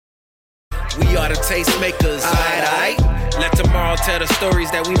We are the tastemakers. Alright. Let tomorrow tell the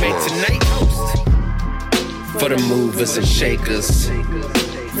stories that we make tonight. For the movers and shakers.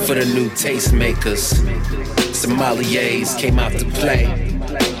 For the new tastemakers. Sommeliers came out to play.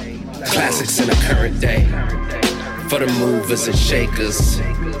 Classics in the current day. For the movers and shakers.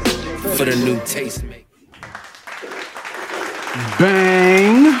 For the new tastemakers.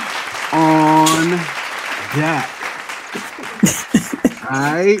 Bang on that. All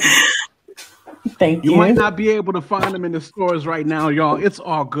right. Thank you. You might not be able to find them in the stores right now, y'all. It's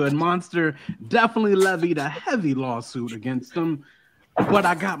all good. Monster definitely levied a heavy lawsuit against them, but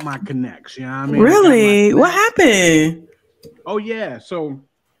I got my connects. You know what I mean? Really? What happened? Oh, yeah. So,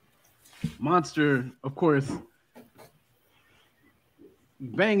 Monster, of course,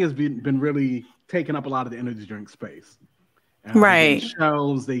 Bang has been really taking up a lot of the energy drink space. Right.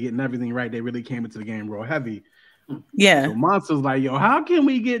 Shelves, they getting everything right. They really came into the game real heavy. Yeah. So Monster's like, yo, how can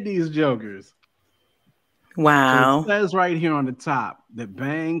we get these jokers? Wow. So it says right here on the top that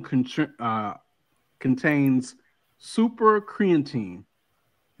Bang contains super creatine.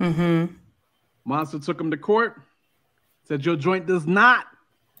 Mm-hmm. Monster took him to court, said your joint does not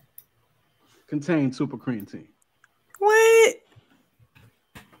contain super creatine. What?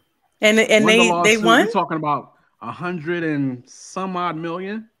 And they won? We're talking about 100 and some odd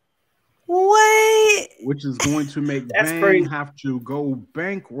million. What? Which is going to make Bang have to go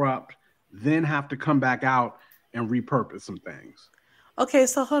bankrupt, then have to come back out and repurpose some things. Okay,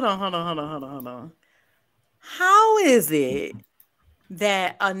 so hold on. How is it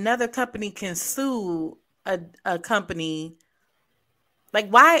that another company can sue a company? Like,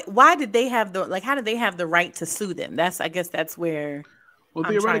 why did they have how did they have the right to sue them? I guess that's where. Well,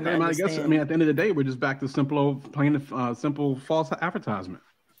 theoretically, I guess at the end of the day, we're just back to simple false advertisement.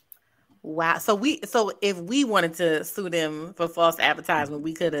 Wow. So if we wanted to sue them for false advertisement,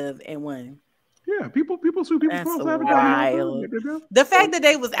 we could have and won. Yeah, people sue people for false advertisement. The fact that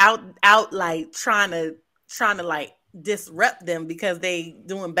they was out like trying to like disrupt them because they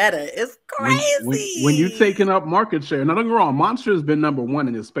doing better is crazy. When you taking up market share, now don't get me wrong, Monster has been number one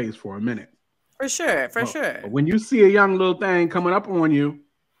in this space for a minute. For sure. But when you see a young little thing coming up on you,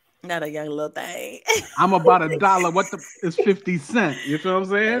 not a young little thing. I'm about $1. What is 50 cents? You feel what I'm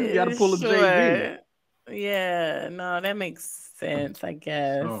saying? You got to pull a JV. Yeah, no, that makes sense, I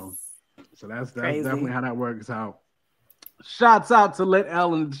guess. So that's definitely how that works out. Shouts out to Lit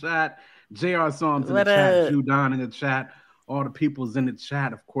L in the chat, JR Songs in the chat, Jew Don in the chat, all the people's in the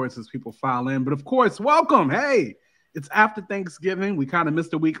chat, of course, as people file in. But of course, welcome. Hey, it's after Thanksgiving. We kind of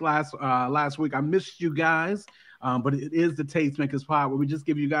missed a week last week. I missed you guys. But it is the Tastemakers Pod where we just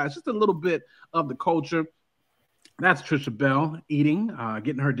give you guys just a little bit of the culture. That's Trisha Bell eating,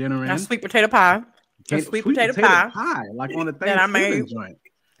 getting her dinner in. That's sweet potato pie. Sweet potato pie. Like on the Thanksgiving joint.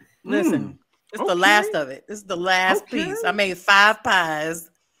 Listen, it's the last of it. This is the last piece. I made 5 pies.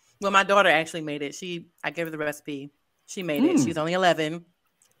 Well, my daughter actually made it. I gave her the recipe. She made it. She's only 11.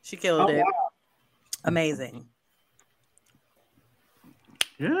 She killed it. Wow. Amazing.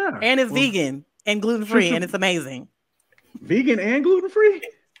 Yeah. And it's vegan. And gluten-free, and it's amazing. Vegan and gluten-free?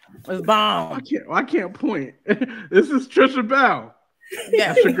 It's bomb. I can't point. This is Trisha Bell.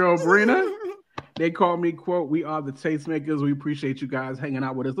 Yeah. That's your girl, Brina. They call me, quote, we are the Tastemakers. We appreciate you guys hanging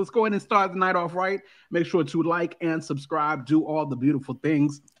out with us. Let's go ahead and start the night off right. Make sure to like and subscribe. Do all the beautiful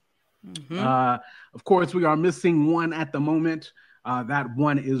things. Mm-hmm. Of course, we are missing one at the moment. That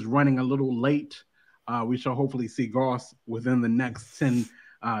one is running a little late. We shall hopefully see Goss within the next 10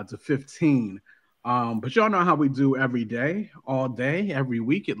 to 15. But y'all know how we do every day, all day, every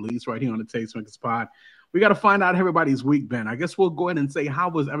week at least, right here on the Tastemakers Pod. We got to find out how everybody's week been. I guess we'll go ahead and say, how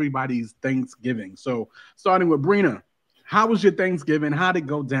was everybody's Thanksgiving? So starting with Brina, how was your Thanksgiving? How did it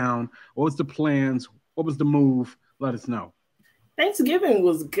go down? What was the plans? What was the move? Let us know. Thanksgiving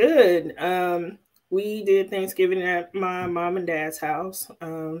was good. We did Thanksgiving at my mom and dad's house.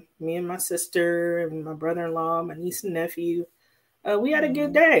 Me and my sister and my brother-in-law, my niece and nephew. We had a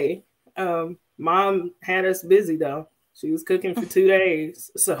good day. Mom had us busy though. She was cooking for 2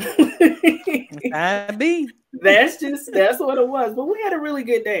 days. So that's what it was. But we had a really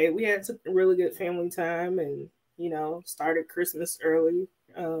good day. We had a really good family time and, started Christmas early.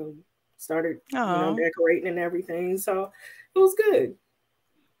 Started decorating and everything. So it was good.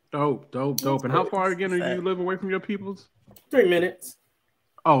 Dope. And how far again are you live away from your peoples? 3 minutes.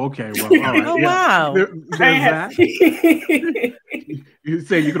 Oh, okay. Well, all right. Oh, wow. There's that. You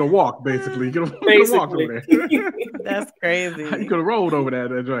said you could have walked, basically. You could have walked over there. That's crazy. You could have rolled over there.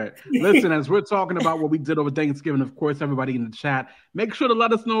 That's right. Listen, as we're talking about what we did over Thanksgiving, of course, everybody in the chat, make sure to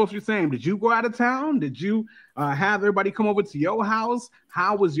let us know if you're saying, did you go out of town? Did you have everybody come over to your house?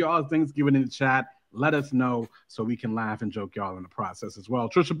 How was y'all Thanksgiving in the chat? Let us know so we can laugh and joke y'all in the process as well.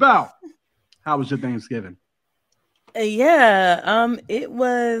 Trisha Bell, how was your Thanksgiving? It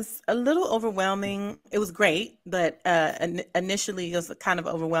was a little overwhelming. It was great, but initially it was kind of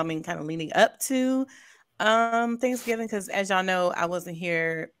overwhelming, kind of leading up to Thanksgiving, because as y'all know, I wasn't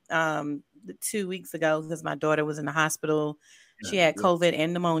here 2 weeks ago because my daughter was in the hospital. She had COVID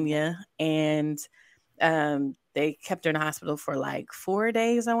and pneumonia, and they kept her in the hospital for like 4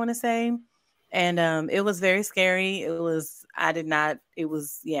 days, I want to say. And it was very scary. It was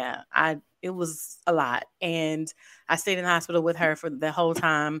a lot. And I stayed in the hospital with her for the whole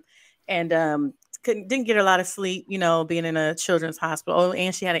time, and didn't get a lot of sleep, being in a children's hospital. Oh,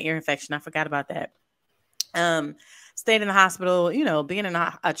 and she had an ear infection. I forgot about that. Stayed in the hospital, being in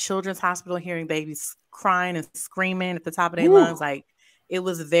a children's hospital, hearing babies crying and screaming at the top of their lungs. Like, it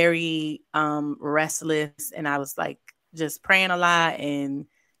was very restless, and I was like just praying a lot, and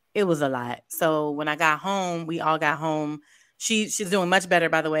it was a lot. So when I got home, we all got home. She's doing much better,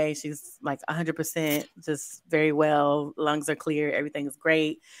 by the way. She's like 100%, just very well. Lungs are clear. Everything is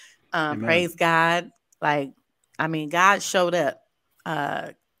great. Praise God. God showed up.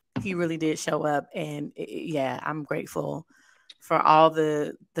 He really did show up. And I'm grateful for all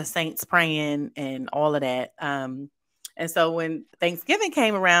the saints praying and all of that. And so when Thanksgiving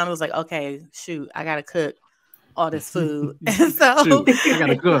came around, it was like, okay, shoot, I got to cook all this food. And so shoot, I got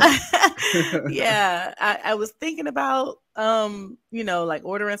to cook. I was thinking about, like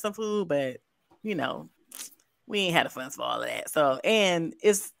ordering some food, but, we ain't had the funds for all of that. So, and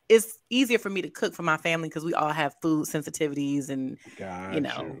it's easier for me to cook for my family because we all have food sensitivities and,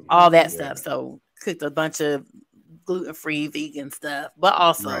 all that stuff. So cooked a bunch of gluten-free vegan stuff, but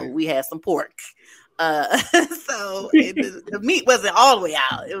also we had some pork. So the meat wasn't all the way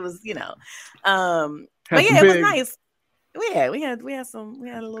out. It was, but yeah, it was nice. We had a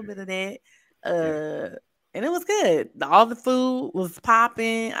little bit of that. And it was good. All the food was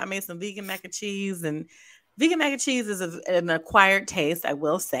popping. I made some vegan mac and cheese, and vegan mac and cheese is an acquired taste, I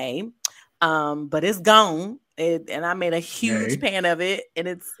will say. But it's gone. And I made a huge pan of it, and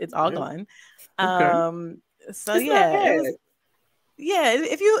it's all gone. Okay. So it's it was,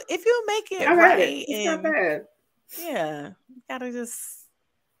 if you make it right, it's not bad. Yeah, you gotta just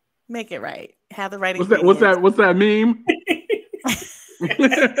make it right. Have the right ingredients. What's that meme?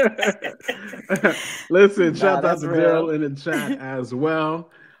 Listen, shout out to Daryl in the chat as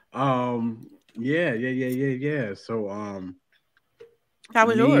well. Yeah. So how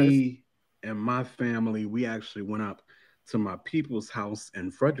was yours? Me and my family, we actually went up to my people's house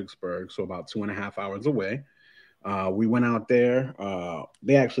in Fredericksburg, so about 2.5 hours away. We went out there.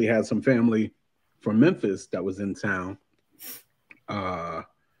 They actually had some family from Memphis that was in town.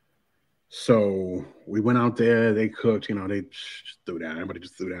 So we went out there. They cooked. They just threw down. Everybody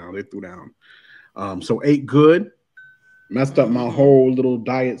just threw down. They threw down. So ate good. Messed up my whole little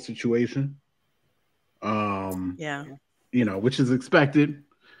diet situation. Which is expected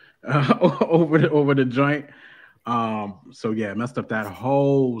over the joint. Messed up that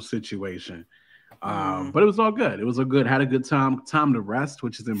whole situation. But it was all good. It was all good. Had a good time to rest,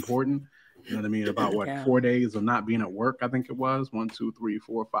 which is important. You know what I mean? About 4 days of not being at work, I think it was. 1, 2, 3,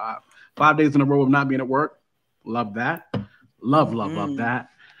 4, 5. 5 days in a row of not being at work. Love that. Love that.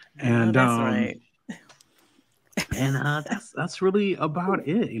 And that's right. And that's really about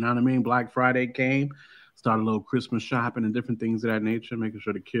it. You know what I mean? Black Friday came, started a little Christmas shopping and different things of that nature, making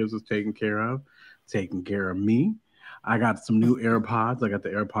sure the kids was taken care of me. I got some new AirPods. I got the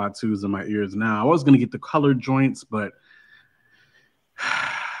AirPod 2s in my ears now. I was going to get the colored joints, but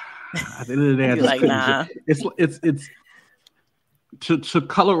at the end of the day, I just couldn't. It's to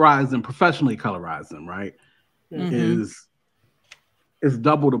colorize them, professionally colorize them, right? Is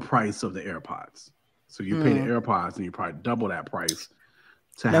double the price of the AirPods. So you pay the AirPods and you probably double that price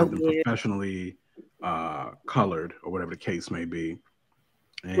to have them professionally colored or whatever the case may be.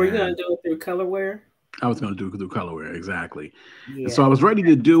 And were you going to do it through Colorware? I was going to do it through Colorware, exactly. Yeah. So I was ready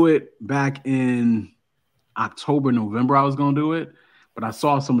to do it back in October, November. I was going to do it, but I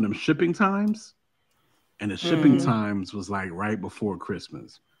saw some of them shipping times, and the shipping times was like right before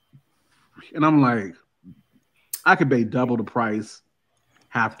Christmas. And I'm like, I could pay double the price,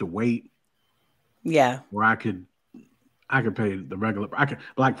 have to wait. Yeah. Or I could pay the regular.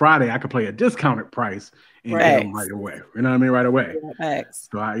 Black Friday, I could pay a discounted price and get them right away. You know what I mean? Right away. Thanks.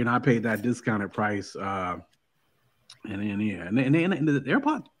 So I paid that discounted price. And then and the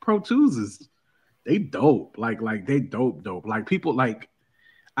AirPods Pro 2s they dope. Like they dope. Like people like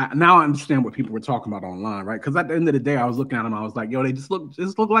now I understand what people were talking about online, right? Because at the end of the day, I was looking at them, I was like, yo, they just look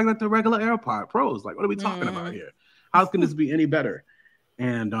like the regular AirPod Pros. Like, what are we talking about here? How can this be any better?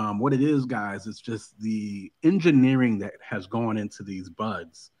 And what it is, guys, it's just the engineering that has gone into these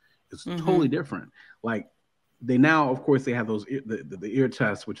buds is totally different. Like they now, of course, they have those the ear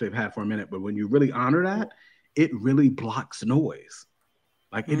tests, which they've had for a minute. But when you really honor that, it really blocks noise.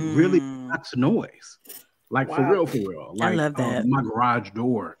 Like it really blocks noise. Like for real. Like I love that. My garage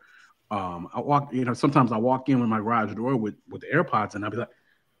door. I walk, sometimes I walk in with my garage door with the AirPods, and I'll be like,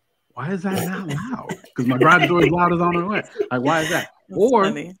 why is that not loud? Because my garage door is loud as on the way. Like, why is that? Or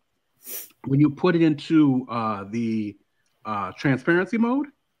funny. When you put it into the transparency mode,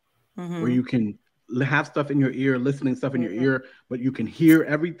 where you can have stuff in your ear, listening stuff in your ear, but you can hear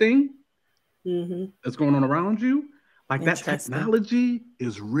everything that's going on around you. Like that technology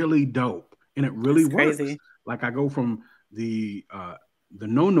is really dope, and it really works. Crazy. Like I go from the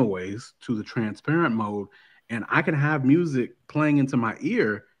no noise to the transparent mode, and I can have music playing into my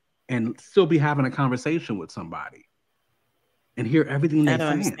ear and still be having a conversation with somebody and hear everything they're saying.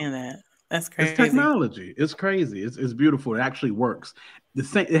 I don't understand that. That's crazy. It's technology. It's crazy. It's beautiful. It actually works.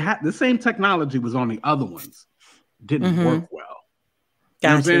 The same technology was on the other ones. Didn't work well. You know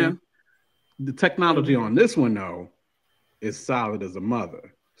what I'm saying? The technology on this one though is solid as a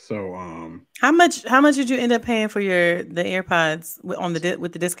mother. So how much did you end up paying for the AirPods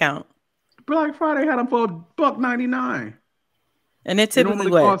with the discount? Black Friday had them for $1.99. And it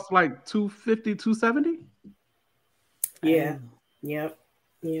typically costs like $250, $270. Yeah. Yep.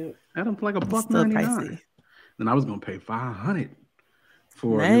 Had them for like $1.99. Then I was gonna pay $500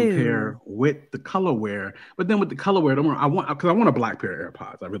 for a new pair with the colorware. But then with the colorware, I want a black pair of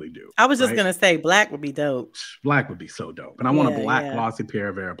AirPods. I really do. I was just gonna say black would be dope. Black would be so dope. And I want a black glossy pair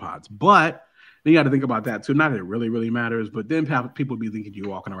of AirPods. But then you got to think about that too. Not that it really, really matters, but then people be thinking you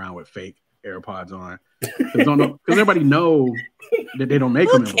walking around with fake AirPods on. Because everybody know that they don't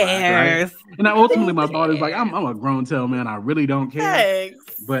make them in black, right? And ultimately my thought is like, I'm a grown tail man. I really don't care. Thanks.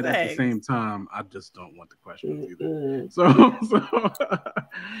 But at the same time, I just don't want the questions either. So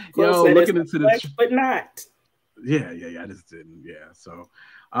looking into the but not. Yeah. I just didn't. Yeah. So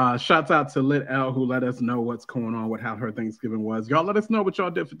shouts out to Lit L who let us know what's going on with how her Thanksgiving was. Y'all let us know what y'all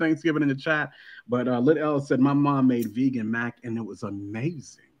did for Thanksgiving in the chat. But Lit L said my mom made vegan mac and it was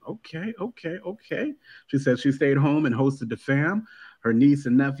amazing. Okay. She said she stayed home and hosted the fam. Her niece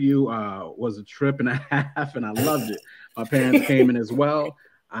and nephew was a trip and a half, and I loved it. My parents came in as well.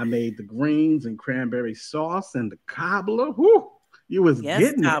 I made the greens and cranberry sauce and the cobbler. Whoo! You was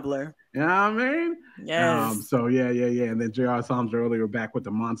getting cobbler. It. You know what I mean? Yes. So yeah. And then J.R. Psalms earlier back with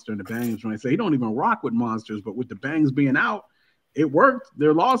the Monster and the Bangs joint. Say he don't even rock with Monsters, but with the Bangs being out, it worked.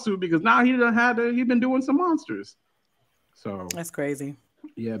 Their lawsuit because now he's been doing some Monsters. So that's crazy.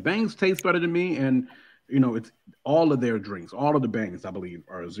 Yeah, Bangs taste better than me, and it's all of their drinks, all of the Bangs, I believe,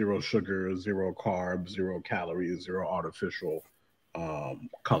 are 0 sugar, 0 carbs, 0 calories, 0 artificial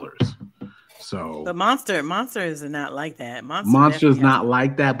colors. So the Monster is not like that. Monster's not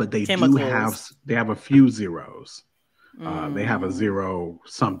like that, but they have a few zeros. They have a 0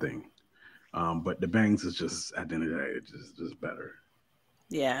 something, but the Bangs is just at the end of the day, it's just better.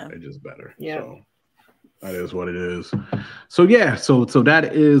 Yeah, they're just better. Yeah. So that is what it is. So yeah, so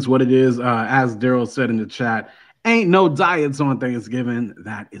that is what it is. As Daryl said in the chat, ain't no diets on Thanksgiving.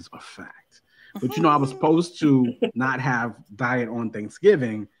 That is a fact. But I was supposed to not have diet on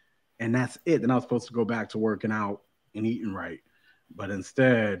Thanksgiving, and that's it. Then I was supposed to go back to working out and eating right. But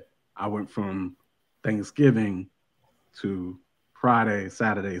instead, I went from Thanksgiving to Friday,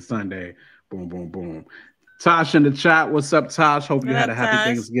 Saturday, Sunday. Boom, boom, boom. Tosh in the chat. What's up, Tosh? Hope you had a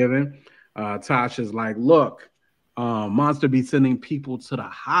happy Thanksgiving. Tosh is like, look, Monster be sending people to the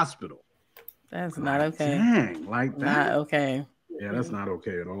hospital. That's not okay. Dang, like that. Not okay. Yeah, that's not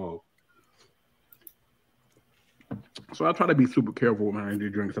okay at all. So I try to be super careful with my energy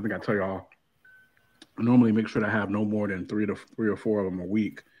drinks. I think I tell y'all, I normally make sure to have no more than 3 or 4 of them a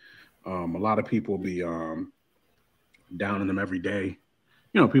week. A lot of people be downing them every day.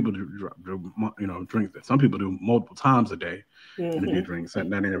 People do drink that. Some people do multiple times a day. Energy drinks. That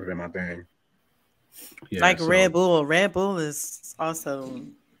ain't never been my thing. Yeah, like Red Bull. Red Bull is also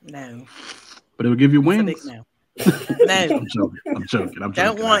no. But it will give you wings. No. I'm joking.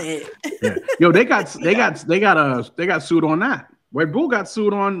 Don't want it. Yeah. Yo, they got sued on that. Red Bull got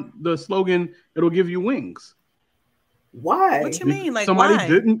sued on the slogan, "It'll give you wings." Why? What you mean? Like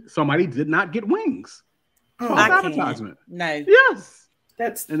somebody did not get wings. False advertisement. No. Yes.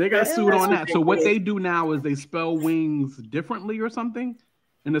 And they got sued on that. So what they do now is they spell wings differently or something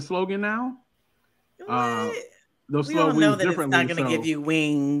in the slogan now. They'll We spell don't know wings that it's differently. not going to give you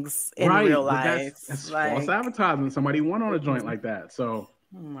wings in right, real but life. That's like, false advertising. Somebody won on a joint like that. So,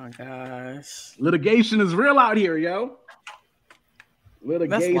 oh my gosh, litigation is real out here, yo.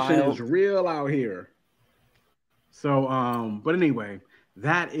 Litigation is real out here. So, but anyway,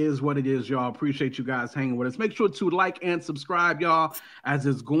 that is what it is, y'all. Appreciate you guys hanging with us. Make sure to like and subscribe, y'all, as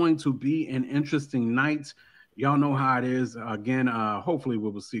it's going to be an interesting night. Y'all know how it is. Again, hopefully we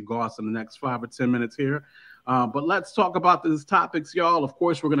will see Goss in the next 5 or 10 minutes here. But let's talk about these topics, y'all. Of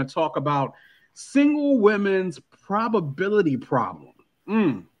course, we're going to talk about single women's probability problem.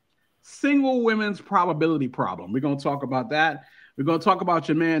 Single women's probability problem. We're going to talk about that. We're going to talk about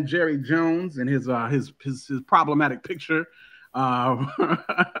your man Jerry Jones and his problematic picture. Then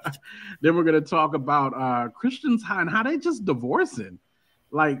we're going to talk about Christians and how they just divorcing.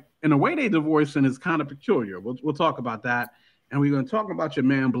 Like, in a way they divorcing is kind of peculiar. We'll talk about that. And we're going to talk about your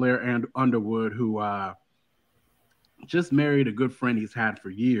man Blair and Underwood, who just married a good friend he's had for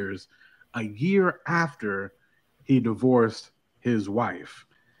years, a year after he divorced his wife.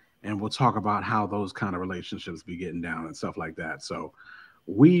 And we'll talk about how those kind of relationships be getting down and stuff like that. So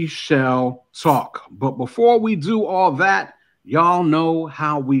we shall talk. But before we do all that, y'all know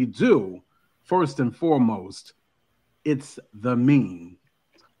how we do. First and foremost, it's the meme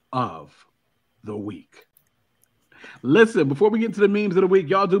of the week. Listen, before we get to the memes of the week,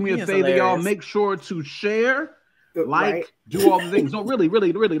 y'all do me a favor, y'all. Make sure to share, like, do all the things. No,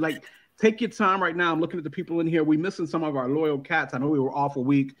 really, like, take your time right now. I'm looking at the people in here. We're missing some of our loyal cats. I know we were off a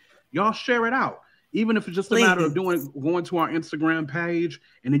week. Y'all share it out. Even if it's just a matter of going to our Instagram page,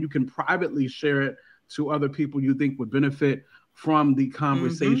 and then you can privately share it to other people you think would benefit from the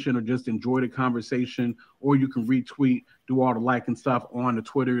conversation or just enjoy the conversation, or you can retweet, do all the like and stuff on the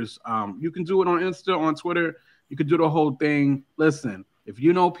Twitters. You can do it on Insta, on Twitter. You can do the whole thing. Listen, if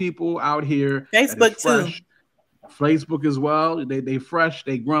you know people out here, Facebook too. Facebook as well. They fresh,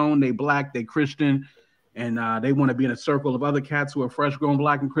 they grown, they black, they Christian, and they want to be in a circle of other cats who are fresh, grown,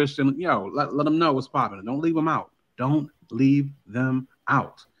 black, and Christian. Yo, let them know what's popping. Don't leave them out. Don't leave them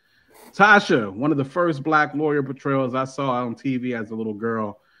out. Tasha, one of the first black lawyer portrayals I saw on TV as a little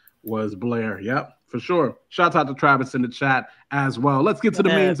girl was Blair. Yep, for sure. Shout out to Travis in the chat as well. Let's get to the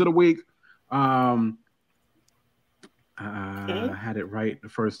memes of the week. I had it right the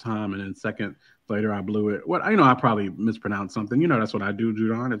first time, and then second later I blew it. What I probably mispronounced something. That's what I do,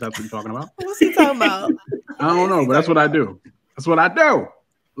 Judon, if that's what you're talking about. What's he talking about? I don't know, but that's what I do. That's what I do.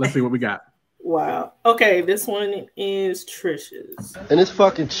 Let's see what we got. Wow. Okay, this one is Trisha's. And it's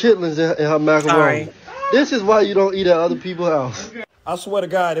fucking chitlins in her macaroni. Sorry. This is why you don't eat at other people's house. I swear to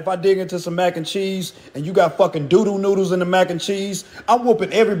God, if I dig into some mac and cheese and you got fucking doodle noodles in the mac and cheese, I'm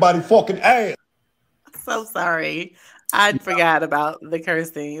whooping everybody fucking ass. So sorry. I forgot about the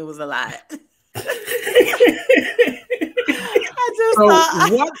cursing. It was a lot.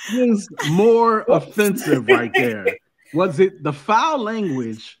 What was more offensive right there? Was it the foul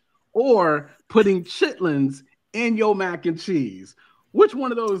language or putting chitlins in your mac and cheese? Which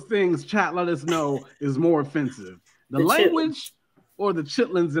one of those things, chat, let us know, is more offensive? The language or the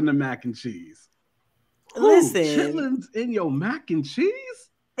chitlins in the mac and cheese? Listen. Chitlins in your mac and cheese?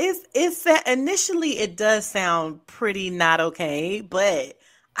 It's initially it does sound pretty not okay, but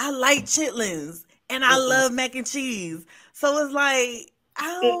I like chitlins and I love mac and cheese. So it's like,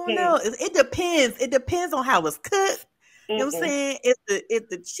 I don't know. It depends. It depends on how it's cooked. You know what I'm saying? If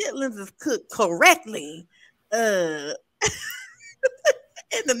the chitlins is cooked correctly, and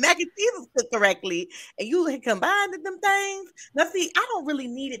the mac and cheese is cooked correctly, and you combine them things. Now, see, I don't really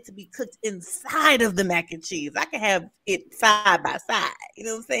need it to be cooked inside of the mac and cheese. I can have it side by side. You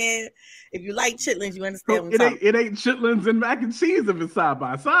know what I'm saying? If you like chitlins, you understand what I'm talking about. It ain't chitlins and mac and cheese if it's side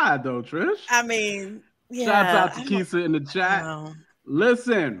by side, though, Trish. I mean, yeah. Shout out to Keisha in the chat.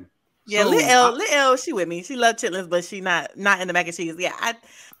 Listen. Yeah, Lil L, she with me. She loves chitlins, but she not in the mac and cheese. Yeah,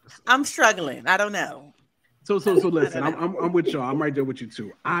 I'm struggling. I don't know. So listen, I'm with y'all. I'm right there with you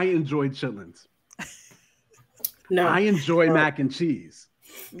too. I enjoy chitlins. No, I enjoy mac and cheese.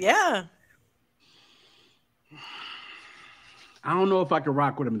 Yeah. I don't know if I can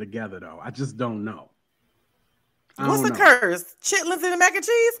rock with them together though. I just don't know. What's the curse? Chitlins and the mac and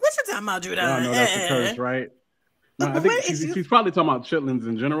cheese? What you talking about, Drew? No, that's the curse, right? No, I think she's probably talking about chitlins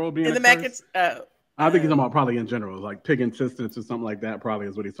in general being in the mac and I think he's talking about probably in general, like pig intestines or something like that. Probably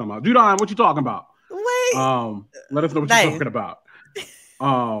is what he's talking about. Judon, what you talking about? Wait. Let us know what you're talking about.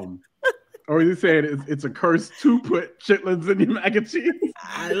 Or you saying it's a curse to put chitlins in your mac and cheese?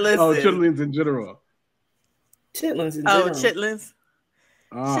 Listen. Oh, chitlins in general. Chitlins in general. Oh, chitlins.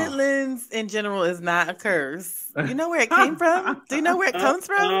 Chitlins in general is not a curse. You know where it came from? Do you know where it comes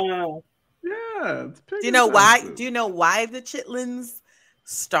from? Yeah. Do you know why? Do you know why the chitlins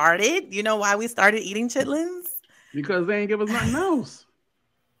started? You know why we started eating chitlins? Because they ain't give us nothing else.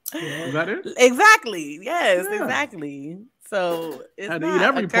 Is that it? Exactly. Yes, exactly. So it's had to not eat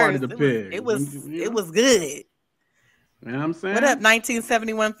every part of the pig. It was good. You know what I'm saying? What up,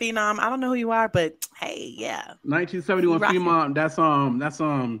 1971 Phenom? I don't know who you are, but hey, yeah. 1971 Phenom.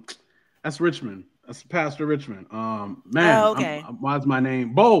 That's Richmond. That's Pastor Richmond. Man, okay. Why's my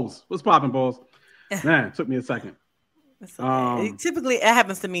name? Bowles. What's popping, Bowles? Man, it took me a second. Okay. Typically, it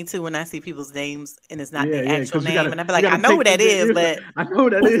happens to me too when I see people's names and it's not their actual name, and I be like, I know who that is, but I know who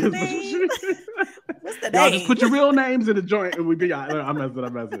that is. What's the Y'all name? just put your real names in the joint, and we be. I'm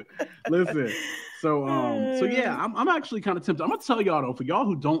messing. Listen, so yeah, I'm actually kind of tempted. I'm gonna tell y'all though, for y'all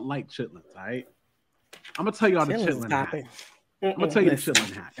who don't like chitlins, all right? I'm gonna tell y'all the chitlin hack. I'm gonna tell you the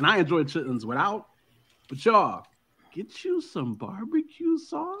chitlin hack, and I enjoy chitlins without. But y'all, get you some barbecue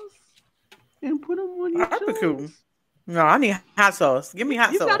sauce and put them on your chitlins. No, I need hot sauce. Give me hot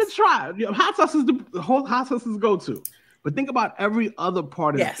sauce. You gotta try. Hot sauce is the whole hot sauce is go to. But think about every other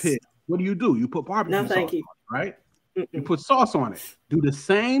part of the pig. What do? You put barbecue sauce on it, right? You put sauce on it. Do the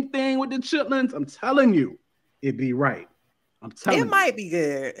same thing with the chitlins. I'm telling you, it'd be right. I'm telling you. It might be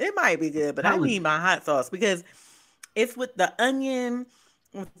good. It might be good, but I need my hot sauce because it's with the onion,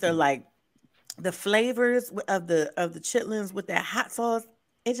 with the flavors of the chitlins with that hot sauce.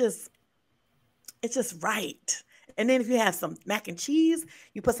 It's just right. And then if you have some mac and cheese,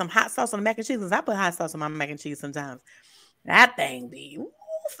 you put some hot sauce on the mac and cheese. Because I put hot sauce on my mac and cheese sometimes. That thing be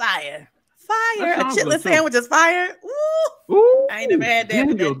fire. Fire. A chitlin sandwich is fire. Ooh. I ain't never had that.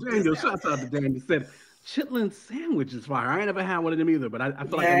 Daniel, shout out to Daniel. Said chitlin sandwich is fire. I ain't never had one of them either, but I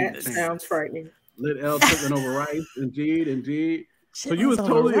feel like that sounds frightening. Lit L chitlin over rice. Indeed. So you was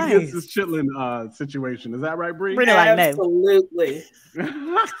totally against this chitlin situation. Is that right, Bree? Absolutely.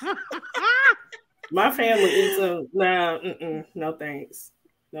 My family eats them. No thanks.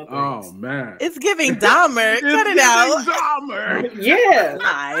 No thanks. Oh man, it's giving Dahmer. Cut it out. Dahmer. Yeah,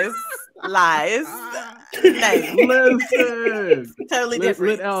 lies. Listen, totally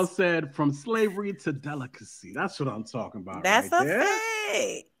different. Lit L said, "From slavery to delicacy." That's what I'm talking about. That's right a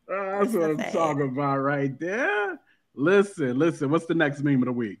fact. That's what I'm talking about right there. Listen. What's the next meme of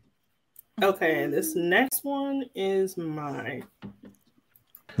the week? Okay, this next one is mine.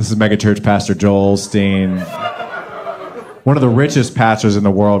 This is megachurch pastor Joel Osteen, one of the richest pastors in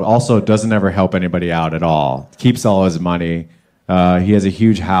the world. Also doesn't ever help anybody out at all. Keeps all his money. He has a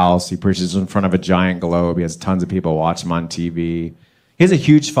huge house. He preaches in front of a giant globe. He has tons of people watch him on TV. He has a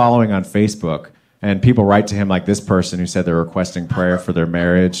huge following on Facebook, and people write to him like this person who said they're requesting prayer for their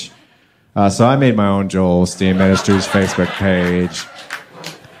marriage. So I made my own Joel Osteen Ministries Facebook page.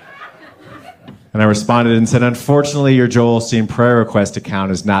 And I responded and said, unfortunately, your Joel Osteen prayer request account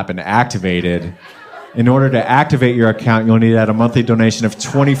has not been activated. In order to activate your account, you'll need to add a monthly donation of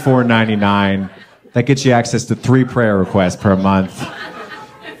 $24.99. That gets you access to 3 prayer requests per month.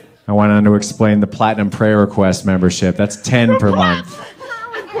 I went on to explain the Platinum Prayer Request membership. That's 10 per month.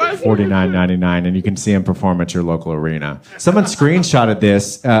 $49.99, and you can see him perform at your local arena. Someone screenshotted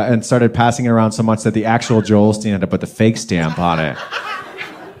this and started passing it around so much that the actual Joel Osteen had to put the fake stamp on it.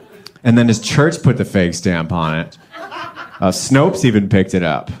 And then his church put the fake stamp on it. Snopes even picked it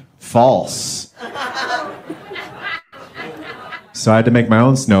up. False. So I had to make my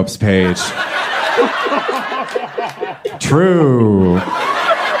own Snopes page. True.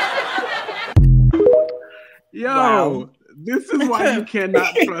 Yo, this is why you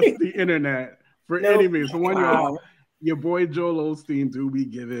cannot trust the internet for any means. For one, y'all, your boy Joel Osteen do be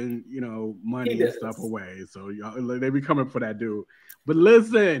giving, money and stuff away. So y'all, they be coming for that dude. But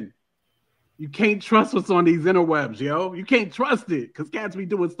listen, you can't trust what's on these interwebs, yo. You can't trust it because cats be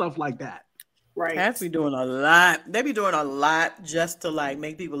doing stuff like that. Right. Cats be doing a lot. They be doing a lot just to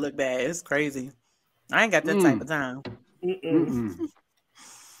make people look bad. It's crazy. I ain't got that type of time.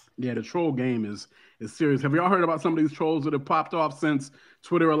 Yeah, the troll game is serious. Have y'all heard about some of these trolls that have popped off since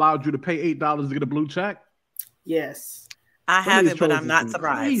Twitter allowed you to pay $8 to get a blue check? Yes. I haven't, but I'm not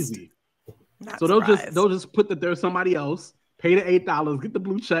surprised. So they'll just put that there's somebody else, pay the $8, get the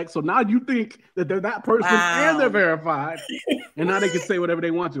blue check. So now you think that they're that person and they're verified. And now they can say whatever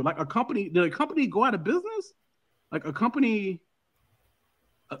they want to. Like a company, did a company go out of business? Like a company,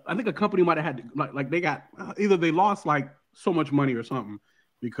 I think a company might have had like they got either they lost like so much money or something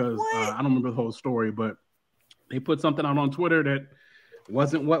because I don't remember the whole story, but they put something out on Twitter that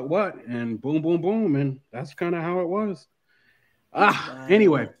wasn't what, and boom, boom, boom, and that's kind of how it was.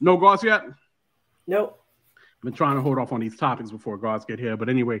 Anyway, no Goss yet? Nope. been trying to hold off on these topics before gods get here. But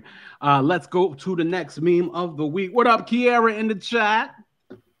anyway, let's go to the next meme of the week. What up, Kiara in the chat?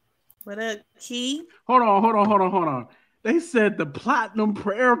 What up, Key? Hold on. They said the platinum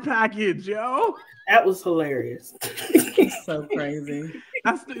prayer package, yo. That was hilarious. So crazy.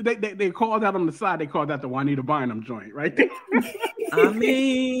 They called that on the side. They called that the Juanita Bynum joint, right there. I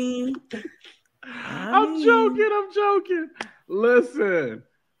mean, I'm joking. Listen,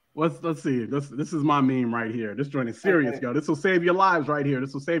 let's see. This is my meme right here. This joint is serious, yo. This will save your lives right here.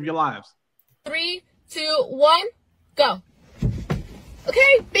 This will save your lives. 3, 2, 1, go.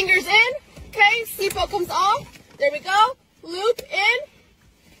 Okay, fingers in. Okay, seatbelt comes off. There we go. Loop in.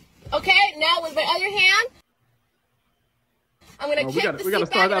 Okay, now with my other hand, I'm gonna kick the seat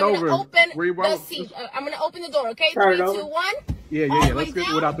back and I'm gonna open the seat. I'm gonna open the door. Okay, 3, 2, 1. Yeah. Let's get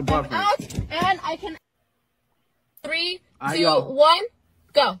it without the buffering. Out, and I can. 3, 2, 1,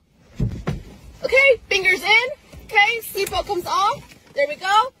 go. Okay, fingers in. Okay, seatbelt comes off. There we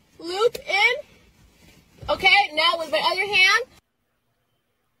go. Loop in. Okay, now with my other hand,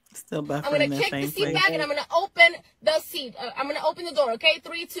 still buffering. I'm gonna kick the seat back and I'm gonna open the seat. I'm gonna open the door. Okay,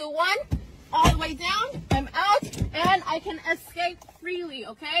 3, 2, 1. All the way down. I'm out, and I can escape freely.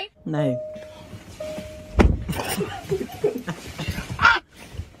 Okay. No.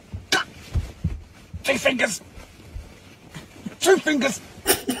 Two fingers.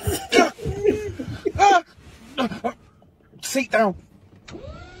 Seat down.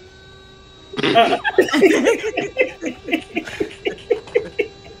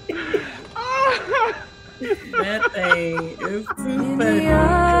 That thing is too funny.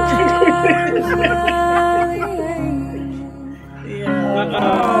 Man.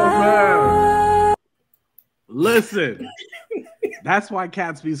 Listen, that's why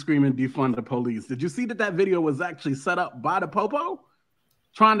cats be screaming defund the police. Did you see that video was actually set up by the Popo?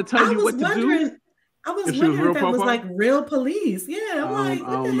 Trying to tell you what to do? I was wondering if that was like real police. Yeah, I'm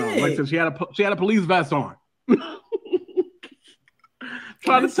I don't know. Like, so she had a police vest on.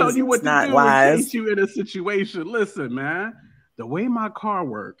 Trying to tell you what to do in case you in a situation. Listen, man, the way my car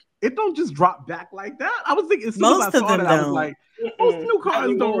works, it don't just drop back like that. I was thinking as soon as I saw that, I was like, most new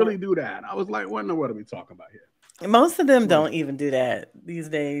cars don't really do that. I was like, what are we talking about here? Most of them don't even do that these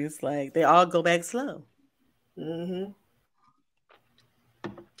days. Like, they all go back slow. Mm-hmm.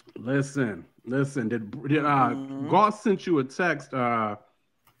 Listen. Did Goss sent you a text?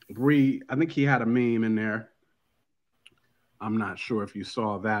 Bree, I think he had a meme in there. I'm not sure if you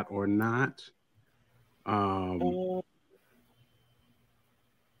saw that or not. No.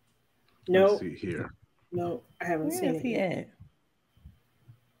 Let's see here. No, I haven't seen it yet.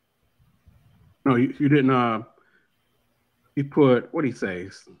 No, you didn't. He put, what did he say?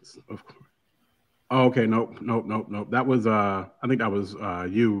 Oh, okay, nope. That was I think that was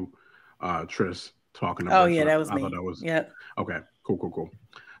you, Tris, talking about. Oh yeah, that was me. I thought that was. Yeah. Okay, cool.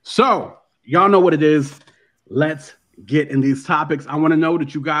 So y'all know what it is. Let's get in these topics. I want to know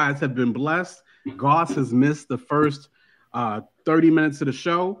that you guys have been blessed. Goss has missed the first 30 minutes of the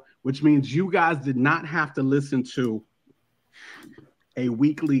show, which means you guys did not have to listen to a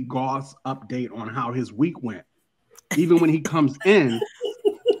weekly Goss update on how his week went. Even when he comes in,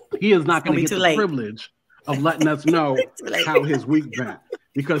 he is not going to get the privilege of letting us know how his week went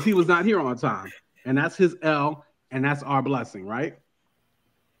because he was not here on time. And that's his L, and that's our blessing, right?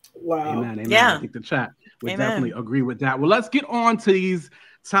 Wow. Amen. Yeah. I think the chat would definitely agree with that. Well, let's get on to these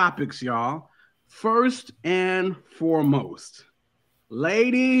topics, y'all. First and foremost,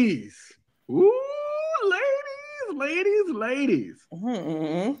 ladies. Ooh, ladies.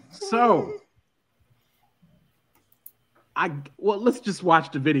 Mm-hmm. So, let's just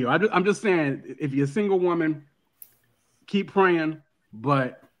watch the video. I'm just saying, if you're a single woman, keep praying.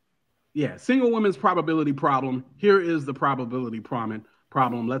 But yeah, single women's probability problem. Here is the probability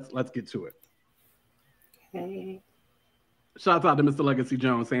problem. Let's get to it. Okay. Shouts out to Mr. Legacy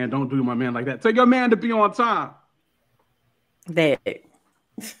Jones saying, "Don't do my man like that. Tell your man to be on time." That.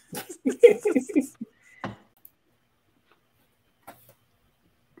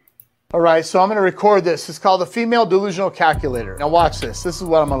 All right, so I'm going to record this. It's called the Female Delusional Calculator. Now watch this. This is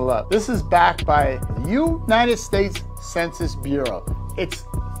what I'm going to love. This is backed by the United States Census Bureau. It's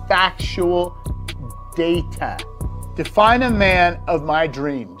factual data. Define a man of my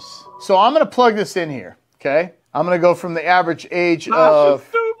dreams. So I'm going to plug this in here, okay? I'm going to go from the average age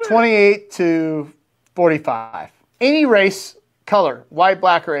of 28 to 45. Any race, color, white,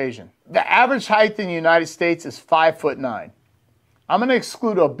 black, or Asian. The average height in the United States is 5'9". I'm going to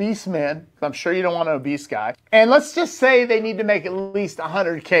exclude obese men, because I'm sure you don't want an obese guy. And let's just say they need to make at least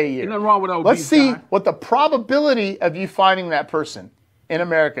 $100K a year. Nothing wrong with obese. Let's see what the probability of you finding that person in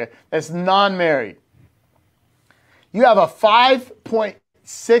America that's non-married. you have a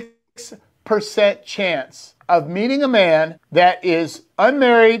 5.6% chance of meeting a man that is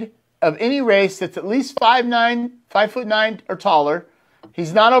unmarried, of any race, that's at least 5'9", 5'9" or taller.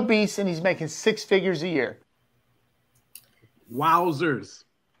 He's not obese, and he's making 6 figures a year. Wowzers.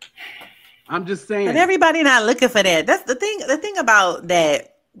 I'm just saying. But everybody not looking for that. That's the thing. The thing about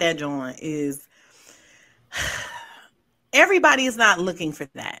that joint is everybody is not looking for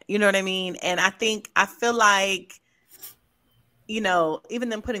that. You know what I mean? And I feel like, you know, even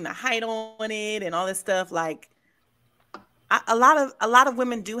them putting the height on it and all this stuff, like a lot of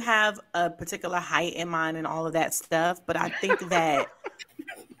women do have a particular height in mind and all of that stuff. But I think that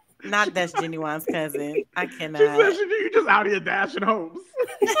not that's Genuine's cousin. I cannot. You just out here dashing homes.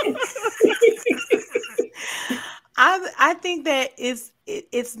 I think that it's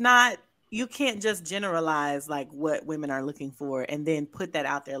not, you can't just generalize like what women are looking for and then put that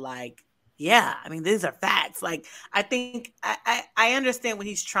out there like, yeah, I mean, these are facts. Like, I think I understand what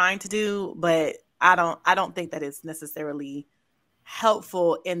he's trying to do, but I don't think that it's necessarily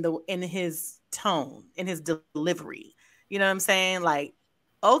helpful in his tone, in his delivery. You know what I'm saying? Like,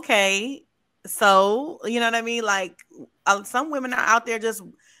 okay, so you know what I mean? Like, some women are out there just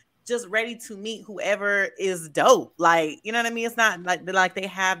ready to meet whoever is dope. Like, you know what I mean? It's not like they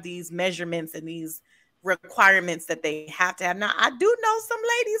have these measurements and these requirements that they have to have. Now, I do know some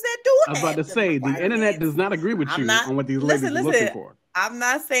ladies that do. I was about to say, the internet does not agree with you on what these ladies are looking for. I'm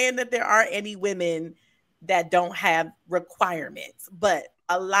not saying that there are any women that don't have requirements, but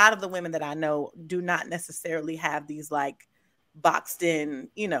a lot of the women that I know do not necessarily have these like boxed in,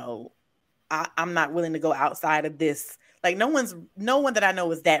 you know, I'm not willing to go outside of this. Like no one that I know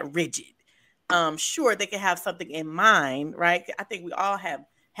is that rigid. Sure, they can have something in mind, right? I think we all have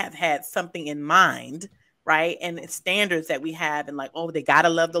had something in mind, right? And it's standards that we have, and like, oh, they gotta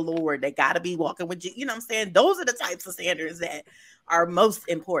love the Lord, they gotta be walking with you. You know what I'm saying? Those are the types of standards that are most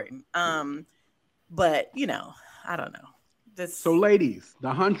important. But you know, I don't know. So, ladies,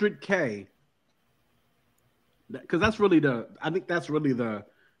 the 100K, because I think that's really the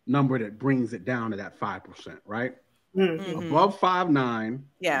number that brings it down to that 5%, right? Mm-hmm. Above 5'9",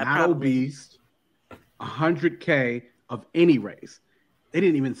 not probably obese, 100K of any race. They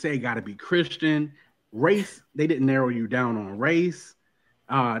didn't even say got to be Christian. Race, they didn't narrow you down on race.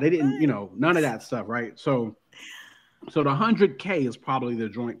 They didn't, you know, none of that stuff, right? So the 100K is probably the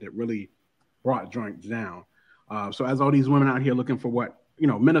joint that really brought joints down. So as all these women out here looking for what, you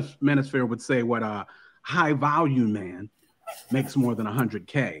know, Manosphere would say, what a high value man makes more than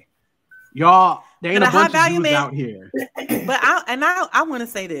 100K. Y'all, there ain't a bunch of dudes out here. But I want to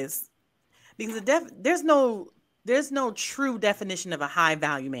say this, because there's no true definition of a high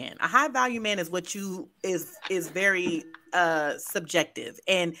value man. A high value man is what is very subjective,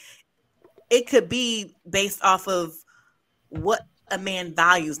 and it could be based off of what a man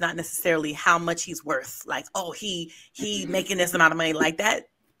values, not necessarily how much he's worth. Like, oh, he making this amount of money, like that.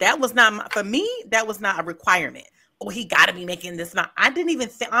 That was not for me. That was not a requirement. Oh, he got to be making this amount. I didn't even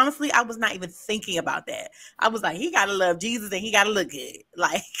honestly, I was not even thinking about that. I was like, he got to love Jesus and he got to look good.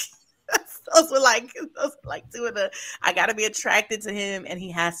 Like, those were like two of the, I got to be attracted to him, and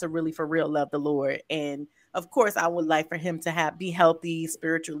he has to really for real love the Lord. And of course, I would like for him to be healthy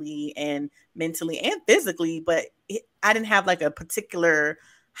spiritually and mentally and physically, but I didn't have like a particular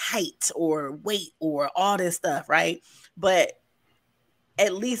height or weight or all this stuff, right? But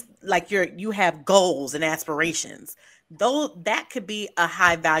at least like you have goals and aspirations, though that could be a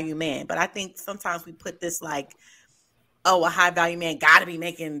high value man. But I think sometimes we put this like, oh, a high value man got to be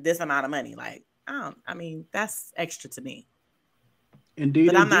making this amount of money. Like, I mean, that's extra to me. Indeed.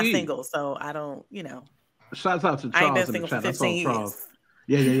 But I'm not single, so I don't, you know. Shouts out to Charles in the chat. That's all, Charles.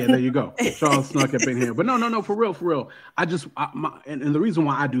 Yeah. There you go. Charles snuck up in here. But no, for real. And the reason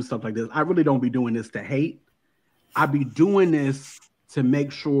why I do stuff like this, I really don't be doing this to hate. I be doing this to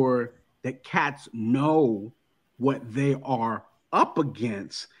make sure that cats know what they are up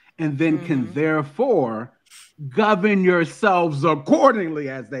against, and then can therefore govern yourselves accordingly,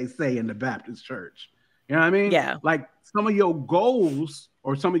 as they say in the Baptist church. You know what I mean? Yeah. Like some of your goals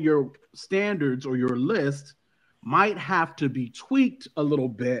or some of your standards or your list might have to be tweaked a little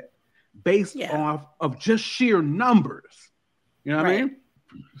bit based off of just sheer numbers. You know what I mean?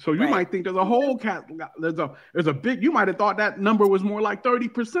 So you might think there's a whole cat, there's a big, you might have thought that number was more like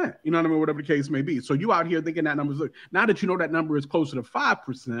 30%, you know what I mean? Whatever the case may be. So you out here thinking that number's, now that you know that number is closer to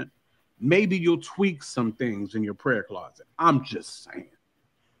 5%, maybe you'll tweak some things in your prayer closet. I'm just saying.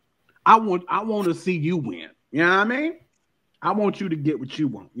 I want to see you win. You know what I mean? I want you to get what you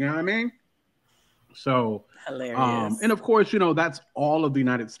want. You know what I mean? So, hilarious. And of course, you know, that's all of the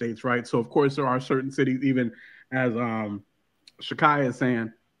United States, right? So of course there are certain cities, even as Shakaya is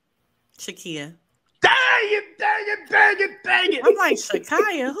saying. Shakia. Dang it. I'm like,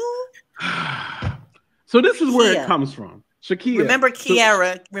 Shakaya, who? So this is where it comes from. Shakia. Remember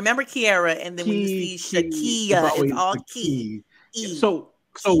Kiara, and then when you see Shakia, it's all key. So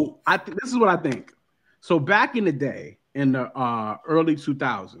this is what I think. So back in the day, in the early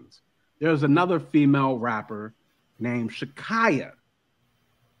 2000s, there was another female rapper named Shakaya.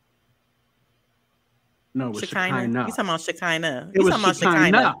 No, it was Shekinah. You talking about Shekinah? It was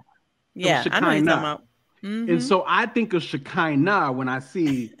Shekinah. Yeah, I know you're talking about. Mm-hmm. And so I think of Shekinah when I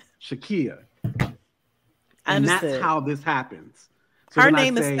see Shakia. And that's how this happens. So her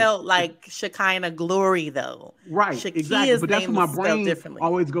name is spelled like Shekinah glory, though. Right, Shakia's exactly. But that's name what my brain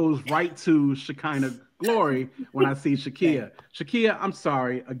always goes right to Shekinah glory when I see Shakia. Shakia, I'm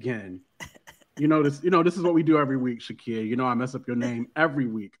sorry again. You know this is what we do every week, Shakia. You know I mess up your name every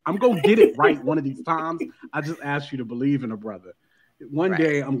week. I'm gonna get it right one of these times. I just ask you to believe in a brother. One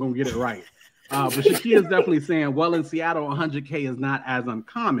day I'm gonna get it right. But Shakia is definitely saying, well, in Seattle, 100K is not as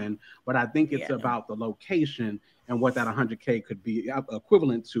uncommon, but I think it's about the location and what that 100K could be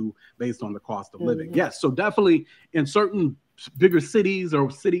equivalent to based on the cost of living. Mm-hmm. Yes, so definitely in certain bigger cities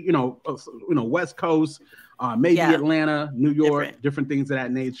or West Coast, maybe Atlanta, New York, different things of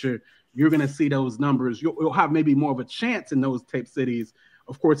that nature, you're going to see those numbers. You'll have maybe more of a chance in those type cities.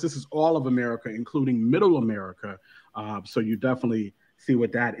 Of course, this is all of America, including Middle America. So you definitely see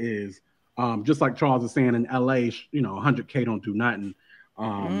what that is. Just like Charles is saying in LA, 100K don't do nothing.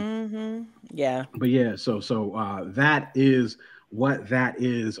 Yeah. But yeah, so that is what that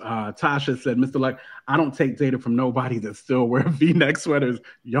is. Tasha said, Mr. Luck, I don't take data from nobody that still wear V-neck sweaters.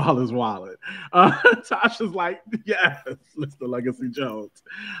 Y'all is wild. Tasha's like, yes, Mr. Legacy Jones.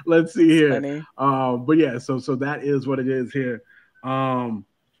 Let's see here. But yeah, so that is what it is here. I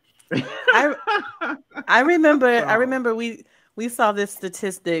remember we saw this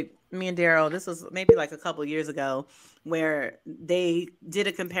statistic, me and Daryl, this was maybe like a couple years ago, where they did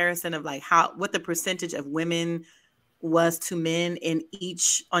a comparison of like what the percentage of women was to men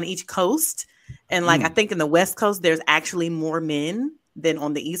on each coast. And like I think in the West Coast, there's actually more men than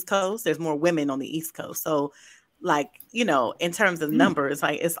on the East Coast. There's more women on the East Coast. So like, in terms of numbers,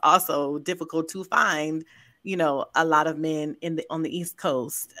 like it's also difficult to find, a lot of men on the East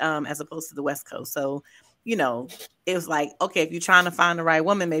Coast as opposed to the West Coast. So it was like, okay, if you're trying to find the right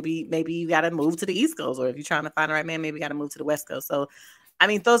woman, maybe you got to move to the East Coast, or if you're trying to find the right man, maybe you got to move to the West Coast. So, I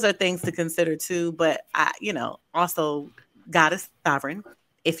mean, those are things to consider too. But also God is sovereign.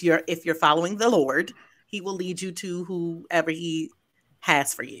 If you're following the Lord, He will lead you to whoever He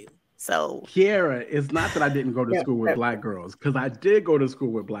has for you. So, Kiara, it's not that I didn't go to school with black girls, because I did go to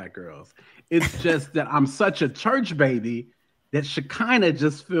school with black girls. It's just that I'm such a church baby that Shekinah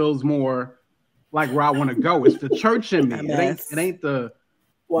just feels more like where I want to go. It's the church in me. It ain't the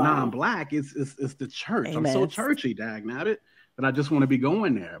non-black. It's the church. Amen. I'm so churchy, dag nabbit, that I just want to be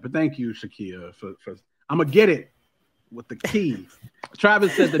going there. But thank you, Shakia, for I'm gonna get it with the keys.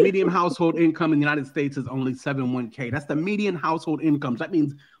 Travis said the median household income in the United States is only 71K. That's the median household income. That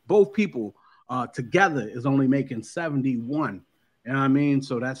means both people together is only making 71. You know what I mean?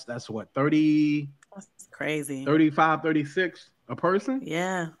 So that's what, 30? That's crazy. 35, 36 a person?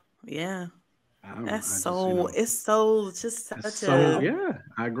 Yeah. It's such yeah,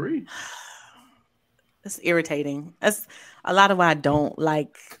 I agree. It's irritating. That's a lot of why I don't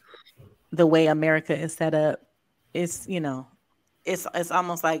like the way America is set up. It's it's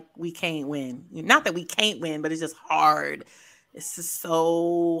almost like we can't win. Not that we can't win, but it's just hard. It's just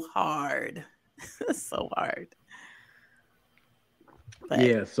so hard. It's so hard. But,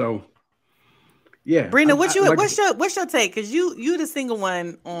 yeah. Brina, what's your take? Because you the single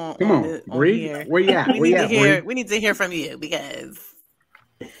one on here. Where you at? We need to hear from you because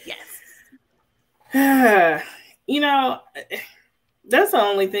yes. That's the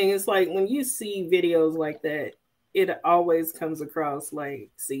only thing. It's like when you see videos like that, it always comes across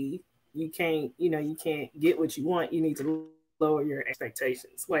like, see, you can't get what you want. You need to lower your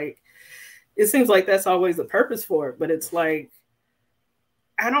expectations. Like, it seems like that's always the purpose for it, but it's like,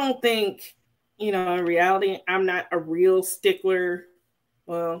 I don't think, in reality, I'm not a real stickler.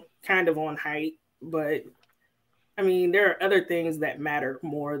 Well, kind of on height, but I mean, there are other things that matter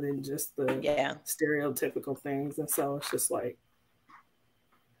more than just the stereotypical things. And so it's just like,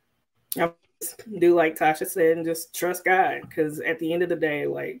 I do like Tasha said and just trust God, because at the end of the day,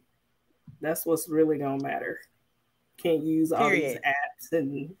 like, that's what's really gonna matter. Can't use all these apps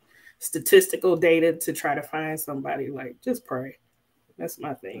and statistical data to try to find somebody. Like, just pray. That's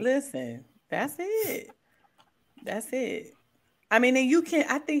my thing. Listen, that's it. I mean, and you can.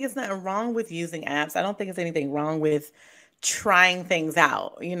 I think it's nothing wrong with using apps. I don't think it's anything wrong with trying things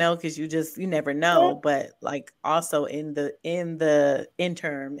out. Because you never know. But like also in the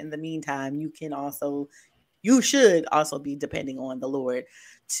interim, in the meantime, you should also be depending on the Lord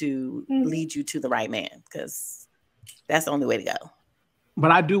to lead you to the right man, because that's the only way to go.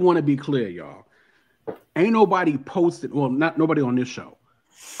 But I do want to be clear, y'all. Ain't nobody posted. Well, not nobody on this show.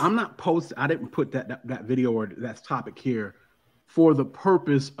 I'm not posting. I didn't put that video or that topic here for the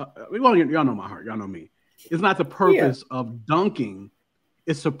purpose of, well, y'all know my heart. Y'all know me. It's not the purpose of dunking.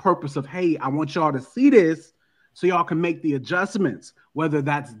 It's the purpose of, hey, I want y'all to see this so y'all can make the adjustments, whether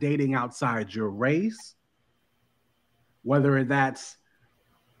that's dating outside your race, whether that's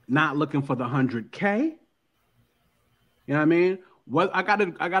not looking for the 100K. You know what I mean? What I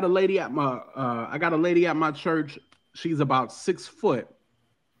got a lady at my church. She's about 6 foot.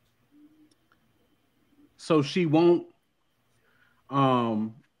 So she won't.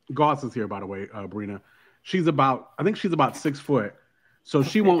 Goss is here, by the way, Brina. I think she's about 6 foot. So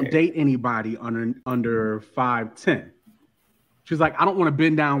she won't date anybody under 5'10". She's like, I don't want to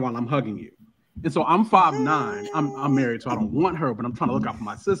bend down while I'm hugging you. And so I'm 5'9". I'm married, so I don't want her, but I'm trying to look out for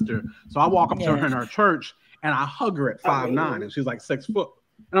my sister. So I walk up to her in her church and I hug her at 5'9", and she's like 6 foot.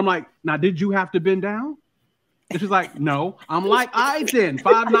 And I'm like, now, did you have to bend down? And she's like, no. I'm like, I then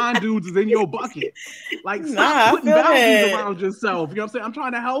 5'9" dudes is in your bucket. Like, stop putting boundaries around yourself. You know what I'm saying? I'm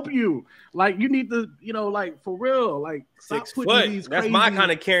trying to help you. Like, you need to, like, for real. Like, stop 6 putting foot. these That's crazy... my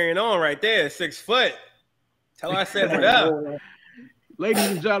kind of carrying on right there. 6 foot. Tell her I said what up. Ladies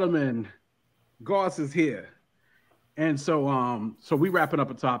and gentlemen, Goss is here. And so we wrapping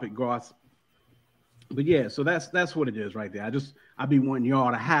up a topic, Goss. But yeah, so that's what it is right there. I be wanting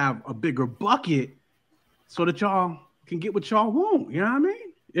y'all to have a bigger bucket so that y'all can get what y'all want. You know what I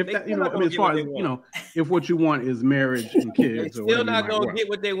mean? If that, as far as if what you want is marriage and kids, they're still not gonna get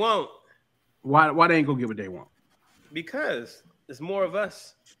what they want. Why they ain't gonna get what they want? Because it's more of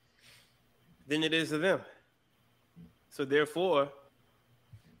us than it is of them. So therefore,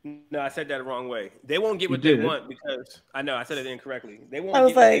 no, I said that the wrong way. They won't get what they want because I know I said it incorrectly. They won't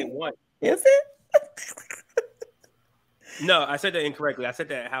get what they want. Is it? No, I said that incorrectly. I said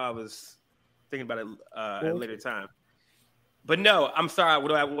that how I was thinking about it at a later time. But no, I'm sorry.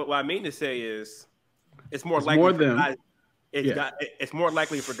 What I mean to say is, it's more likely for guys. It's more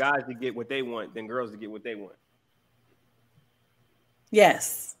likely for guys to get what they want than girls to get what they want.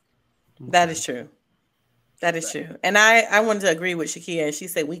 Yes, that is true. That is true. And I wanted to agree with Shakia. She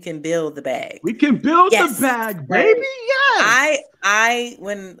said we can build the bag. We can build the bag, baby. Yes.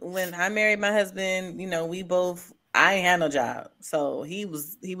 When I married my husband, I ain't had no job. So he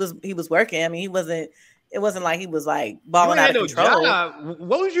was working. I mean, it wasn't like he was like balling out of control. Job.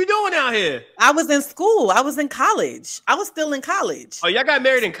 What was you doing out here? I was in school. I was in college. I was still in college. Oh, y'all got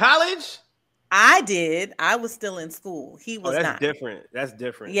married in college? I did. I was still in school. He was not. Different. That's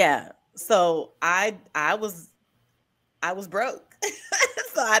different. Yeah. So I was broke.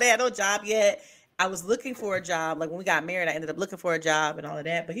 So I didn't have no job yet. I was looking for a job. Like when we got married, I ended up looking for a job and all of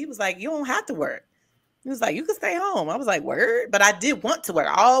that. But he was like, you don't have to work. He was like, you can stay home. I was like, word. But I did want to work.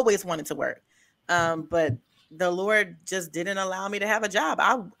 I always wanted to work. But the Lord just didn't allow me to have a job.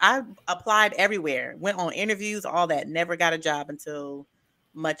 I applied everywhere, went on interviews, all that, never got a job until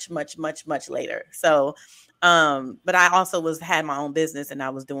much later. So, but I also had my own business and I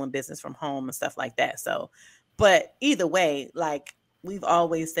was doing business from home and stuff like that. So, but either way, like we've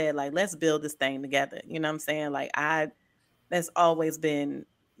always said, like, let's build this thing together. You know what I'm saying? Like that's always been,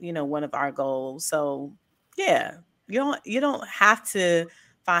 one of our goals. So yeah, you don't have to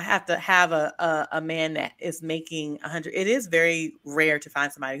have a man that is making 100. It is very rare to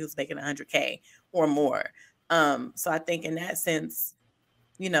find somebody who's making 100K or more. So I think in that sense,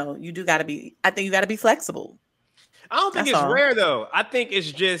 you got to be flexible. I don't think it's rare though. I think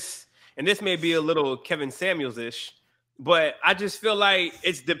it's just, and this may be a little Kevin Samuels-ish, but I just feel like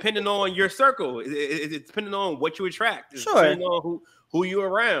it's depending on your circle. It's depending on what you attract. It's depending on who you're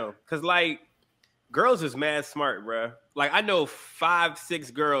around. Because like girls is mad smart, bro. Like I know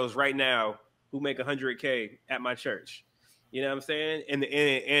 5-6 girls right now who make 100K at my church. You know what I'm saying?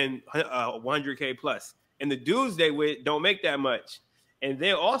 And 100K plus. And the dudes they with don't make that much. And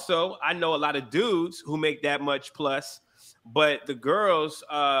then also I know a lot of dudes who make that much plus, but the girls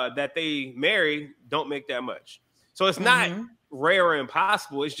that they marry don't make that much. So it's not rare or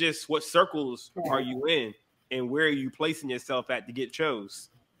impossible. It's just what circles are you in and where are you placing yourself at to get chose.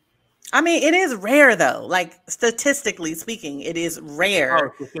 I mean, it is rare though. Like statistically speaking, it is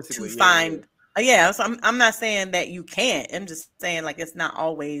rare to find. Yeah, so I'm not saying that you can't. I'm just saying like it's not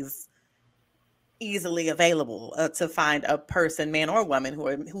always easily available to find a person, man or woman,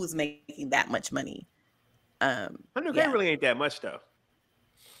 who's making that much money. 100K really ain't that much though.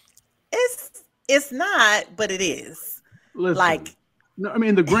 It's not, but it is. Listen, like, no, I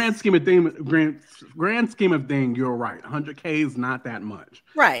mean the grand scheme of thing, you're right. 100K is not that much,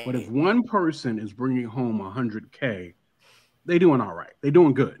 right? But if one person is bringing home 100K, they're doing all right. They're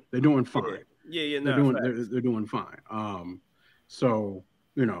doing good. They're doing fine. Yeah. They're doing fine. So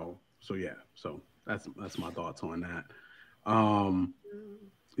So that's my thoughts on that.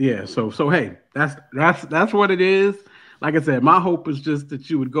 So hey, that's what it is. Like I said, my hope is just that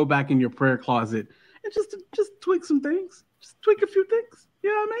you would go back in your prayer closet and just tweak some things, just tweak a few things. You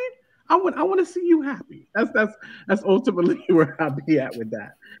know what I mean? I want to see you happy. That's ultimately where I'll be at with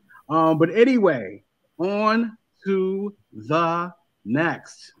that. But anyway, on to the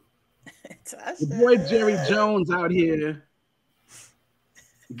next. The boy Jerry Jones out here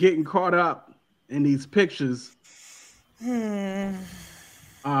getting caught up in these pictures. We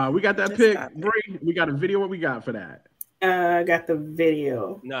got that pic, Bree. We got a video. What we got for that? I got the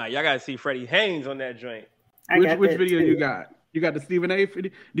video. Nah, y'all gotta see Freddie Haynes on that joint. Which video you got? You got the Stephen A.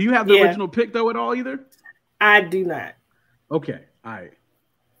 video? Do you have the original pic though at all either? I do not. Okay, all right.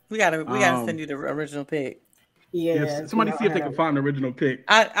 We gotta send you the original pic. Yeah. Somebody see if they can find the original pic.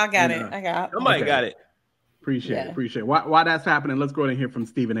 I got it. I got. Somebody got it. Appreciate it. Why that's happening? Let's go ahead and hear from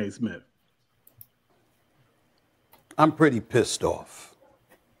Stephen A. Smith. I'm pretty pissed off.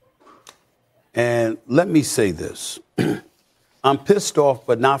 And let me say this. I'm pissed off,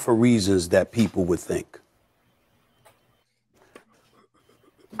 but not for reasons that people would think.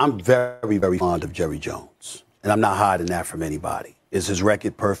 I'm very, very fond of Jerry Jones, and I'm not hiding that from anybody. Is his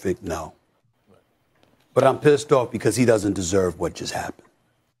record perfect? No. But I'm pissed off because he doesn't deserve what just happened.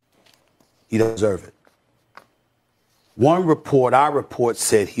 He doesn't deserve it. Our report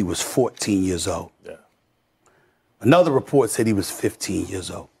said he was 14 years old. Yeah. Another report said he was 15 years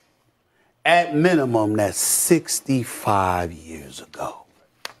old. At minimum, that's 65 years ago.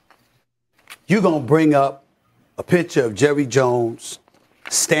 You're going to bring up a picture of Jerry Jones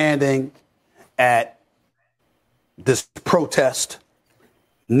standing at this protest.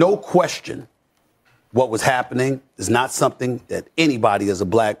 No question, what was happening is not something that anybody as a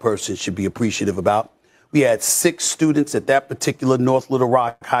black person should be appreciative about. We had 6 students at that particular North Little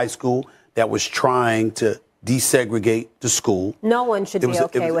Rock High School that was trying to desegregate the school. No one should be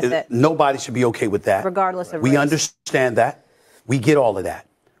okay with it. Nobody should be okay with that. Regardless of race. We understand that. We get all of that.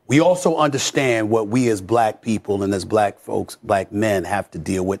 We also understand what we as black people and as black folks, black men have to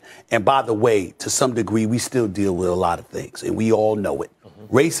deal with. And by the way, to some degree, we still deal with a lot of things, and we all know it.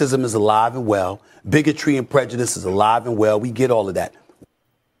 Mm-hmm. Racism is alive and well. Bigotry and prejudice is alive and well. We get all of that.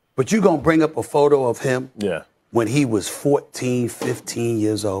 But you're going to bring up a photo of him when he was 14, 15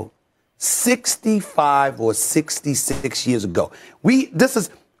 years old. 65 or 66 years ago. This is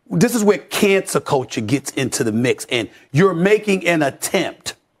where cancer culture gets into the mix, and you're making an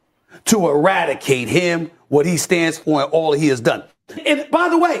attempt to eradicate him, what he stands for, and all he has done. And by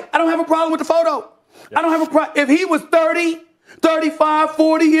the way, I don't have a problem with the photo. Yeah. I don't have a problem. If he was 30, 35,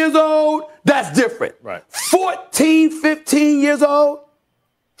 40 years old, that's different. Right. 14, 15 years old.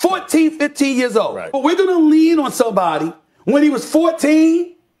 14, 15 years old. Right. But we're going to lean on somebody when he was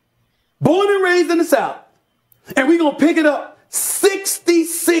 14, born and raised in the South, and we're going to pick it up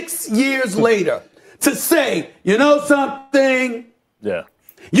 66 years later to say, you know something? Yeah.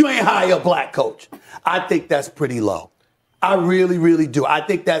 You ain't hire a black coach. I think that's pretty low. I really, really do. I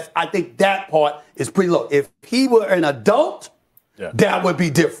think that part is pretty low. If he were an adult, that would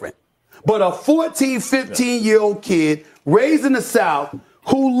be different. But a 14, 15-year-old kid raised in the South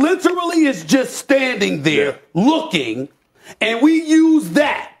who literally is just standing there looking, and we use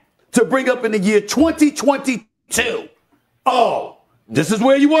that to bring up in the year 2022. Oh, this is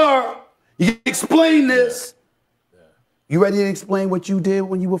where you were. You can explain this. You ready to explain what you did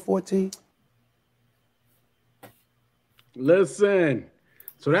when you were 14? Listen.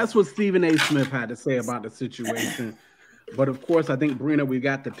 So that's what Stephen A. Smith had to say about the situation. But of course, I think, Brina, we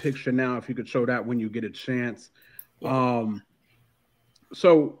got the picture now. If you could show that when you get a chance.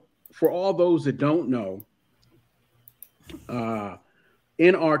 So for all those that don't know,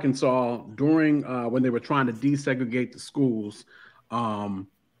 in Arkansas, during when they were trying to desegregate the schools,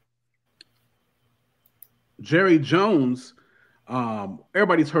 Jerry Jones,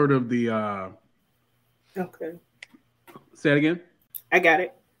 everybody's heard of the okay. Say it again. I got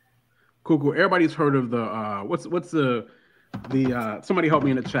it. Cool. Everybody's heard of the what's the somebody help me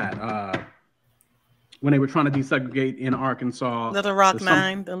in the chat. When they were trying to desegregate in Arkansas. Little Rock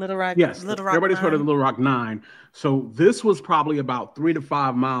 9, the Little Rock. Yes, Little Rock everybody's 9. heard of the Little Rock 9. So this was probably about 3 to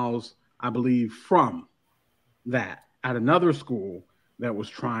 5 miles I believe, from that at another school that was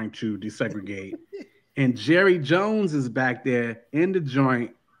trying to desegregate. And Jerry Jones is back there in the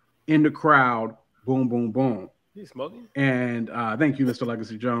joint, in the crowd, boom, boom, boom. He's smoking? And thank you, Mr.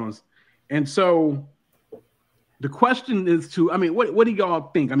 Legacy Jones. And so the question is what do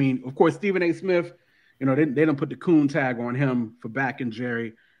y'all think? I mean, of course, Stephen A. Smith, they don't put the coon tag on him for backing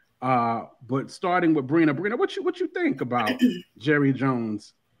Jerry. But starting with Brina, what you think about Jerry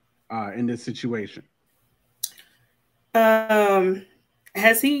Jones in this situation?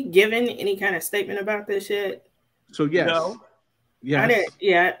 Has he given any kind of statement about this yet? So yes. No. Yes.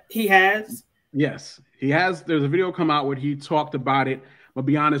 He has. Yes, he has. There's a video come out where he talked about it. But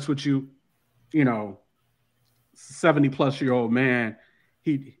be honest with you, 70-plus-year-old man,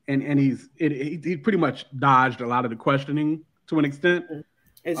 he pretty much dodged a lot of the questioning to an extent.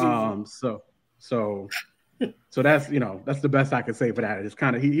 So that's that's the best I could say for that. It's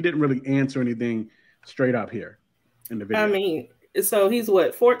kind of he didn't really answer anything straight up here in the video. I mean, so he's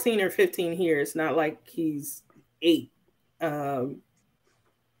what, 14 or 15 here. It's not like he's 8. 15.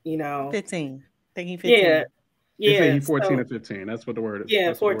 I think he's 15. Yeah. Yeah. He's 14 or 15. That's what the word is.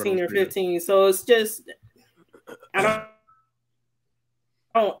 Yeah, 14 or 15. So it's just I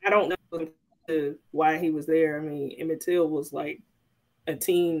don't know why he was there. I mean, Emmett Till was like a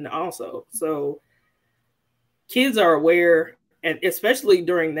teen also. So kids are aware, and especially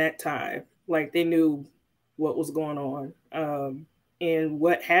during that time, like they knew what was going on. And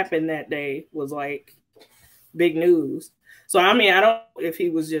what happened that day was like big news. So, I mean, I don't know if he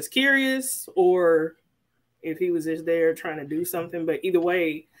was just curious or if he was just there trying to do something, but either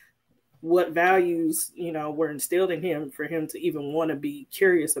way, what values, were instilled in him for him to even want to be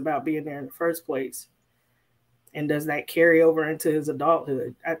curious about being there in the first place? And does that carry over into his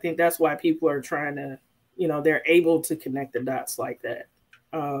adulthood? I think that's why people are trying to, they're able to connect the dots like that.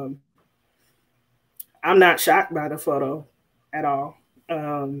 I'm not shocked by the photo at all.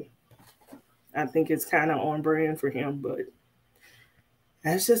 I think it's kind of on brand for him, but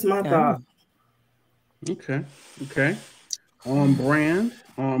that's just my thought. Okay. On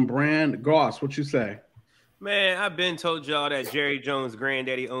brand. Goss, what you say? Man, I've been told y'all that Jerry Jones'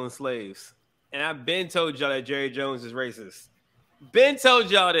 granddaddy owned slaves. And I've been told y'all that Jerry Jones is racist. Been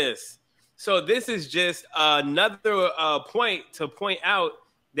told y'all this. So this is just another point to point out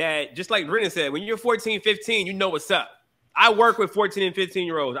that, just like Brennan said, when you're 14, 15, you know what's up. I work with 14 and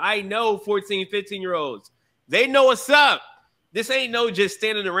 15-year-olds. I know 14, 15-year-olds. They know what's up. This ain't no just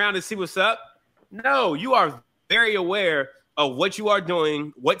standing around to see what's up. No, you are very aware of what you are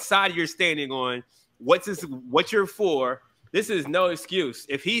doing, what side you're standing on, what you're for. This is no excuse.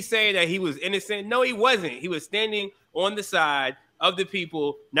 If he's saying that he was innocent, no, he wasn't. He was standing on the side of the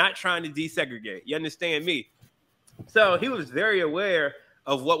people, not trying to desegregate. You understand me? So he was very aware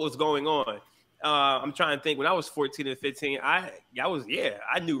of what was going on. I'm trying to think. When I was 14 and 15, I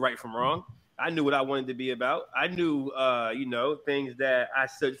knew right from wrong. I knew what I wanted to be about. I knew, things that I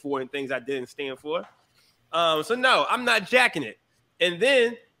stood for and things I didn't stand for. So no, I'm not jacking it. And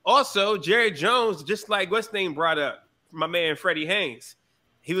then also Jerry Jones, just like what's name brought up, my man Freddie Haynes.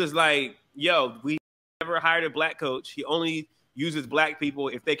 He was like, yo, we never hired a black coach. He only uses black people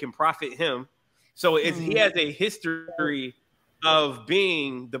if they can profit him. So he has a history of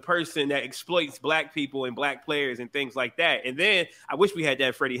being the person that exploits black people and black players and things like that. And then I wish we had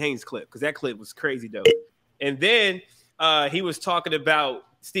that Freddie Haynes clip, because that clip was crazy dope. And then he was talking about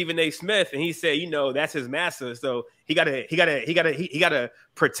Stephen A. Smith, and he said, that's his Massa, so he gotta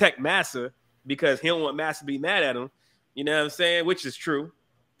protect Massa because he don't want Massa to be mad at him. You know what I'm saying? Which is true.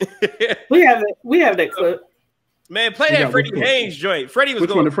 We have that clip. Man, play that Freddie Haynes joint. Freddie was Which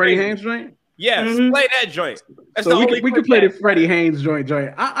going one, the Freddie Haynes joint? Yes, play that joint. That's so we could play the Freddie Haynes joint.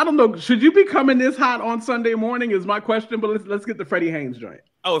 I don't know. Should you be coming this hot on Sunday morning is my question, but let's get the Freddie Haynes joint.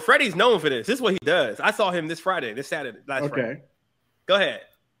 Oh, Freddie's known for this. This is what he does. I saw him this Saturday, last Friday. Go ahead.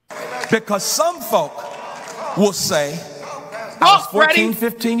 Because some folk will say, I was 14,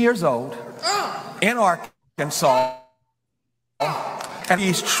 15 years old in Arkansas, and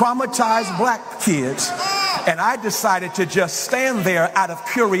these traumatized black kids, and I decided to just stand there out of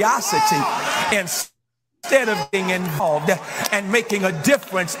curiosity instead of being involved and making a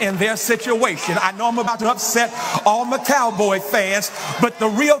difference in their situation. I know I'm about to upset all my Cowboy fans, but the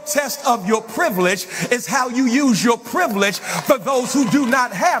real test of your privilege is how you use your privilege for those who do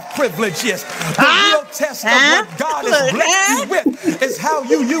not have privileges. The real test of what God has blessed you with is how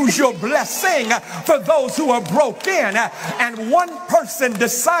you use your blessing for those who are broken. And one person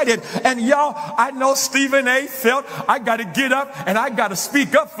decided, and y'all, I know Stephen A. felt, I got to get up and I got to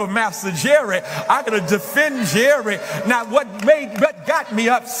speak up for Master Jerry. I got to defend Jerry. Now, what what got me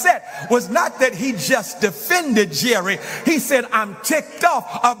upset was not that he just defended Jerry. He said, I'm ticked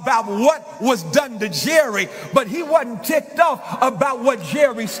off about what was done to Jerry, but he wasn't ticked off about what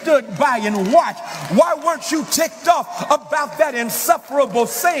Jerry stood by and watched. Why weren't you ticked off about that insufferable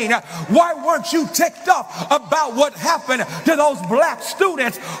scene? Why weren't you ticked off about what happened to those black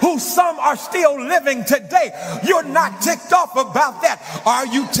students who some are still living today? You're not ticked off about that. Are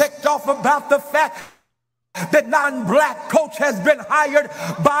you ticked off about the fact that non-black coach has been hired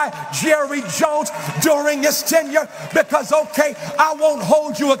by Jerry Jones during his tenure? Because, okay, I won't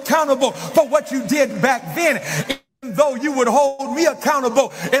hold you accountable for what you did back then, even though you would hold me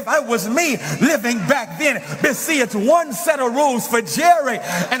accountable if it was me living back then. But see, it's one set of rules for Jerry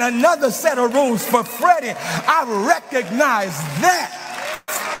and another set of rules for Freddie. I recognize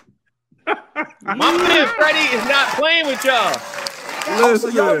that. My man Freddie is not playing with y'all. Oh, so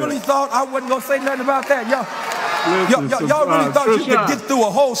y'all really thought I wasn't gonna say nothing about that? Y'all really thought you could get through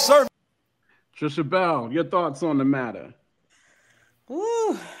a whole service? Trisha Bell, your thoughts on the matter?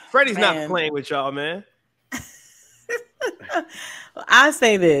 Ooh, Freddie's not playing with y'all, man. I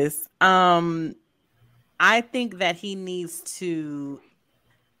say this. I think that he needs to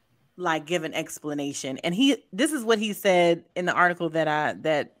give an explanation. And this is what he said in the article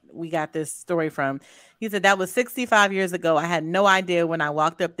that we got this story from. He said, that was 65 years ago. I had no idea when I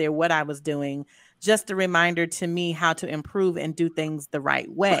walked up there what I was doing. Just a reminder to me how to improve and do things the right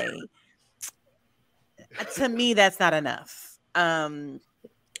way. To me, that's not enough.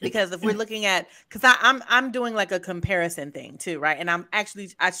 Because if we're looking at, because I'm doing like a comparison thing too, right? And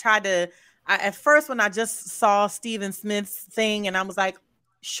at first when I just saw Stephen Smith's thing, and I was like,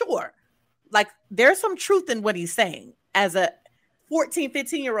 sure, like there's some truth in what he's saying. As a 14,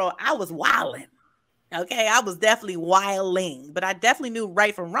 15-year-old, I was wilding. Okay, I was definitely wilding, but I definitely knew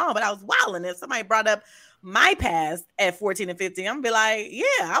right from wrong, but I was wilding. If somebody brought up my past at 14 and 15, I'm gonna be like, yeah,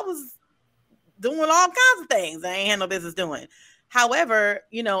 I was doing all kinds of things I ain't had no business doing. However,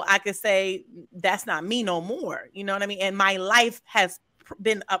 I could say that's not me no more. You know what I mean? And my life has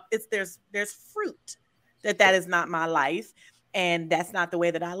been up. There's fruit that is not my life, and that's not the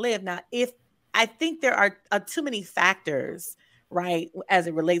way that I live. Now, if I think there are too many factors, right, as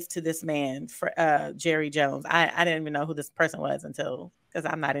it relates to this man, for Jerry Jones. I didn't even know who this person was because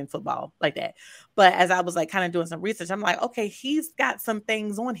I'm not in football like that. But as I was kind of doing some research, I'm like, okay, he's got some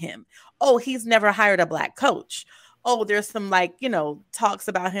things on him. Oh, he's never hired a black coach. Oh, there's some talks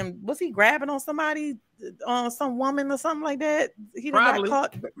about him. Was he grabbing on somebody, on some woman or something like that? He got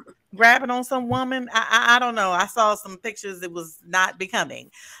caught grabbing on some woman. I don't know. I saw some pictures. It was not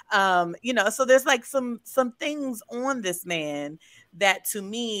becoming. So there's some things on this man that to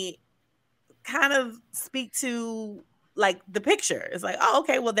me kind of speak to the picture. It's like, oh,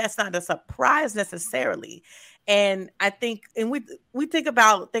 okay, well, that's not a surprise necessarily. And I think, and we think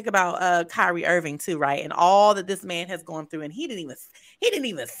about Kyrie Irving too, right? And all that this man has gone through, and he didn't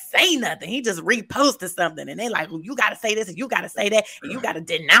even say nothing. He just reposted something, and they well, you got to say this, and you got to say that, and you got to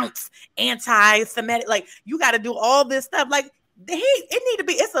denounce anti-Semitic. You got to do all this stuff.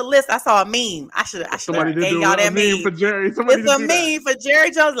 It's a list. I saw a meme. I should have gave y'all that meme for Jerry. It's a meme for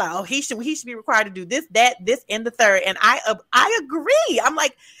Jerry Jones. He should be required to do this, that, this, and the third. And I agree. I'm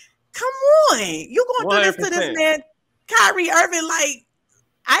like, come on, you gonna 100%. Do this to this man, Kyrie Irving?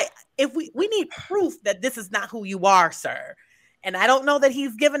 We need proof that this is not who you are, sir. And I don't know that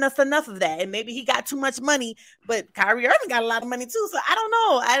he's given us enough of that. And maybe he got too much money, but Kyrie Irving got a lot of money too. So I don't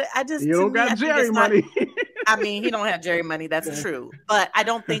know. I just you don't got Jerry money. I mean, he don't have Jerry money. That's true. But I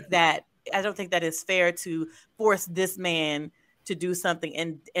don't think that is fair to force this man to do something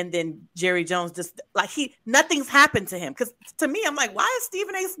and then Jerry Jones just nothing's happened to him. Because to me, I'm like, why is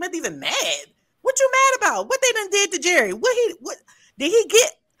Stephen A. Smith even mad? What you mad about? What they done did to Jerry? What did he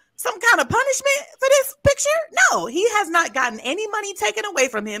get some kind of punishment for this picture? No, he has not gotten any money taken away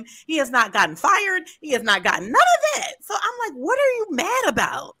from him. He has not gotten fired. He has not gotten none of that. So I'm like, what are you mad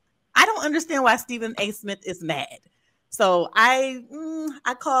about? I don't understand why Stephen A. Smith is mad. So I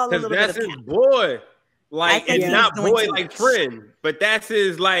call a little bit of his boy. It's not boy like friend, but that's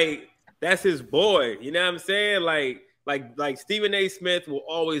his boy. You know what I'm saying? Like Stephen A. Smith will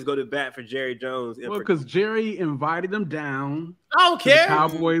always go to bat for Jerry Jones. Well, because Jerry invited him down. I don't care. The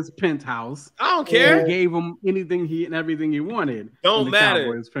Cowboys penthouse. I don't care. And gave him anything and everything he wanted. Don't matter.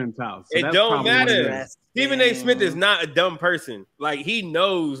 Cowboys penthouse. So it don't matter. Stephen A. Smith is not a dumb person. He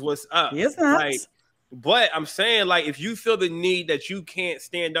knows what's up. Yes, not. But I'm saying, if you feel the need that you can't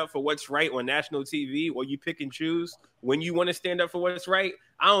stand up for what's right on national TV, or you pick and choose when you want to stand up for what's right,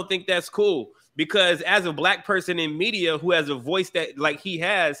 I don't think that's cool. Because as a black person in media who has a voice that he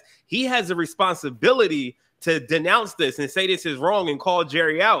has a responsibility to denounce this and say this is wrong and call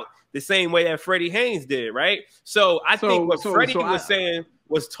Jerry out the same way that Freddie Haynes did, right? So I think what Freddie was saying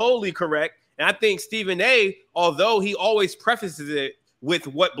was totally correct. And I think Stephen A., although he always prefaces it with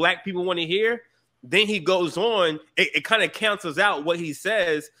what black people want to hear, then he goes on, it kind of cancels out what he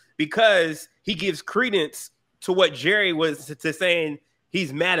says because he gives credence to what Jerry was to saying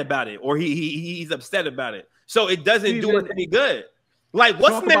he's mad about it or he's upset about it. So it doesn't do us any good. Like,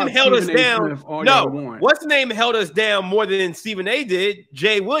 what's the name held us down? No, what's the name held us down more than Stephen A. did?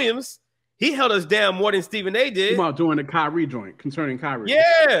 Jay Williams. He held us down more than Stephen A. did. About doing the Kyrie joint, concerning Kyrie.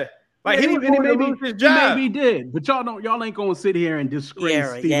 Yeah. Like, he maybe did. But y'all ain't going to sit here and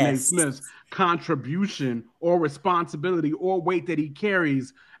disgrace Stephen A. Smith's contribution or responsibility or weight that he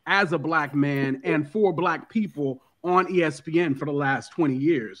carries as a black man and for black people on ESPN for the last 20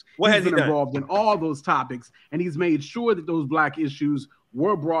 years. He's been involved in all those topics, and he's made sure that those black issues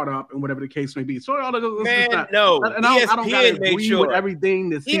were brought up and whatever the case may be. So I don't gotta agree with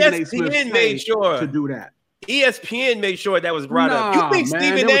everything that Stephen A. Smith made sure to do that. ESPN made sure that was brought up. You think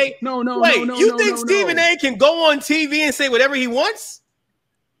Stephen A. You think Stephen A. can go on TV and say whatever he wants?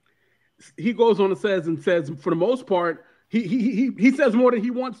 He goes on and says for the most part, he says more than he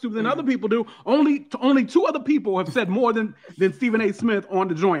wants to than other people do. Only two other people have said more than Stephen A. Smith on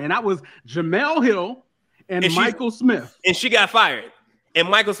the joint, and that was Jamel Hill and Michael Smith. And she got fired. And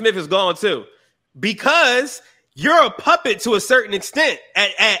Michael Smith is gone too, because you're a puppet to a certain extent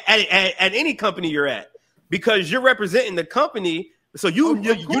at any company you're at, because you're representing the company. So you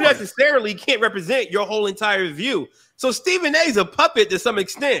necessarily can't represent your whole entire view. So Stephen A. is a puppet to some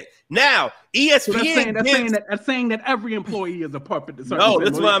extent. Now, ESPN that's saying that every employee is a puppet to some extent. No,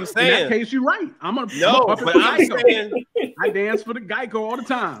 that's what I'm saying. In that case, you're right. I'm a puppet but for I'm Geico. saying I dance for the Geico all the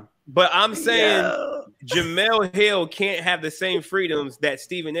time. But I'm saying Jamel Hill can't have the same freedoms that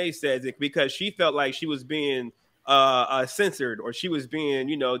Stephen A. says it, because she felt like she was being censored, or she was being,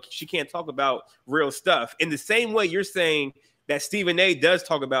 she can't talk about real stuff. In the same way you're saying that Stephen A. does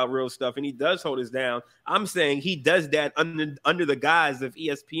talk about real stuff and he does hold us down, I'm saying he does that under the guise of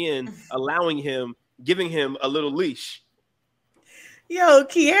ESPN giving him a little leash. Yo,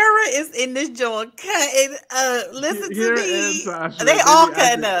 Kiara is in this joint cutting. Listen to me. They all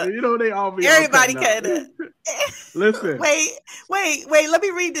cutting up. They all be. Everybody cutting up. Listen. Wait. Let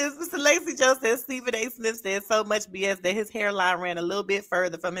me read this. Mr. Lacey Joe says Stephen A. Smith said so much BS that his hairline ran a little bit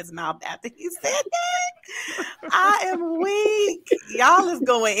further from his mouth after he said that. I am weak. Y'all is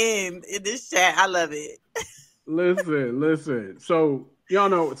going in this chat. I love it. Listen. So y'all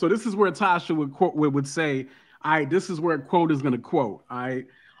know. So this is where Tasha would say, all right, this is where a quote is going to quote. All right.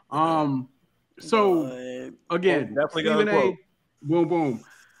 So again, Stephen A. Boom, boom.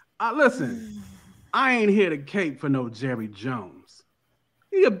 Listen, I ain't here to cape for no Jerry Jones.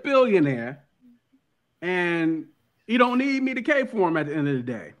 He a billionaire, and he don't need me to cape for him at the end of the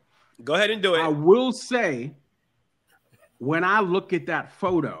day. Go ahead and do it. I will say, when I look at that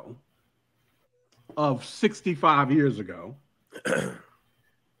photo of 65 years ago,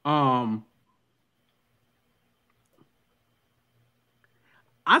 I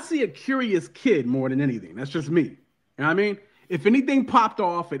see a curious kid more than anything. That's just me. You know what I mean? If anything popped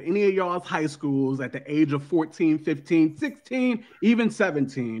off at any of y'all's high schools at the age of 14, 15, 16, even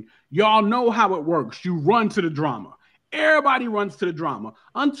 17, y'all know how it works. You run to the drama. Everybody runs to the drama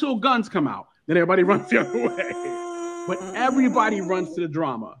until guns come out. Then everybody runs the other way. But everybody runs to the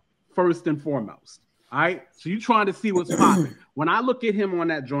drama first and foremost. All right? So you're trying to see what's popping. When I look at him on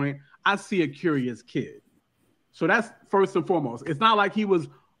that joint, I see a curious kid. So that's first and foremost. It's not like he was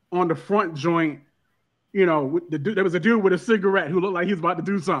on the front joint, with the dude. There was a dude with a cigarette who looked like he was about to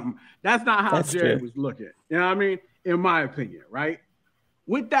do something. That's not how Jerry was looking. You know what I mean? In my opinion, right?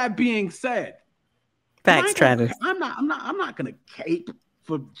 With that being said, thanks, Travis. I'm not gonna cape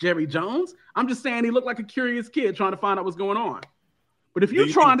for Jerry Jones. I'm just saying he looked like a curious kid trying to find out what's going on. But if you're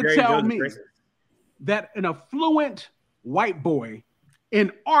trying to tell me that an affluent white boy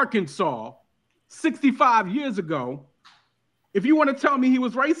in Arkansas 65 years ago, if you want to tell me he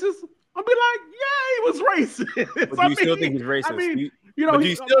was racist, I'll be like, yeah, he was racist. But do you still think he's racist? Do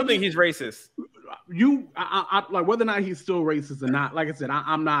you still think he's racist? I like whether or not he's still racist or not. Like I said,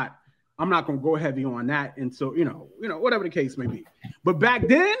 I'm not going to go heavy on that. And so, whatever the case may be. But back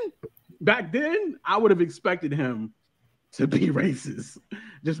then, I would have expected him to be racist,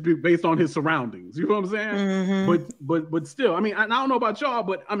 just based on his surroundings. You know what I'm saying? Mm-hmm. But still, I mean, I don't know about y'all,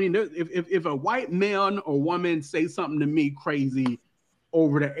 but I mean, if a white man or woman say something to me crazy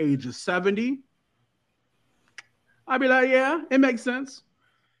over the age of 70, I'd be like, yeah, it makes sense.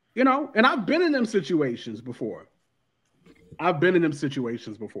 And I've been in them situations before.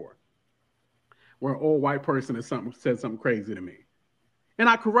 where an old white person said something crazy to me. And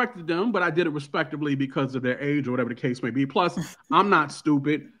I corrected them, but I did it respectably because of their age or whatever the case may be. Plus, I'm not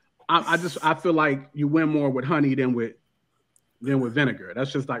stupid. I feel like you win more with honey than with vinegar.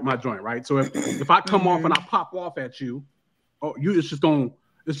 That's just like my joint, right? So if I come off and I pop off at you, it's just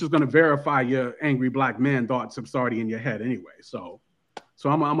gonna verify your angry black man thoughts that's already in your head anyway. So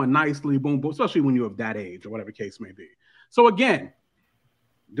I'm a nicely boom, especially when you're of that age or whatever the case may be. So again,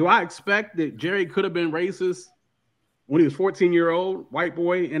 do I expect that Jerry could have been racist when he was 14-year-old white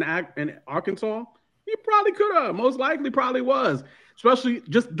boy in Arkansas? He probably could have. Most likely probably was. Especially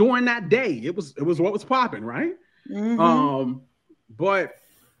just during that day. It was what was popping, right? Mm-hmm. But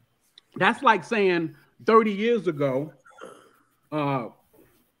that's like saying 30 years ago,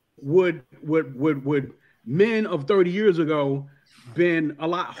 would men of 30 years ago been a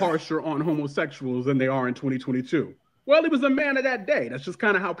lot harsher on homosexuals than they are in 2022? Well, he was a man of that day. That's just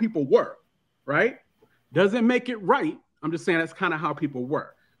kind of how people were, right? Doesn't make it right. I'm just saying that's kind of how people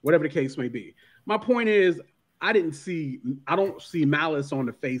were, whatever the case may be. My point is, I don't see malice on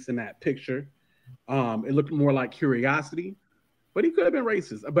the face in that picture. It looked more like curiosity, but he could have been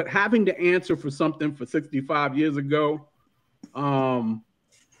racist. But having to answer for something for 65 years ago, I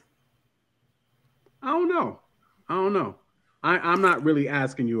don't know. I'm not really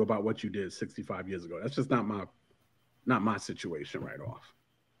asking you about what you did 65 years ago. That's just not my situation right off.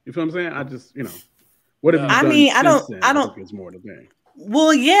 You feel what I'm saying? I just, what have you done? I don't think it's more the thing.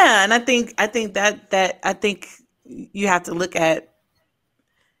 Well, yeah, and I think you have to look at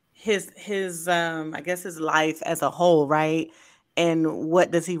his I guess his life as a whole, right? And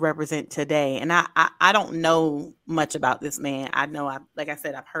what does he represent today? And I don't know much about this man. I know like I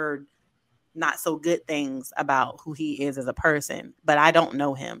said, I've heard not so good things about who he is as a person, but I don't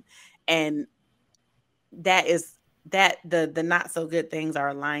know him. And the not so good things are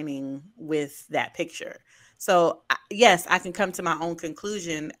aligning with that picture. So yes, I can come to my own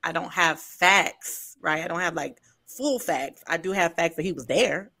conclusion. I don't have facts, right? I don't have like full facts. I do have facts that he was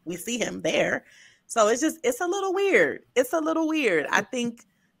there. We see him there. So it's a little weird. I think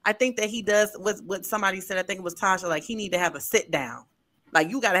that he does what somebody said. I think it was Tasha. Like, he need to have a sit down. Like,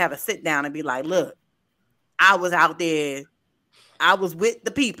 you got to have a sit down and be like, look, I was out there. I was with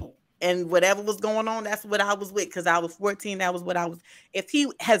the people. And whatever was going on, that's what I was with. Because I was 14, that was what I was. If he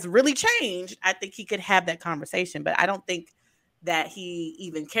has really changed, I think he could have that conversation. But I don't think that he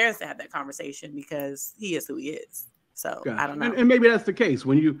even cares to have that conversation because he is who he is. So I don't know. And maybe that's the case.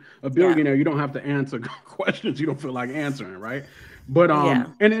 When you a billionaire, you don't have to answer questions you don't feel like answering, right? But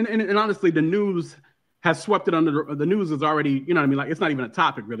and honestly, the news has swept it under the news is already, you know what I mean? Like, it's not even a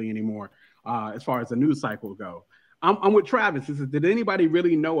topic really anymore as far as the news cycle go. I'm with Travis. He says, did anybody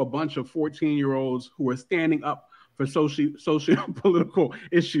really know a bunch of 14-year-olds who are standing up for socio-political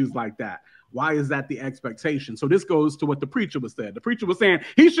issues like that? Why is that the expectation? So this goes to what the preacher was saying. The preacher was saying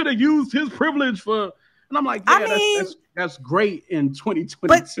he should have used his privilege for, and I'm like, that's great in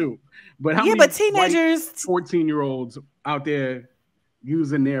 2022. But how many teenagers, 14-year-olds out there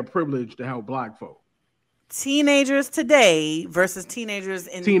using their privilege to help Black folk? Teenagers today versus teenagers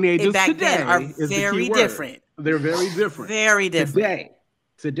back then are very different. They're very different. Very different.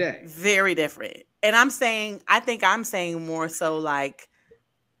 Today. Very different. And I think I'm saying more so like,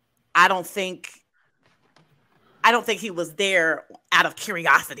 I don't think he was there out of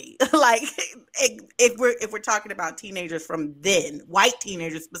curiosity. Like, if we're talking about teenagers from then, white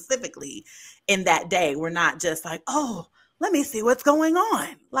teenagers specifically in that day, we're not just like, oh, let me see what's going on.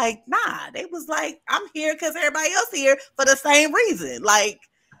 Like, nah, they was like, I'm here because everybody else here for the same reason. Like,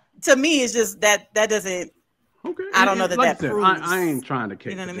 to me, it's just that doesn't. Okay. I don't know that proves. I ain't trying to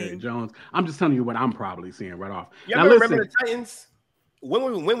kick Jerry Jones. I'm just telling you what I'm probably seeing right off. Y'all remember the Titans?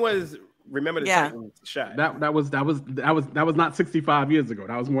 When was Remember the Titans shot? That was not 65 years ago.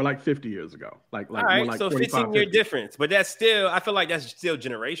 That was more like 50 years ago. Like all right, more like so 15-year difference. But that's still, I feel like that's still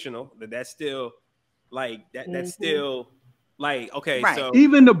generational. That's still like that. That's still like, okay. Right. So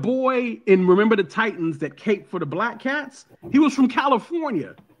even the boy in Remember the Titans that caped for the Black Cats, he was from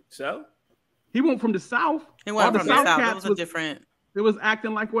California. So he went from the South. He went from the South. That was a different. It was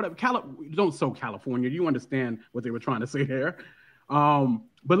acting like whatever. Don't so California. You understand what they were trying to say there.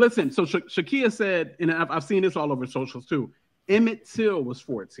 But listen, so Shakia said, and I've seen this all over socials too, Emmett Till was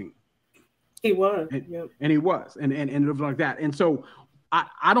 14. He was. And he was. And it was like that. And so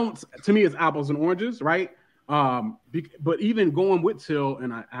I don't, to me, it's apples and oranges, right? But even going with Till,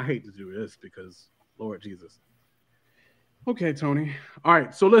 and I hate to do this because Lord Jesus. Okay, Tony. All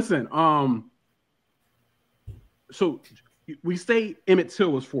right. So listen, so we say Emmett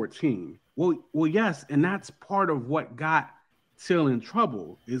Till was 14. Well, yes, and that's part of what got Till in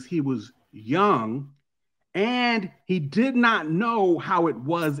trouble is he was young, and he did not know how it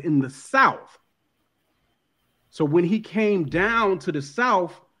was in the South. So when he came down to the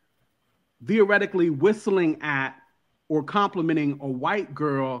South, theoretically whistling at or complimenting a white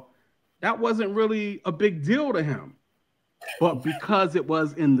girl, that wasn't really a big deal to him. But because it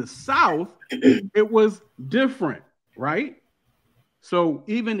was in the South, it was different, right? So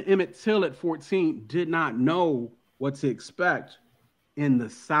even Emmett Till at 14 did not know what to expect in the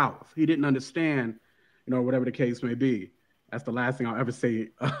South. He didn't understand, whatever the case may be. That's the last thing I'll ever say.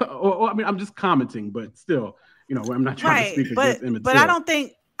 I mean, I'm just commenting, but still, I'm not trying to speak against Emmett Till. But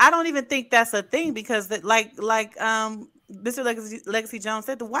I don't even think that's a thing, because that, like Mr. Legacy Jones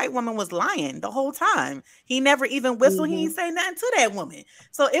said, the white woman was lying the whole time. He never even whistled. He didn't say nothing to that woman.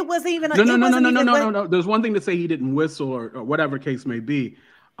 So it wasn't even. No. There's one thing to say he didn't whistle or whatever case may be.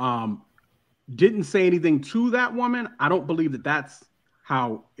 Didn't say anything to that woman. I don't believe that that's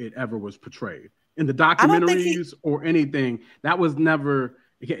how it ever was portrayed in the documentaries or anything. That was never.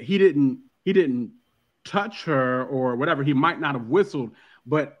 He didn't touch her or whatever. He might not have whistled.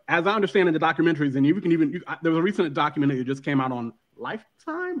 But as I understand in the documentaries, and there was a recent documentary that just came out on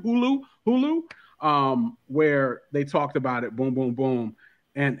Lifetime, Hulu, where they talked about it, boom, boom, boom.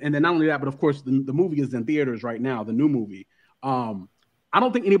 And then not only that, but of course the movie is in theaters right now, the new movie. I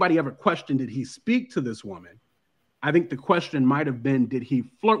don't think anybody ever questioned, did he speak to this woman? I think the question might have been, did he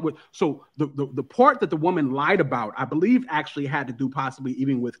flirt with? So the part that the woman lied about, I believe actually had to do possibly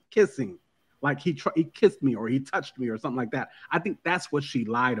even with kissing. Like he kissed me or he touched me or something like that. I think that's what she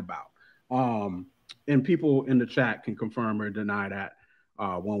lied about. And people in the chat can confirm or deny that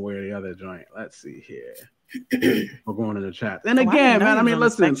one way or the other joint. Let's see here. We're going in the chat. And again, man, I mean,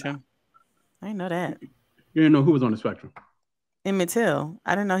 listen. I didn't know that. You didn't know who was on the spectrum? Emmett Till.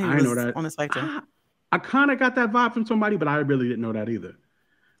 I didn't know he was on the spectrum. I kind of got that vibe from somebody, but I really didn't know that either.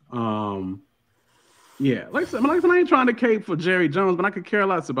 Yeah, like I said, I ain't trying to cape for Jerry Jones, but I could care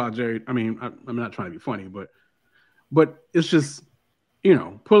less about Jerry. I mean, I'm not trying to be funny, but it's just,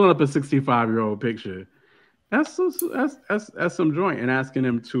 pulling up a 65-year-old picture. That's some joint, and asking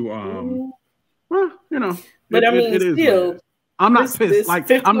him to, well, But it is still, I'm not pissed. Like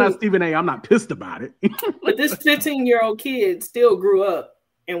 15, I'm not Stephen A. I'm not pissed about it. But this 15-year-old kid still grew up.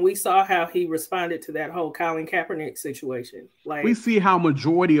 And we saw how he responded to that whole Colin Kaepernick situation. Like, we see how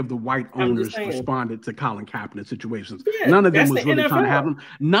majority of the white owners responded to Colin Kaepernick situations. Yeah, none of them was really trying to have him.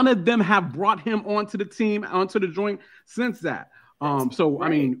 None of them have brought him onto the team, onto the joint since that. So, right. I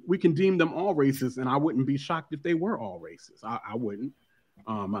mean, we can deem them all racist, and I wouldn't be shocked if they were all racist. I wouldn't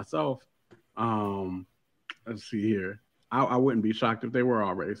myself. Let's see here. I wouldn't be shocked if they were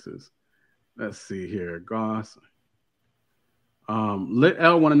all racist. Let's see here. Goss. Lit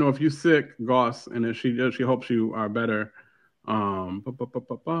L want to know if you sick, Goss, and if she hopes you are better. You're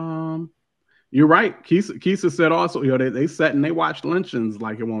right. Keisha said also, they sat and they watched lynchings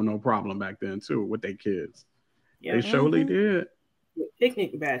like it wasn't no problem back then too with their kids. Yeah, they surely did.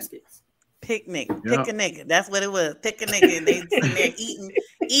 Picnic baskets. Pick a nigga. That's what it was. Pick a nigga. And they sitting there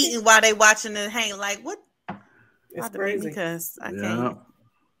eating while they watching it hang. Like what? It's crazy because I can't.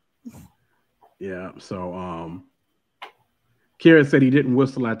 Yeah. So Kira said he didn't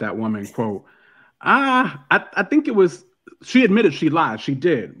whistle at that woman, quote. I think it was, she admitted she lied. She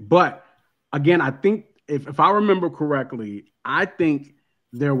did. But again, I think if I remember correctly, I think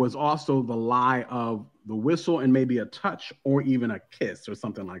there was also the lie of the whistle and maybe a touch or even a kiss or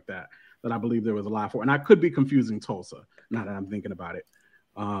something like that I believe there was a lie for. And I could be confusing Tulsa, now that I'm thinking about it.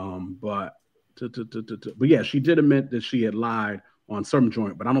 But yeah, she did admit that she had lied on some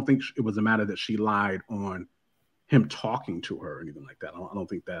joint, but I don't think it was a matter that she lied on him talking to her or anything like that. I don't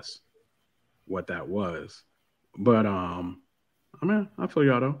think that's what that was. But I mean, I feel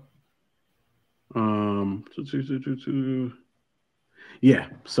y'all though. Yeah.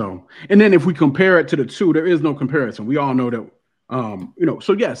 So, and then if we compare it to the two, there is no comparison. We all know that.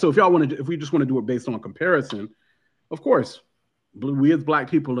 So yeah. So if y'all want to, if we just want to do it based on comparison, of course, we as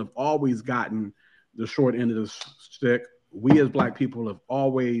Black people have always gotten the short end of the stick. We as Black people have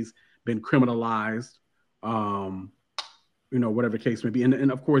always been criminalized. Whatever case may be.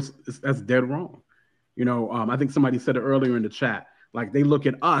 And of course, that's dead wrong. I think somebody said it earlier in the chat, like they look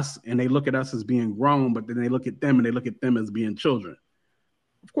at us and they look at us as being grown, but then they look at them and they look at them as being children.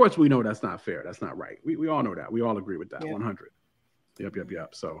 Of course, we know that's not fair. That's not right. We all know that. We all agree with that. Yeah. 100.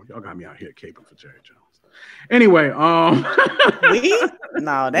 Yep. So y'all got me out here caping for Jerry Jones. Anyway, we?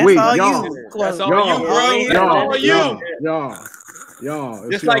 No, that's all you. That's all you, bro. Y'all.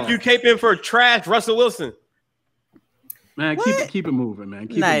 Just like you caping for trash Russell Wilson. Man, keep it moving, man.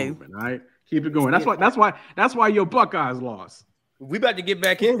 Keep it moving, all right? Keep it going. That's why your Buckeyes lost. We about to get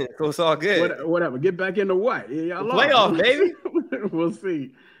back in, so it's all good. Whatever. Get back into what? Yeah, y'all playoff, baby. We'll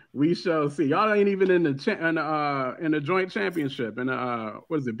see. We shall see. Y'all ain't even in the joint championship and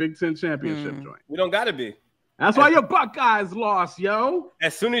what is it? Big Ten championship joint. We don't gotta be. That's why your Buckeyes lost, yo.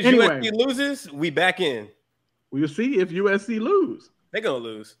 As soon as USC loses, we back in. We'll see if USC lose. They're gonna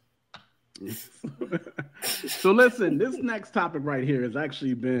lose. So listen, this next topic right here has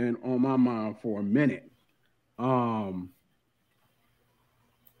actually been on my mind for a minute.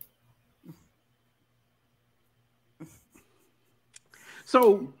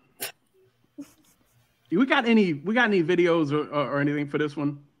 So we got any videos or anything for this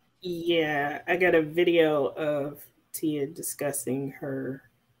one? Yeah, I got a video of Tia discussing her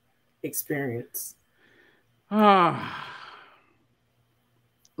experience. Let's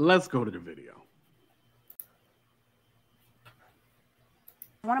go to the video.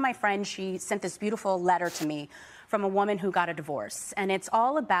 One of my friends, she sent this beautiful letter to me from a woman who got a divorce. And it's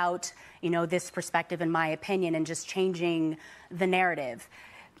all about, this perspective, in my opinion, and just changing the narrative.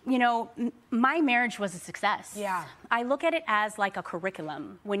 My marriage was a success. Yeah. I look at it as like a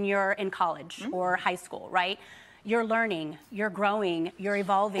curriculum when you're in college or high school, right? You're learning, you're growing, you're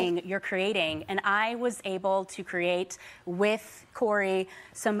evolving, you're creating. And I was able to create with Corey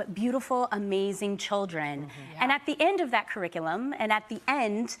some beautiful, amazing children. Yeah. And at the end of that curriculum, and at the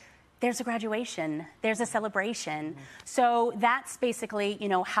end, there's a graduation, there's a celebration. So that's basically,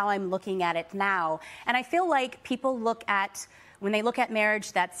 how I'm looking at it now. And I feel like people when they look at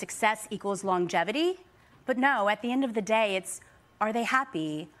marriage, that success equals longevity. But no, at the end of the day, it's, are they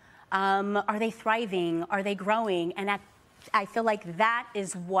happy? Are they thriving? Are they growing? And I feel like that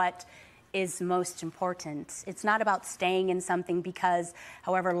is what is most important. It's not about staying in something because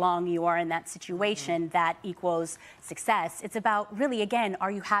however long you are in that situation, that equals success. It's about really, again, are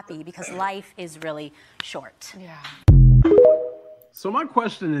you happy? Because life is really short. Yeah. So my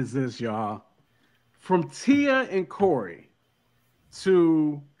question is this, y'all. From Tia and Corey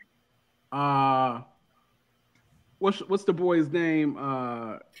to what's the boy's name?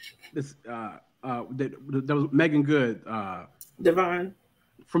 That was Megan Good. Devon.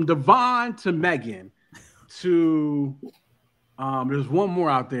 From Devon to Megan to there's one more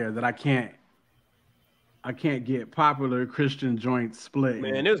out there that I can't get. Popular Christian joint split.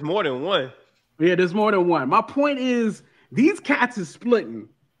 Man, there's more than one. Yeah, there's more than one. My point is these cats is splitting.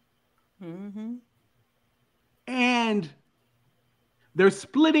 Mm-hmm. And they're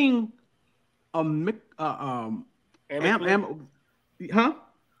splitting amicably.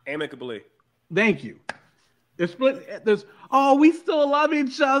 Thank you. They're split. We still love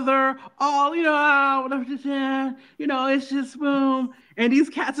each other. It's just boom. And these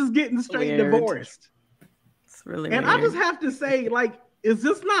cats is getting straight divorced. It's really weird. I just have to say, is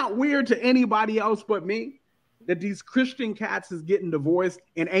this not weird to anybody else but me? That these Christian cats is getting divorced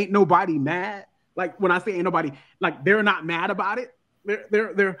and ain't nobody mad? Like when I say ain't nobody, they're not mad about it.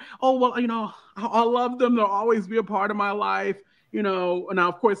 They're I love them. They'll always be a part of my life. Now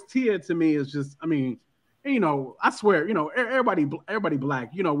of course Tia to me is just, I swear, everybody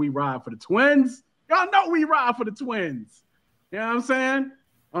black, we ride for the twins. Y'all know we ride for the twins. You know what I'm saying?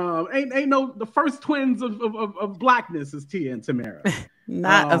 The first twins of blackness is Tia and Tamara.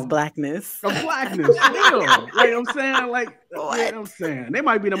 Not of blackness. Of blackness, still. I'm saying? They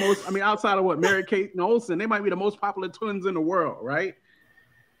might be the most, outside of Mary-Kate and Olsen, they might be the most popular twins in the world, right?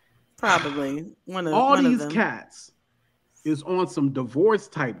 Probably. All these cats is on some divorce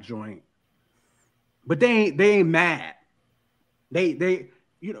type joint, but they ain't mad. They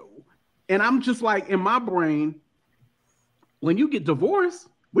and I'm just like, in my brain, when you get divorced,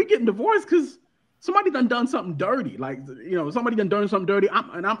 we getting divorced because somebody done something dirty. Somebody done something dirty.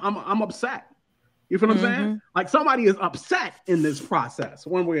 I'm upset. You feel what I'm saying? Like somebody is upset in this process,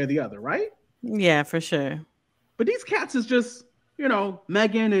 one way or the other, right? Yeah, for sure. But these cats is just,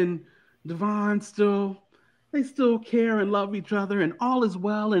 Megan and Devon still care and love each other, and all is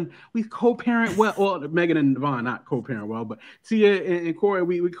well, and we co-parent well. Well, Megan and Devon not co-parent well, but Tia and Corey,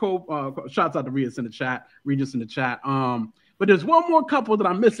 we shouts out to Regis in the chat. But there's one more couple that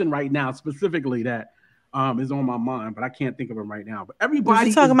I'm missing right now, specifically that is on my mind, but I can't think of them right now. But everybody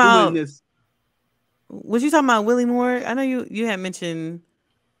is doing this. Was you talking about Willie Moore? I know you had mentioned.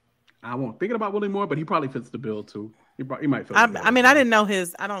 I won't thinking about Willie Moore, but he probably fits the bill too. He might fit. I didn't know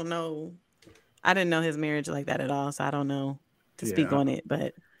his. I don't know. I didn't know his marriage like that at all, so I don't know to speak on it.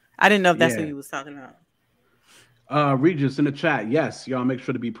 But I didn't know if that's what he was talking about. Regis in the chat. Yes, y'all make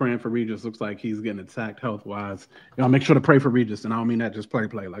sure to be praying for Regis. Looks like he's getting attacked health-wise. Y'all make sure to pray for Regis, and I don't mean that just play,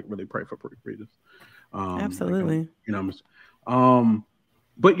 like really pray for Regis. Absolutely.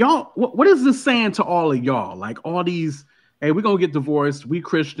 But y'all, what is this saying to all of y'all? Like all these hey, we're gonna get divorced. We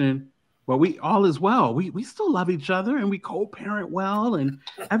Christian, but we all is well. We still love each other and we co-parent well and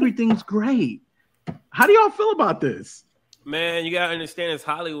everything's great. How do y'all feel about this? Man, you gotta understand it's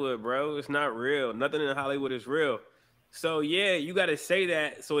Hollywood, bro. It's not real. Nothing in Hollywood is real. So yeah, you gotta say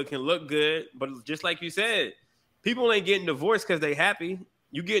that so it can look good. But just like you said, people ain't getting divorced because they happy.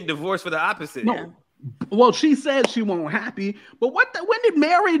 You getting divorced for the opposite. No. Well, she said she won't happy, but when did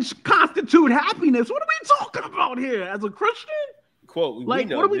marriage constitute happiness? What are we talking about here as a Christian? Quote, like,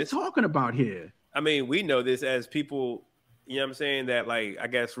 what are we talking about here? I mean, we know this as people, you know what I'm saying, that like, I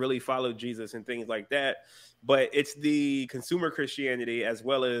guess really follow Jesus and things like that. But it's the consumer Christianity as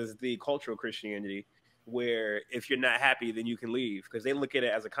well as the cultural Christianity where if you're not happy, then you can leave because they look at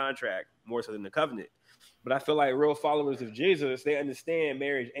it as a contract more so than the covenant. But I feel like real followers of Jesus, they understand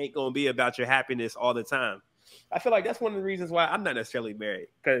marriage ain't going to be about your happiness all the time. I feel like that's one of the reasons why I'm not necessarily married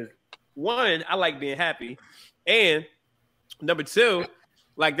because one, I like being happy. And number two,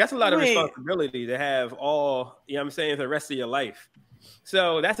 like that's a lot of responsibility to have all, you know what I'm saying, for the rest of your life.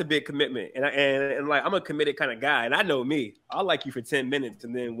 So that's a big commitment, and like I'm a committed kind of guy, and I know me. I'll like you for 10 minutes,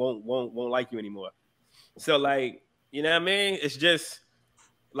 and then won't like you anymore. So like, you know what I mean? It's just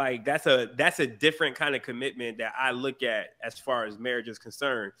like that's a different kind of commitment that I look at as far as marriage is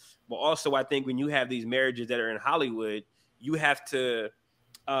concerned. But also, I think when you have these marriages that are in Hollywood, you have to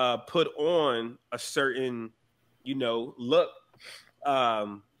put on a certain, you know, look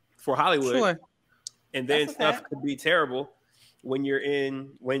for Hollywood, sure. And then stuff could be terrible when you're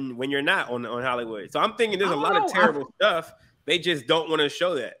when you're not on Hollywood. So I'm thinking there's a lot of terrible stuff. They just don't want to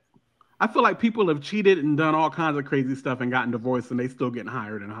show that. I feel like people have cheated and done all kinds of crazy stuff and gotten divorced, and they still getting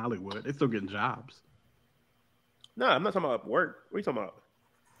hired in Hollywood. They still getting jobs. No, I'm not talking about work. What are you talking about?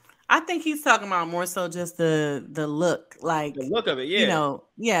 I think he's talking about more so just the look, like the look of it. Yeah, you know,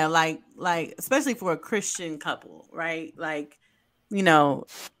 yeah, like especially for a Christian couple, right? Like, you know.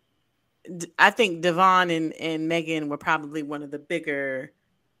 I think Devon and Megan were probably one of the bigger,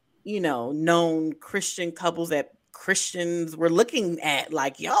 you know, known Christian couples that Christians were looking at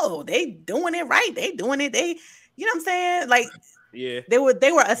like, yo, they doing it right. They doing it. They, you know what I'm saying? Like, yeah, they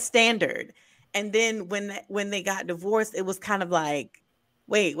were a standard. And then when they got divorced, it was kind of like,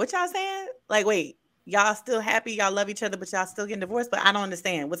 wait, what y'all saying? Like, wait, y'all still happy? Y'all love each other, but y'all still getting divorced? But I don't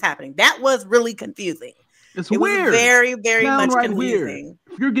understand what's happening. That was really confusing. It's weird. Was very, very much confusing. Weird.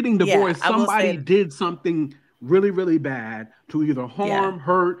 If you're getting divorced, somebody did something really, really bad to either harm,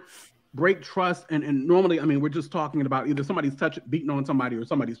 hurt, break trust. And normally, I mean, we're just talking about either somebody's beating on somebody or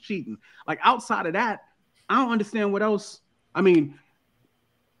somebody's cheating. Like outside of that, I don't understand what else. I mean,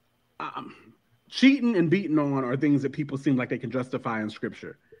 cheating and beating on are things that people seem like they can justify in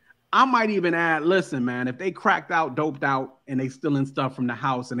scripture. I might even add, listen, man, if they cracked out, doped out, and they stealing stuff from the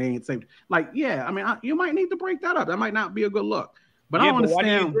house and they ain't saved, like, yeah, I mean, you might need to break that up. That might not be a good look. But I don't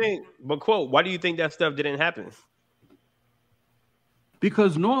understand. Why do you think? But quote, why do you think that stuff didn't happen?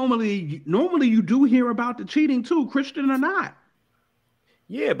 Because normally you do hear about the cheating too, Christian or not.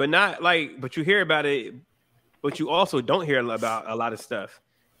 Yeah, but not like, but you hear about it, but you also don't hear about a lot of stuff.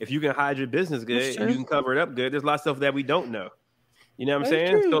 If you can hide your business good and you can cover it up good, there's a lot of stuff that we don't know. You know what I'm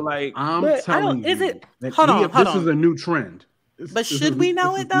saying? True. So like, I'm telling you, is it? Hold on. This is a new trend. But should we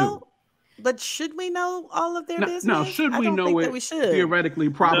know it though? But should we know all of their business? No, should we know it? We should. Theoretically,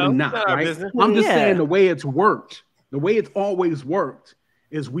 probably not. Right? I'm just saying the way it's worked, the way it's always worked,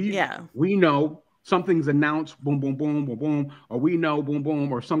 is we know something's announced, boom, boom, boom, boom, boom, or we know, boom,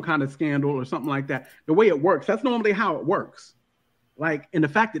 boom, or some kind of scandal or something like that. The way it works, that's normally how it works. Like, and the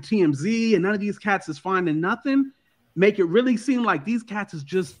fact that TMZ and none of these cats is finding nothing, make it really seem like these cats is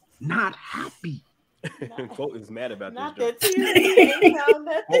just not happy. Quote is mad about not this.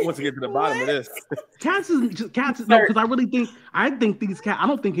 Quote wants to get to the bottom of this. Cats is no, because I think these cats. I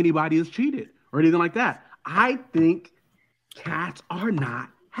don't think anybody has cheated or anything like that. I think cats are not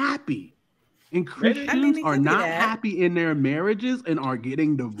happy, and Christians are not happy in their marriages and are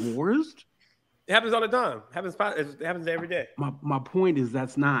getting divorced. It happens all the time. It happens every day. My point is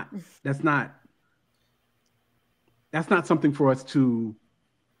that's not something for us to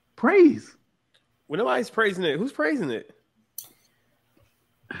praise. Well, nobody's praising it. Who's praising it?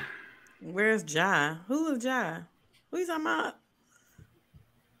 Where's Ja? Who is Ja? Who you talking about?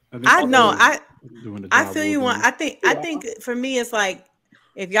 I feel you. I think for me, it's like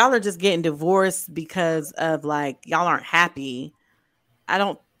if y'all are just getting divorced because of like y'all aren't happy.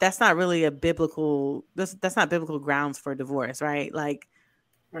 That's not really a biblical. That's not biblical grounds for divorce, right? Like,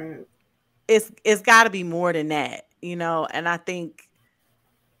 right. It's got to be more than that, you know. And I think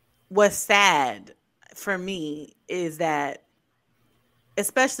what's sad for me is that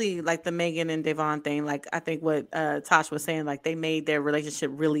especially like the Megan and Devon thing. Like I think what Tosh was saying, like they made their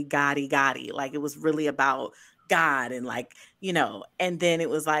relationship really gaudy. Like it was really about God and like, you know, and then it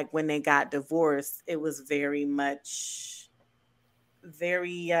was like when they got divorced, it was very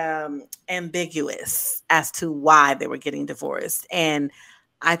ambiguous as to why they were getting divorced. And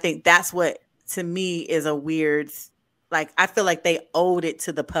I think that's what to me is a weird, like I feel like they owed it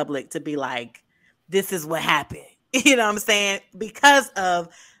to the public to be like, this is what happened. You know what I'm saying? Because of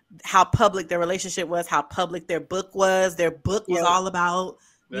how public their relationship was, how public their book was. Their book was all about,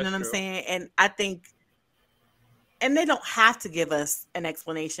 you know what I'm saying? And I think, and they don't have to give us an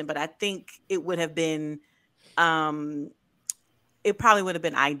explanation, but I think it would have been, it probably would have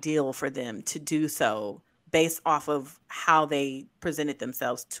been ideal for them to do so based off of how they presented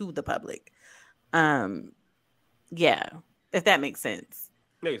themselves to the public. Yeah, if that makes sense.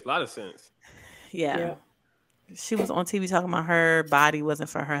 Makes a lot of sense. Yeah. She was on TV talking about her body wasn't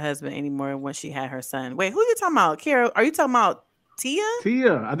for her husband anymore when she had her son. Wait, who are you talking about? Kara, are you talking about Tia?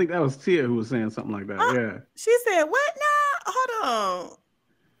 Tia. I think that was Tia who was saying something like that. Yeah. She said, what now? Hold on.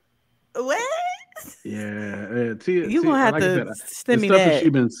 What? Yeah. Tia. You gonna have like to send me the stuff that.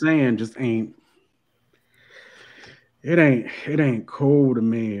 She's been saying just ain't. It ain't cool to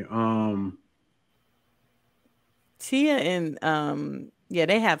me. Tia and yeah,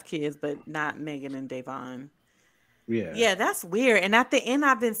 they have kids, but not Megan and Devon. Yeah, that's weird. And at the end,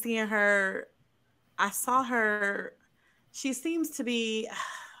 I've been seeing her. I saw her. She seems to be.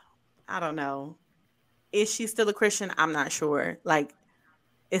 I don't know. Is she still a Christian? I'm not sure. Like,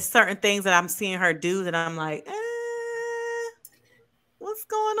 it's certain things that I'm seeing her do that I'm like, what's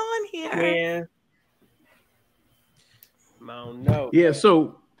going on here? Yeah. I don't know. Yeah.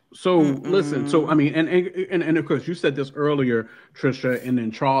 So listen. So I mean, and of course, you said this earlier, Trisha, and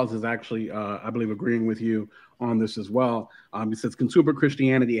then Charles is actually, I believe, agreeing with you on this as well. He says consumer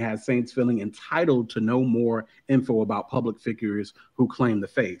Christianity has saints feeling entitled to know more info about public figures who claim the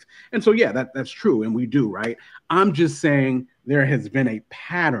faith. And so, yeah, that's true. And we do, right? I'm just saying there has been a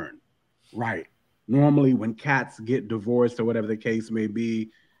pattern, right? Normally when cats get divorced or whatever the case may be,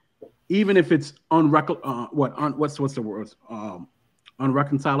 even if it's what's the word?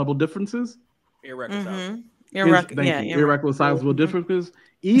 Unreconcilable differences? Irreconcilable. Irreconcilable differences.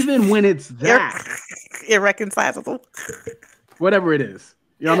 Even when it's that. Irreconcilable. Whatever it is.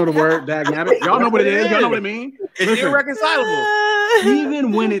 Y'all know the word, dagnabbit. Y'all know what it is. Y'all know what I mean? It's irreconcilable.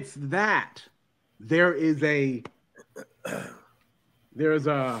 Even when it's that, there's a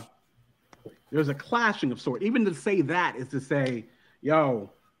clashing of sort. Even to say that is to say,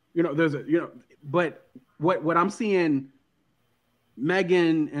 but what I'm seeing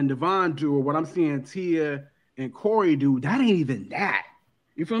Megan and Devon do, or what I'm seeing Tia and Corey do, that ain't even that.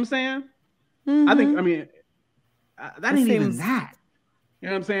 You feel what I'm saying? Mm-hmm. That ain't even that. You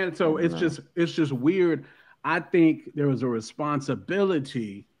know what I'm saying? So it's just weird. I think there is a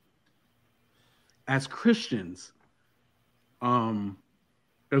responsibility as Christians.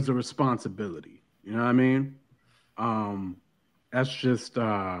 There's a responsibility. You know what I mean? That's just.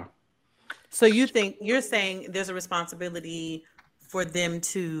 So you're saying there's a responsibility for them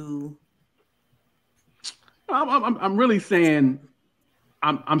to. I'm really saying.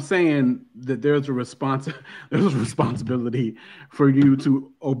 I'm saying that there's a responsibility for you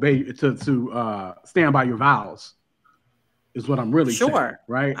to obey, to stand by your vows, is what I'm really saying,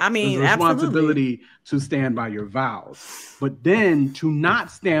 right? I mean, there's a responsibility to stand by your vows, but then to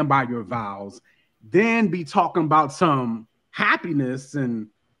not stand by your vows, then be talking about some happiness and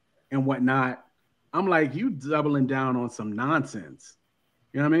whatnot. I'm like, you doubling down on some nonsense.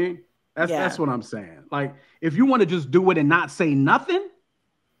 You know what I mean? That's what I'm saying. Like, if you want to just do it and not say nothing.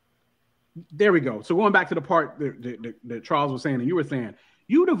 There we go. So going back to the part that Charles was saying, and you were saying,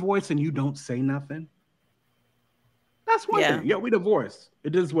 you divorce and you don't say nothing. That's one thing. Yeah, we divorced.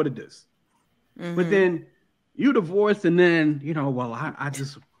 It is what it is. Mm-hmm. But then you divorced, and then I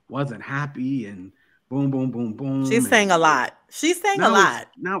just wasn't happy, and boom, boom, boom, boom. She's saying a lot. She's saying a lot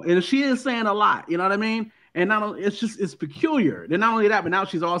now, and she is saying a lot. You know what I mean? And not only it's peculiar. Then not only that, but now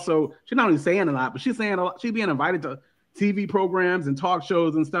she's not only saying a lot, but she's saying a lot. She's being invited to TV programs and talk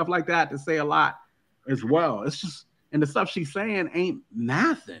shows and stuff like that to say a lot as well. It's just, and the stuff she's saying ain't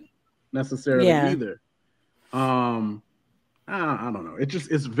nothing necessarily either. I don't know.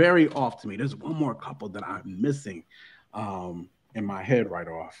 It's very off to me. There's one more couple that I'm missing in my head right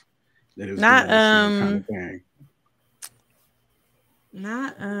off. That is not kind of thing.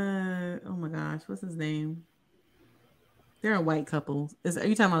 Not oh my gosh, what's his name? They're a white couple. Are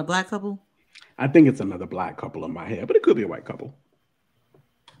you talking about a black couple? I think it's another black couple in my head, but it could be a white couple.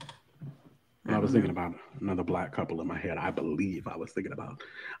 I was thinking about another black couple in my head. I believe I was thinking about.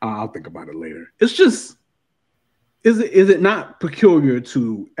 I'll think about it later. It's just, is it not peculiar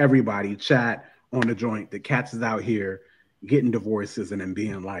to everybody, chat on the joint, that cats is out here getting divorces and then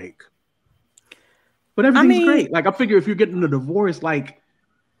being like, but everything's great. Like, I figure if you're getting a divorce, like,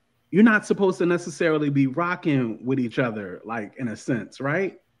 you're not supposed to necessarily be rocking with each other, like, in a sense,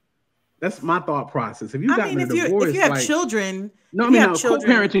 right? That's my thought process. If you got a divorce, if you have like, children, no, I mean,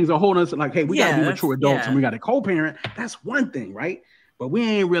 co-parenting is a whole nother, like, hey, we got to be mature adults and we got to co-parent. That's one thing, right? But we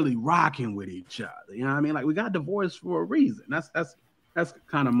ain't really rocking with each other. You know what I mean? Like, we got divorced for a reason. That's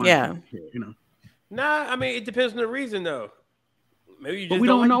kind of my thing here, you know. Nah, I mean, it depends on the reason, though. Maybe you just but we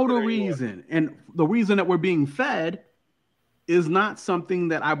don't know the anymore. reason, and the reason that we're being fed is not something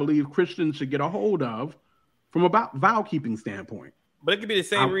that I believe Christians should get a hold of from a vow keeping standpoint. But it could be the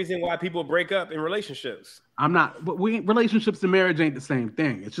same reason why people break up in relationships. But relationships and marriage ain't the same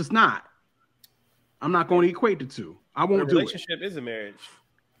thing. It's just not. I'm not going to equate the two. I won't do it. A relationship is a marriage.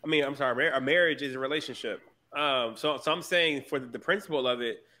 I mean, I'm sorry, a marriage is a relationship. So I'm saying for the principle of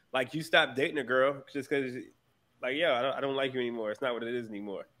it, like, you stop dating a girl just because, like, I don't like you anymore. It's not what it is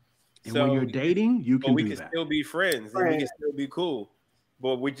anymore. And when you're dating, you can we do can that. still be friends and we can still be cool,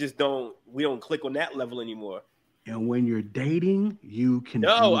 but we don't click on that level anymore. And when you're dating, you can.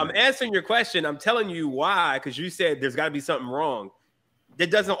 No, I'm answering your question. I'm telling you why, because you said there's got to be something wrong. There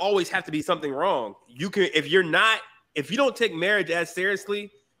doesn't always have to be something wrong. You can, if you don't take marriage as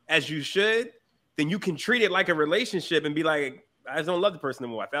seriously as you should, then you can treat it like a relationship and be like, I just don't love the person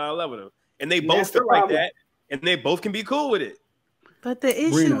anymore. I fell out of love with them, and they both feel like that, and they both can be cool with it. But the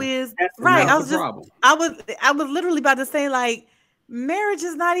issue is right. I was literally about to say, like, marriage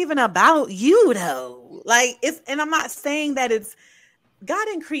is not even about you, though. Like, and I'm not saying that God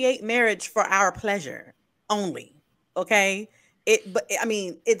didn't create marriage for our pleasure only. Okay.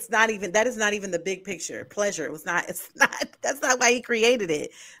 It's not even, that is not even the big picture. Pleasure that's not why he created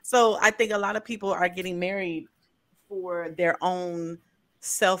it. So I think a lot of people are getting married for their own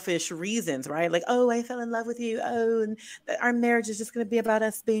selfish reasons, right? Like, oh, I fell in love with you. Oh, and our marriage is just going to be about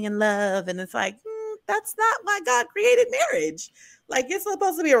us being in love. And it's like, that's not why God created marriage. Like, it's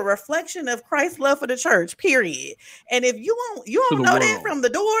supposed to be a reflection of Christ's love for the church, period. And if you don't know that from the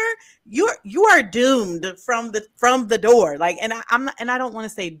door, you are doomed from the door. Like, and I don't want to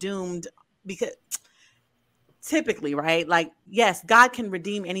say doomed, because typically, right? Like, yes, God can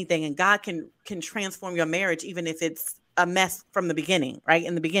redeem anything, and God can transform your marriage, even if it's a mess from the beginning, right?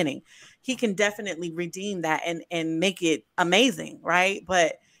 In the beginning, he can definitely redeem that and make it amazing, right?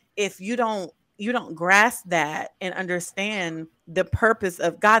 But if you don't grasp that and understand the purpose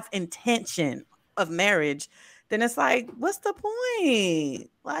of God's intention of marriage, then it's like, what's the point?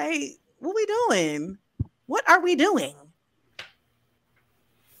 Like, what we doing? What are we doing?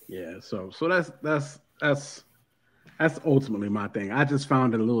 Yeah, so that's ultimately my thing. I just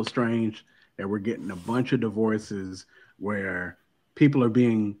found it a little strange that we're getting a bunch of divorces where people were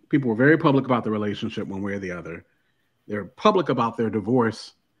very public about the relationship one way or the other. They're public about their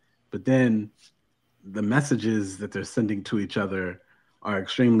divorce, but then the messages that they're sending to each other are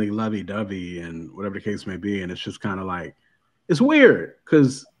extremely lovey-dovey and whatever the case may be. And it's just kind of like, it's weird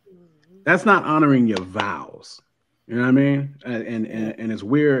because that's not honoring your vows. You know what I mean? And it's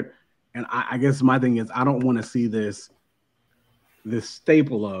weird. And I guess my thing is, I don't want to see this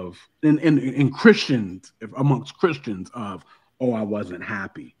staple of in Christians, amongst Christians, of, oh, I wasn't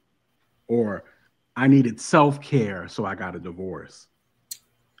happy, or I needed self-care, so I got a divorce.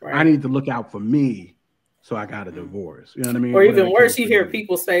 Right. I need to look out for me, so I got a divorce. You know what I mean? Or even worse, you hear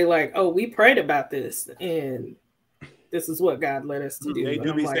people say, like, oh, we prayed about this, and this is what God led us to do. They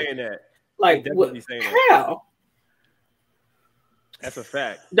do be saying that. Like, what? How? That's a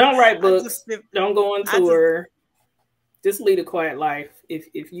fact. Don't write books. Don't go on tour. Just lead a quiet life.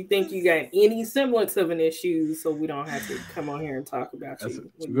 If you think you got any semblance of an issue, so we don't have to come on here and talk about That's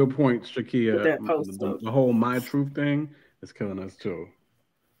you. That's a good point, Shakia. The whole my truth thing is killing us too.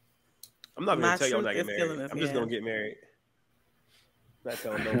 I'm not going to tell you I'm not getting married. I'm just going to get married. Not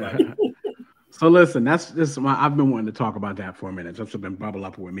telling nobody. So listen, that's just I've been wanting to talk about that for a minute. That's been bubble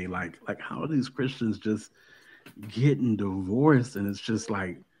up with me. Like how are these Christians just getting divorced? And it's just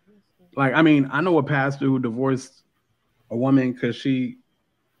like I mean, I know a pastor who divorced a woman because she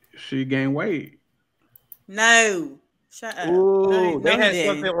gained weight. No, shut up. Ooh, they had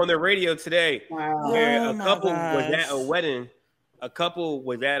something on the radio today. Wow. Where a couple was at a wedding. A couple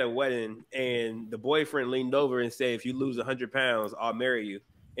was at a wedding, and the boyfriend leaned over and said, "If you lose 100 pounds, I'll marry you."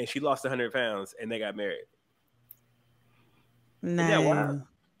 And she lost 100 pounds, and they got married. No, isn't that wild?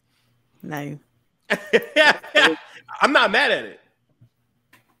 No. I'm not mad at it.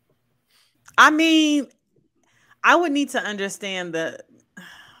 I mean, I would need to understand the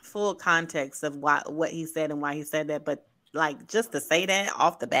full context of what he said and why he said that, but like just to say that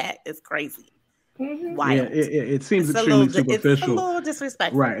off the bat is crazy. Wild. Yeah, it seems extremely superficial. It's a little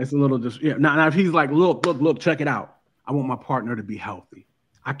disrespectful. Right, it's a little Now, if he's like, look, check it out. I want my partner to be healthy.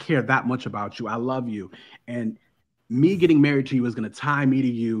 I care that much about you. I love you, and me getting married to you is going to tie me to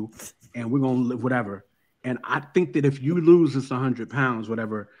you, and we're going to live whatever. And I think that if you lose this 100 pounds,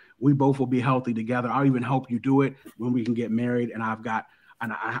 whatever, we both will be healthy together. I'll even help you do it when we can get married, and I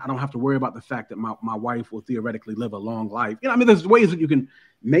don't have to worry about the fact that my wife will theoretically live a long life. You know, I mean, there's ways that you can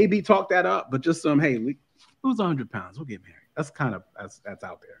maybe talk that up, but just hey, lose 100 pounds, we'll get married. That's kind of that's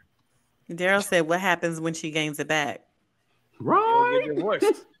out there. Daryl said, "What happens when she gains it back?" Right.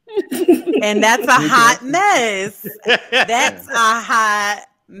 And that's a hot mess. That's a hot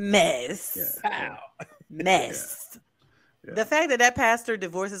mess. Yeah. Mess. Yeah. The fact that pastor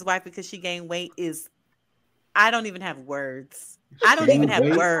divorced his wife because she gained weight is, I don't even have words. I don't even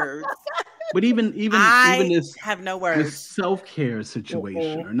have words. But even this have no words. This self-care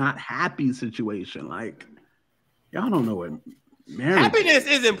situation or not happy situation, like y'all don't know what marriage. Happiness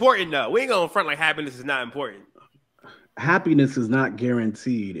is important though. We ain't gonna front like happiness is not important. Happiness is not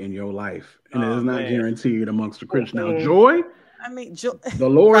guaranteed in your life, and it is not guaranteed amongst the Christians. Now, joy. I mean, the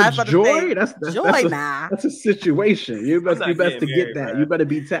Lord's joy. That's joy. That's a situation. You best to get that. Bro. You better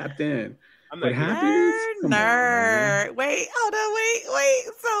be tapped in. But happiness. Nerd. Wait, hold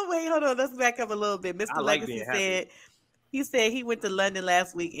on. Hold on. Let's back up a little bit. Mr. Legacy said he went to London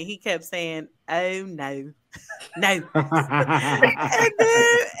last week and he kept saying, "Oh no, no."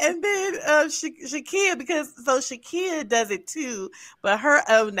 and then Shakia, because Shakia does it too, but her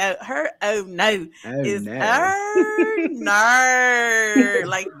oh no is nerd.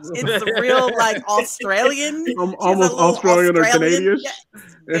 Like it's real, like Australian, almost Australian or Canadian. Yes,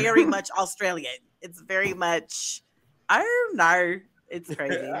 very much Australian. It's very much no. It's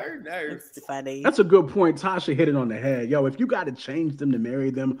crazy. It's funny. That's a good point. Tasha hit it on the head. Yo, if you got to change them to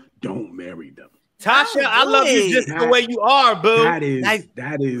marry them, don't marry them. Tasha, I love you just the way you are, boo. That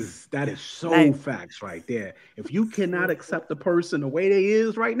is so facts right there. If you cannot accept the person the way they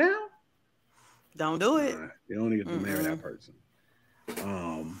is right now, don't do it. You don't need to marry that person.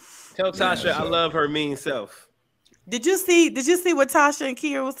 Tell Tasha I love her mean self. Did you see what Tasha and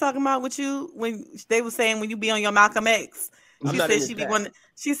Kia was talking about with you when they were saying when you be on your Malcolm X? She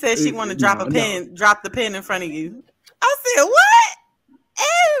said she want to drop the pen in front of you. I said, what?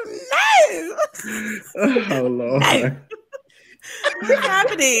 Oh no! Oh Lord! No. What's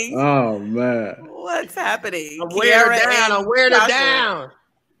happening? Oh man! What's happening? I'm wearing it down.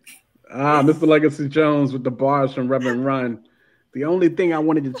 Mr. Legacy Jones with the bars from Reverend Run. The only thing I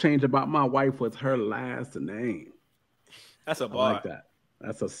wanted to change about my wife was her last name. That's a bar. I like that.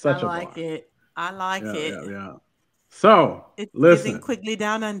 That's such a bar. I like it. Yeah. So listen, quickly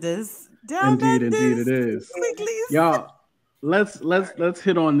down unders. Indeed it is. Quickly, y'all. Let's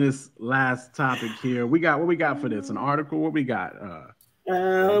hit on this last topic here. What we got for this? An article? What we got?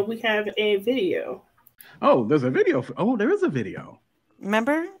 We have a video. Oh, there's a video. There is a video.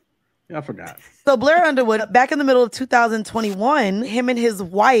 Remember? Yeah, I forgot. So Blair Underwood, back in the middle of 2021, him and his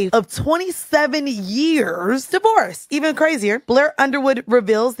wife of 27 years divorced. Even crazier, Blair Underwood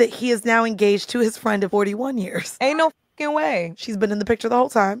reveals that he is now engaged to his friend of 41 years. Ain't no fucking way. She's been in the picture the whole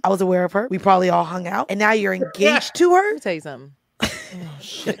time. I was aware of her. We probably all hung out. And now you're engaged to her? Let me tell you something. Oh,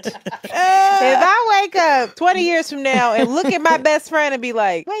 shit. If I wake up 20 years from now and look at my best friend and be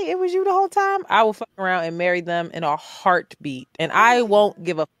like, wait, it was you the whole time? I will fuck around and marry them in a heartbeat. And I won't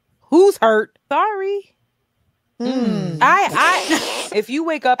give a who's hurt. Sorry. If you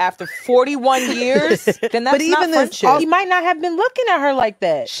wake up after 41 years, then that's not friendship. He might not have been looking at her like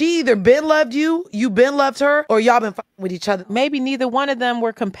that. She either been loved you been loved her, or y'all been fucking with each other. Maybe neither one of them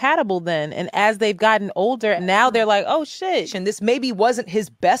were compatible then. And as they've gotten older, now they're like, oh shit. And this maybe wasn't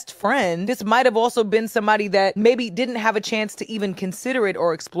his best friend. This might have also been somebody that maybe didn't have a chance to even consider it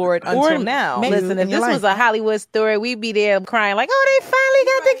or explore it until now. Listen, if this was a Hollywood story, we'd be there crying like, oh, they finally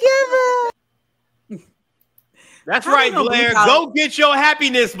got together. That's right, Blair. Go get your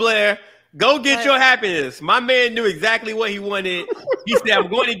happiness, Blair. Go get your happiness. My man knew exactly what he wanted. He said, I'm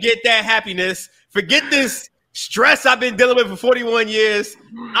going to get that happiness. Forget this stress I've been dealing with for 41 years.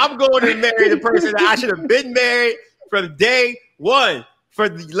 I'm going to marry the person that I should have been married from day one. For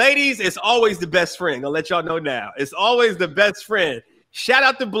the ladies, it's always the best friend. I'll let y'all know now. It's always the best friend. Shout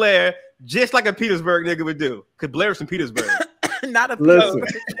out to Blair, just like a Petersburg nigga would do. Because Blair's from Petersburg. Not a listen.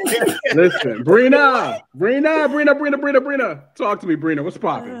 Brina. Talk to me, Brina. What's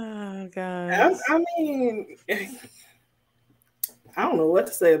popping? Oh God. I mean, I don't know what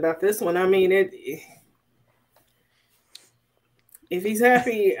to say about this one. I mean, if he's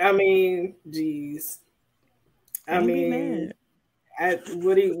happy, I mean, geez. I mean,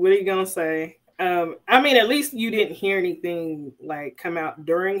 what are you gonna say? I mean, at least you didn't hear anything like come out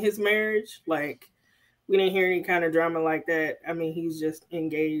during his marriage. Like, we didn't hear any kind of drama like that. I mean, he's just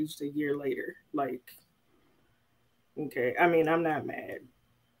engaged a year later. Like, okay. I mean, I'm not mad.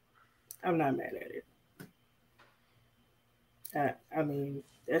 I'm not mad at it. I mean,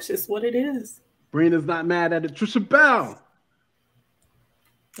 that's just what it is. Brina's not mad at it. Trisha Bell.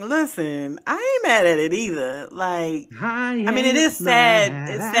 Listen, I ain't mad at it either. Like, I mean, it is sad.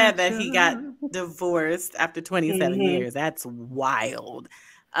 It's sad that he got divorced after 27 years. That's wild.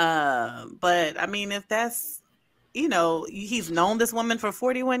 But I mean, if that's, you know, he's known this woman for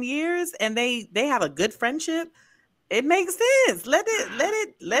 41 years and they have a good friendship, it makes sense. Let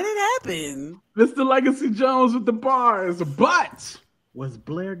it happen. Mr. Legacy Jones with the bars. But was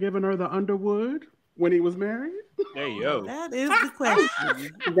Blair giving her the Underwood when he was married? Hey, yo. That is the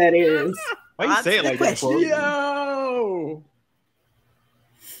question. That is. Why you say it like that, Paul? Yo.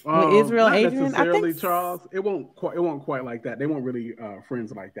 Israel, not Adrian, I necessarily, think Charles. It won't quite like that. They weren't really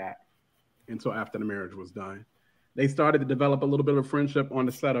friends like that until after the marriage was done. They started to develop a little bit of friendship on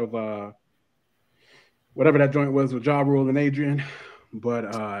the set of whatever that joint was with Ja Rule and Adrian, but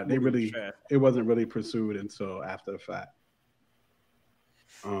it wasn't really pursued until after the fact.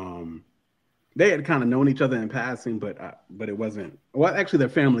 They had kind of known each other in passing, but it wasn't. Well, actually, their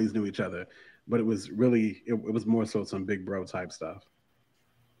families knew each other, but it was really it was more so some big bro type stuff.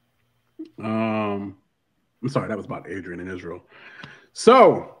 I'm sorry, that was about Adrian and Israel.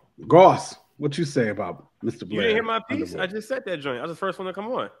 So, Goss, what you say about Mr. Blair? You didn't hear my piece? Underwood? I just said that joint. I was the first one to come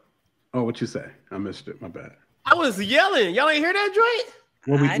on. Oh, what you say? I missed it. My bad. I was yelling. Y'all ain't hear that joint?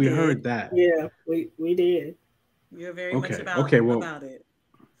 Well, we heard that. Yeah, we did. You're very much about it.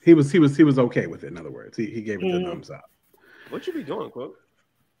 He was okay with it. In other words, he gave it the thumbs up. What you be doing, quote?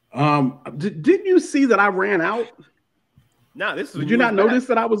 Didn't you see that I ran out? Nah, this is. Did you not notice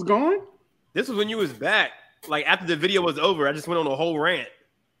that I was gone? This was when you was back. Like after the video was over, I just went on a whole rant.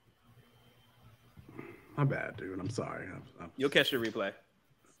 My bad, dude. I'm sorry. You'll catch your replay.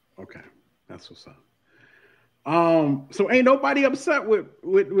 Okay, that's what's up. So ain't nobody upset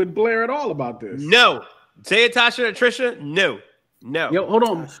with Blair at all about this? No. Say it, Tasha and Trisha. No. Yo, hold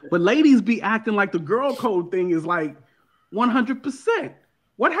on. But ladies be acting like the girl code thing is like 100%.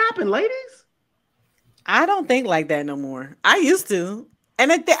 What happened, ladies? I don't think like that no more. I used to.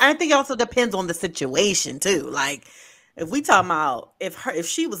 And I think it also depends on the situation too. Like if we talking about if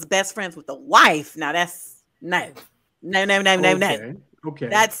she was best friends with the wife, now that's no. Okay.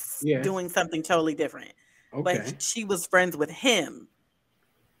 That's doing something totally different. Okay. But she was friends with him.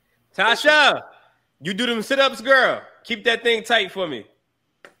 Tasha, you do them sit-ups, girl. Keep that thing tight for me.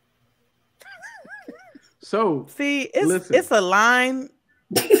 So see, it's a line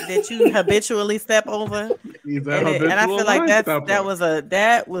that you habitually step over, and I feel like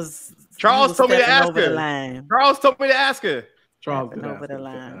that was Charles told me to ask her. Charles told me to ask her.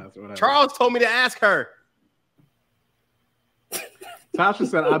 Charles told me to ask her. Tasha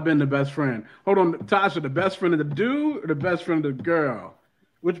said, "I've been the best friend." Hold on, Tasha, the best friend of the dude or the best friend of the girl?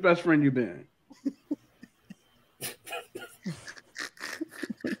 Which best friend you been?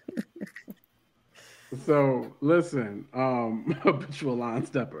 So listen, habitual line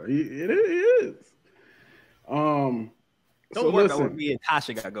stepper. It is. Don't worry about what me and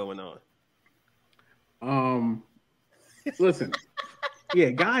Tasha got going on. Listen,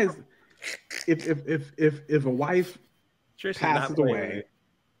 yeah, guys. If a wife passes away,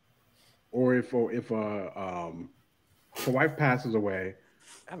 or if a wife passes away,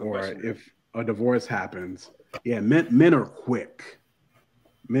 or if a divorce happens, men are quick.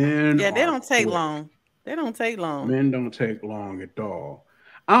 Men, they don't take long. They don't take long. Men don't take long at all.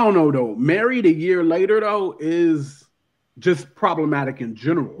 I don't know though. Married a year later though is just problematic in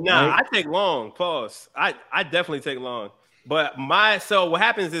general. Nah, right? I take long. Pause. I definitely take long. But so what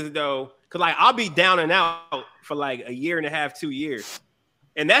happens is though, because like I'll be down and out for like a year and a half, 2 years.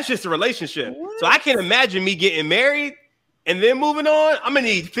 And that's just a relationship. What? So I can't imagine me getting married and then moving on. I'm gonna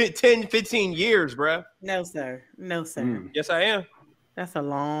need 10, 15 years, bro. No, sir. No, sir. Yes, I am. That's a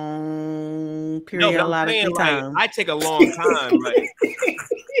long period. Time. I take a long time.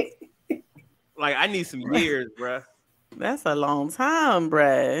 Like I need some years, bro. That's a long time,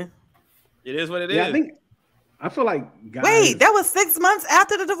 bruh. It is what it is. I feel like guys. Wait, that was 6 months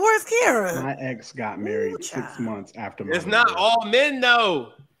after the divorce, Kara. My ex got married 6 months after my It's not all men,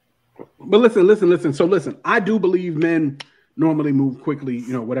 though. But listen. So listen, I do believe men normally move quickly,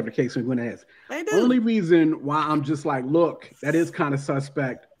 you know, whatever the case is. They do. Only reason why I'm just like, look, that is kind of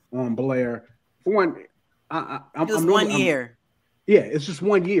suspect on Blair. For one, I'm 1 year. Yeah, it's just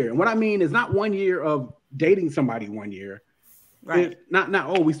 1 year. And what I mean is not 1 year of dating somebody 1 year. Right.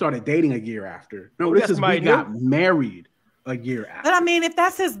 Not we started dating a year after. No, this is we got married a year after. But I mean,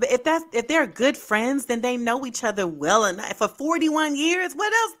 if they're good friends, then they know each other well enough. For 41 years,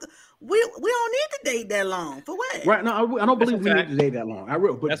 what else? We don't need to date that long. For what? Right. No, I don't believe we need to date that long.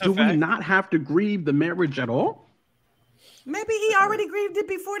 But do we not have to grieve the marriage at all? Maybe he already grieved it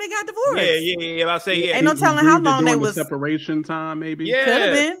before they got divorced. Yeah. I'll say yeah. Ain't no telling how long they was separation time. Maybe could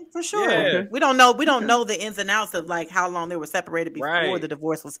have been for sure. Yeah. Okay. We don't know the ins and outs of like how long they were separated before the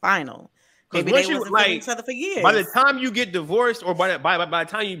divorce was final. Maybe they wasn't feeling each other for years. By the time you get divorced, or by the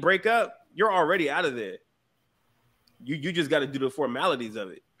time you break up, you're already out of there. You just got to do the formalities of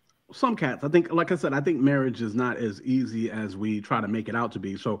it. Some cats, I think, like I said, I think marriage is not as easy as we try to make it out to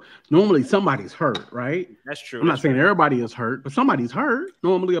be. So normally somebody's hurt, right? That's true. I'm not saying everybody is hurt, but somebody's hurt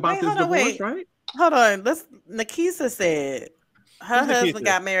normally about this divorce, right? Hold on. Nakisa said her husband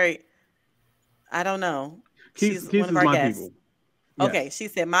got married. I don't know. She's one of our guests. People. Okay, she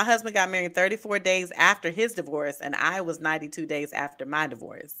said my husband got married 34 days after his divorce, and I was 92 days after my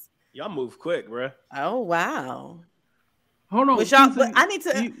divorce. Y'all move quick, bro. Oh wow. Hold on. Was y'all, but I need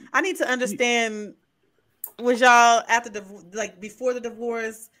to understand. Was y'all before the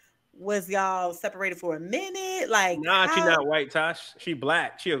divorce? Was y'all separated for a minute? Like, nah, she not white, Tosh. She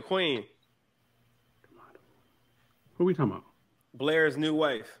black. She a queen. Who we talking about? Blair's new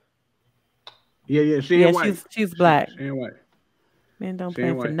wife. Yeah. She ain't white. She's black. She ain't white. Men don't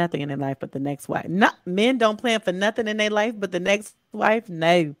plan for nothing in their life but the next wife. Men don't plan for nothing in their life but the next wife.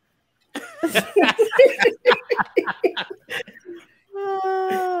 No.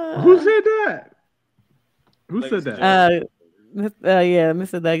 Who said that? Who said that? Yeah,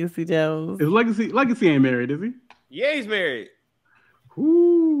 Mr. Legacy Jones. Is Legacy ain't married, is he? Yeah, he's married.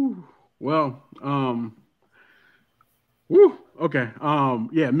 Ooh. Well, okay.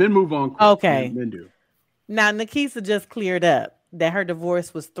 Yeah, men move on quick. Okay. Men do. Now Nakisa just cleared up that her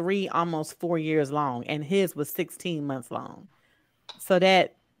divorce was almost 4 years long, and his was 16 months long. So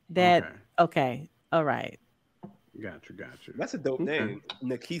that okay. All right. Gotcha. That's a dope name,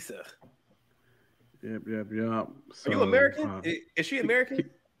 Nakisa. Yep. Are So, you American? Is she American?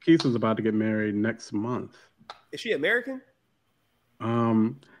 Kisa's about to get married next month. Is she American?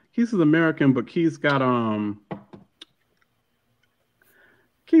 Kisa's American, but Keith's got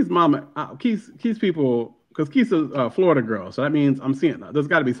Keith's mama. Keith's people, because Keith's a Florida girl, so that means I'm seeing there's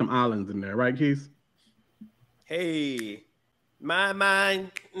got to be some islands in there, right, Keith? Hey, my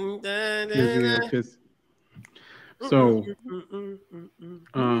mind. So,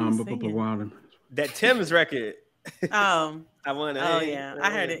 that Tim's record. Oh, I want to. Oh yeah, I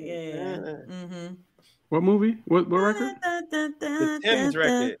heard it. Yeah. Mm-hmm. What movie? What record? The Tim's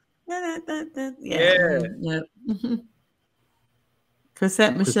record. Yeah.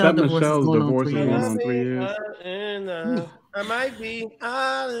 Cassette Michelle's divorce is going on 3 years. I might be.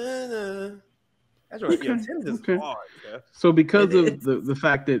 That's right. Yeah, Tim's is hard. Yeah. So because of the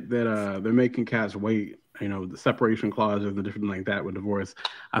fact that they're making cats wait, you know, the separation clauses and different like that with divorce,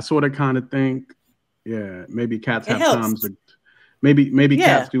 I sort of kind of think, yeah, maybe cats have time to, maybe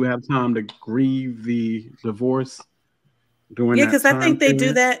cats do have time to grieve the divorce during that time. Yeah, because I think they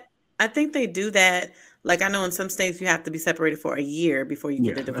do that. I think they do that. Like I know in some states you have to be separated for a year before you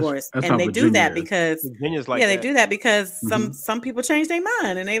get a divorce, that's and they Virginia do that is. because Virginia's like they do that because some people change their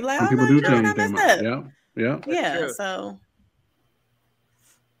mind and they like, some people do change their mind. Yeah. So.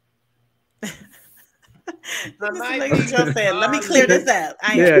 Let me clear this up.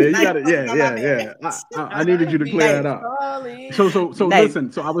 You got it. Yeah. I needed you to clear that up. So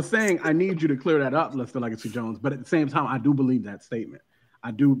listen. So I was saying I need you to clear that up, Lester Legacy Jones. But at the same time, I do believe that statement.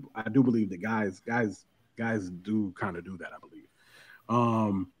 I do believe that guys do kind of do that. I believe.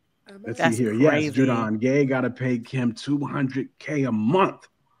 Let's see here. Crazy. Yes, Judon Gay got to pay Kim $200K a month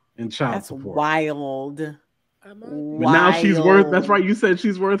in child support. Wild. But now she's worth. That's right. You said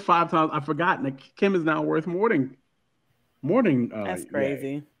she's worth 5 times. I forgot. Kim is now worth more than. That's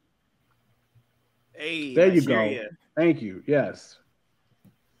crazy. Hey, there you go. Thank you. Yes.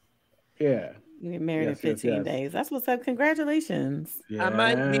 Yeah. You get married in 15 days. That's what's up. Congratulations. Yeah. I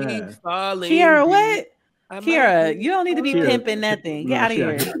might be falling. Kiara, what? Kiara, you don't need to be pimping nothing. Get out of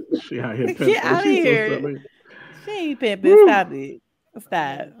here. She out here pimping. Get out of here. She ain't pimping. Stop it.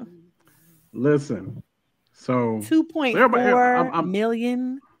 Stop. Listen. So 2.4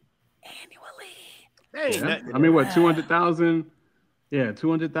 million annually. I mean, what, 200,000? Yeah,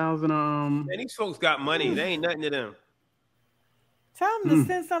 200,000. Man, these folks got money. They ain't nothing to them. Tell them to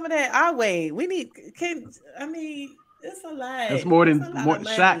send some of that our way. We need. It's a lot. That's more than what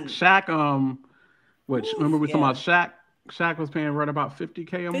Shaq. Remember we talking about Shaq? Shaq was paying right about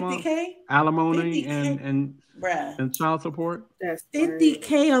 $50K a month. Alimony 50K? and child support. That's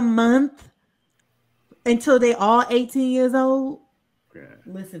 $50K a month until they all 18 years old. Yeah.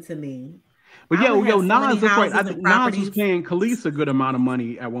 Listen to me. But Nas, that's right. I think Nas was paying Khalees a good amount of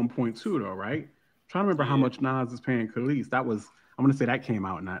money at one point too, though, right? I'm trying to remember how much Nas is paying Khalees. That was, I'm gonna say that came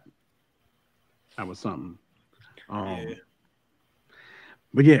out, and that was something.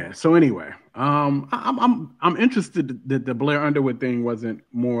 But yeah, so anyway, I'm interested that the Blair Underwood thing wasn't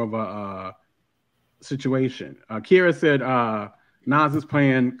more of a situation. Kira said Nas is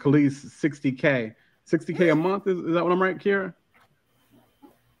paying Khalees $60K a month. Is that what I'm right, Kira?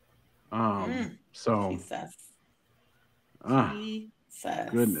 So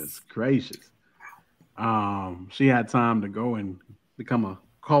goodness gracious. She had time to go and become a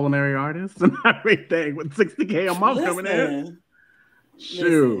culinary artist and everything with $60K a month coming in.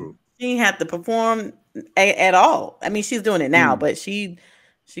 Shoot. She didn't have to perform at all. I mean, she's doing it now, but she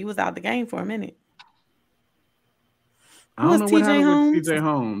was out the game for a minute. I don't know what happened with TJ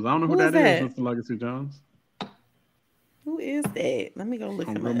Holmes. I don't know who that is, Mr. Legacy Jones. Who is that? Let me go look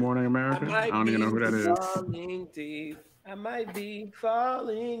him up. Good Morning America. I don't even know who that is. Falling deep. I might be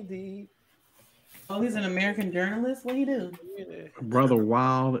falling deep. Oh, he's an American journalist? What do you do? Brother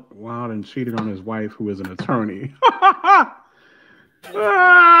wild and cheated on his wife, who is an attorney.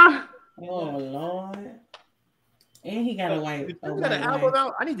 Oh Lord! And he got a wife. Got an album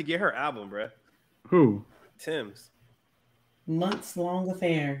out. I need to get her album, bro. Who? Tim's. Months Long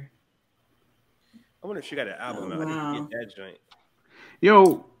Affair. I wonder if she got an album out. I need to get that joint.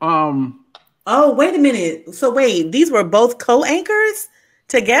 Yo, Oh, wait a minute. So wait, these were both co-anchors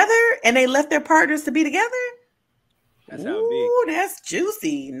together, and they left their partners to be together. That's how it be. Ooh, that's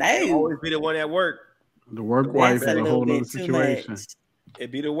juicy. Nice. Always be the one at work. The work wife is a whole other situation.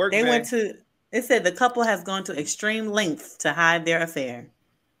 It'd be the work. It said the couple has gone to extreme lengths to hide their affair.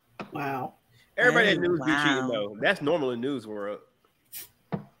 Wow. Everybody in news be cheating though. That's normal in news world.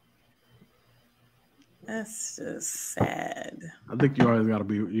 That's just sad. I think you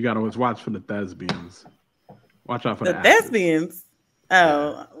gotta always watch for the thespians. Watch out for the thespians.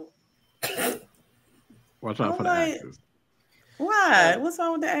 Oh. Watch out for the actors. Why? What's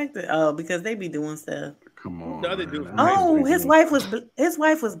wrong with the actor? Oh, because they be doing stuff. Come on. The other dude. Oh, his wife was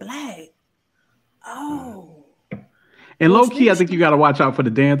black. Oh. And low key, I think you got to watch out for the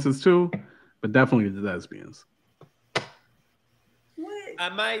dancers too, but definitely the lesbians. What? I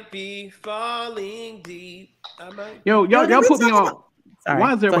might be falling deep. Y'all put me on. Sorry,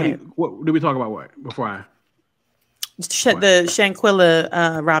 why is everybody? What did we talk about? What before I? The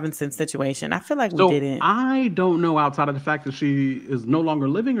Shanquella Robinson situation. I feel like we didn't. I don't know outside of the fact that she is no longer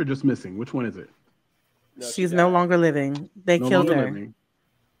living or just missing. Which one is it? No, she's no longer living. They killed her. Living.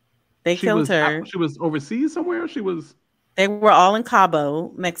 They killed her. She was overseas somewhere. They were all in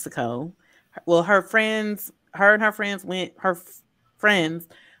Cabo, Mexico. Well, her and her friends went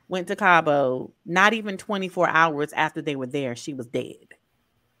to Cabo. Not even 24 hours after they were there, she was dead.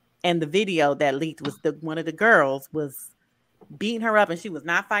 And the video that leaked was one of the girls was beating her up, and she was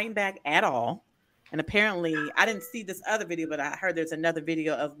not fighting back at all. And apparently, I didn't see this other video, but I heard there's another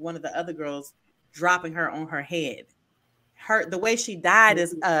video of one of the other girls dropping her on her head. The way she died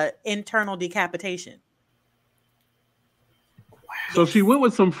is internal decapitation. So she went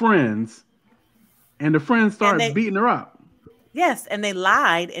with some friends, and the friends started beating her up. Yes, and they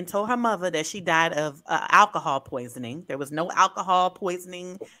lied and told her mother that she died of alcohol poisoning. There was no alcohol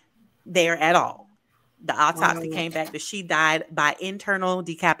poisoning there at all. The autopsy came back that she died by internal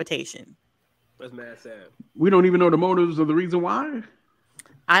decapitation. That's mad sad. We don't even know the motives or the reason why.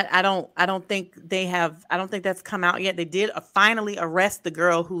 I don't think they have. I don't think that's come out yet. They did finally arrest the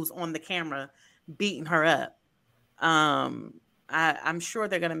girl who's on the camera beating her up. I'm sure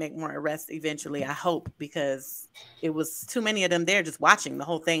they're gonna make more arrests eventually. I hope, because it was too many of them there just watching the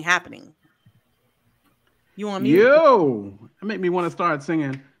whole thing happening. You want me? Yo, it made me want to start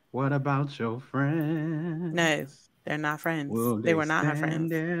singing. What about your friends? No, they're not friends. They were not her friends.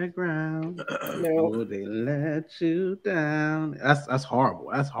 Their ground? No. Will they let you down? That's horrible.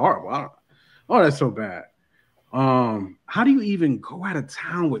 That's horrible. That's so bad. How do you even go out of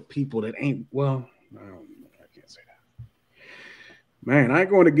town with people that ain't? Well, I can't say that. Man, I ain't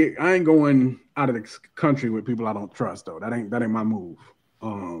going out of the country with people I don't trust though. That ain't my move.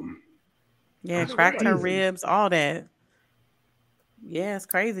 Yeah, cracked her ribs, all that. Yeah, it's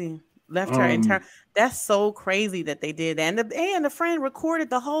crazy. Left her internal. That's so crazy that they did that. And the friend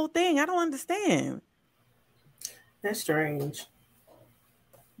recorded the whole thing. I don't understand. That's strange.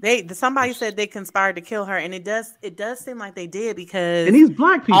 Somebody said they conspired to kill her, and it does seem like they did because and these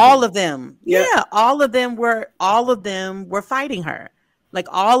black people, all of them, all of them were fighting her. Like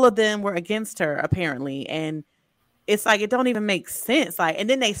all of them were against her apparently, and it's like it don't even make sense. Like, and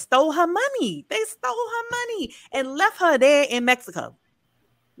then they stole her money. They stole her money and left her there in Mexico.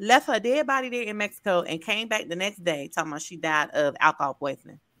 Left her dead body there in Mexico and came back the next day talking about she died of alcohol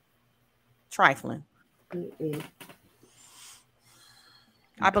poisoning. Trifling.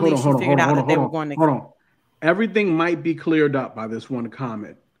 I believe she figured out that they were going to. Hold on. Everything might be cleared up by this one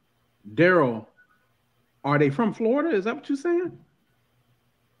comment. Daryl, are they from Florida? Is that what you're saying?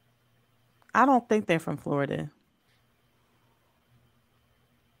 I don't think they're from Florida.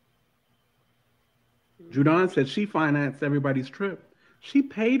 Judon said she financed everybody's trip. She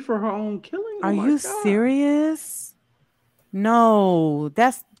paid for her own killing. Are you serious? No,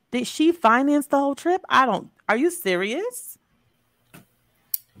 did she finance the whole trip? Are you serious?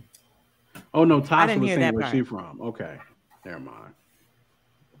 Oh no, Tasha was saying where she from. Okay, never mind.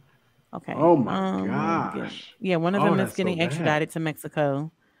 Okay. Oh my gosh. Yeah, one of them is getting extradited to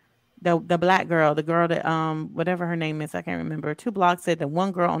Mexico. The black girl, the girl that whatever her name is, I can't remember. 2 Blocks said that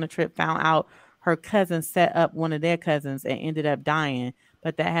one girl on the trip found out her cousin set up one of their cousins and ended up dying,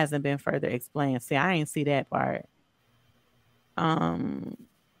 but that hasn't been further explained. See, I ain't see that part.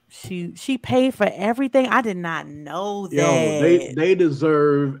 She paid for everything. I did not know that. Yo, they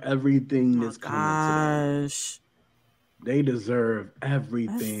deserve everything that's coming to them. They deserve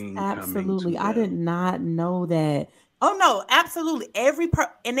everything. Absolutely. I did not know that. Oh no, absolutely.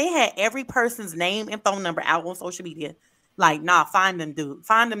 And they had every person's name and phone number out on social media. Like, nah, find them, dude.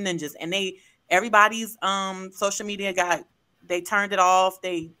 Find them ninjas. And everybody's social media they turned it off.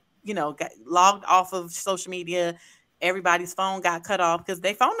 They, got logged off of social media. Everybody's phone got cut off because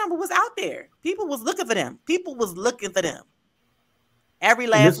their phone number was out there. People was looking for them. Every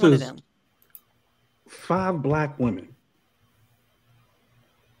last one of them. 5 black women.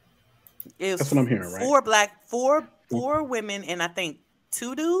 That's what I'm hearing, right? 4 women, and I think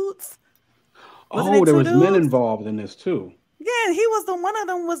 2 dudes. There was men involved in this too. Yeah, one of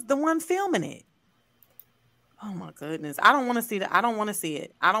them was the one filming it. Oh my goodness. I don't want to see it. I don't want to see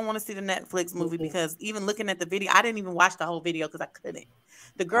the Netflix movie because even looking at the video, I didn't even watch the whole video because I couldn't.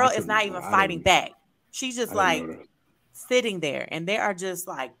 The girl is not even fighting back. She's just like sitting there, and they are just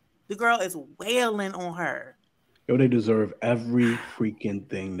like, the girl is wailing on her. Yo, they deserve every freaking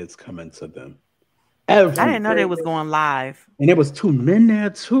thing that's coming to them. Everything. I didn't know they was going live. And there was 2 men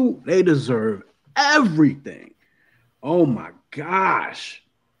there too. They deserve everything. Oh my gosh.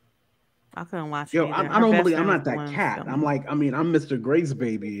 I couldn't watch it. Yo, I don't believe I'm not that cat. I'm Mr. Grace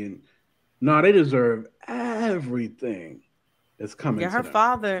baby. And no, they deserve everything that's coming. Yeah,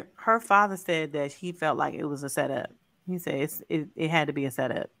 her father said that he felt like it was a setup. He said it had to be a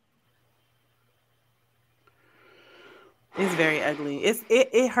setup. It's very ugly.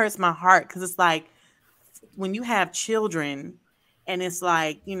 It hurts my heart because it's like when you have children and it's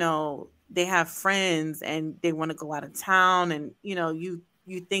like, they have friends and they want to go out of town and,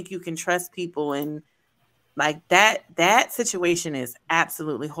 you think you can trust people and like that situation is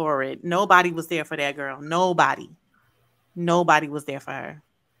absolutely horrid. Nobody was there for that girl. Nobody was there for her.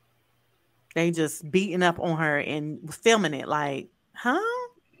 They just beating up on her and filming it like, huh?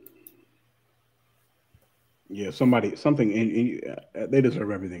 Yeah, something they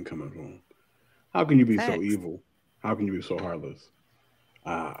deserve everything coming from them. How can you be so evil? How can you be so heartless?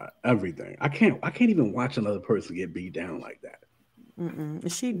 Everything. I can't even watch another person get beat down like that.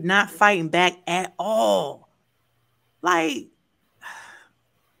 Is she not fighting back at all? Like,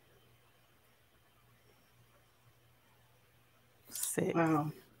 sick.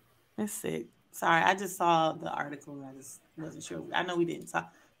 Wow. It's sick. Sorry, I just saw the article and I just wasn't sure. I know we didn't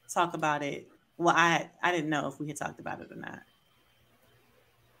talk about it. Well, I didn't know if we had talked about it or not.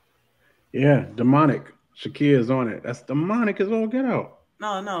 Yeah, demonic. Shakir is on it. That's demonic as all get out.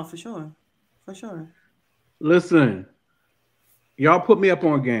 No, for sure. For sure. Listen, y'all put me up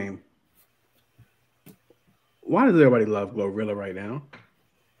on game. Why does everybody love Glorilla right now?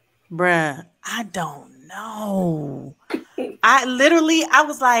 Bruh, I don't know. I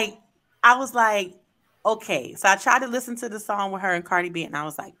was like, okay. So I tried to listen to the song with her and Cardi B, and I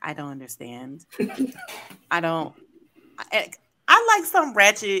was like, I don't understand. I like some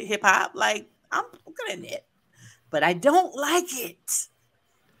ratchet hip hop. Like, I'm good at it. But I don't like it.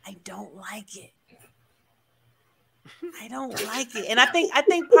 I don't like it. And I think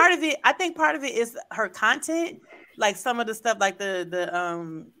part of it is her content. Like some of the stuff, like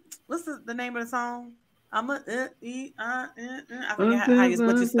the what's the name of the song? I forget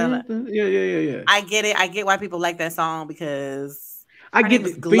what you spell it. Yeah. I get it. I get why people like that song because I get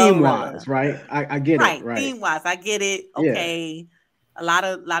it theme wise, right? I get it, right? Theme wise, I get it. Okay, a lot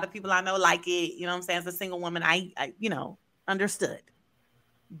of people I know like it. You know what I'm saying? As a single woman, I understood.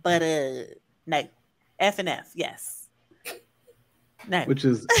 But no, F and F, yes, no, which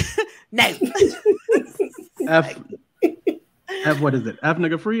is no. F. What is it? F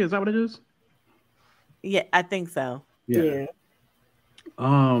nigga free? Is that what it is? Yeah, I think so. Yeah.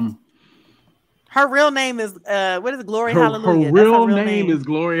 Her real name is what is it? Glory Hallelujah. Her real name is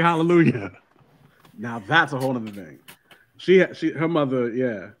Glory Hallelujah. Now that's a whole other thing. Her mother,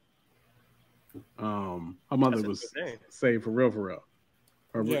 yeah. Her mother was saved for real.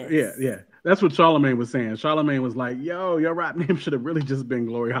 Yeah. That's what Charlamagne was saying. Charlamagne was like, "Yo, your rap name should have really just been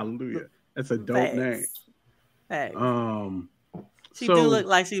Glory Hallelujah. That's a dope name." Hey. She do look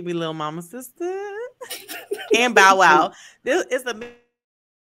like she'd be Lil Mama's sister and Bow Wow. It's a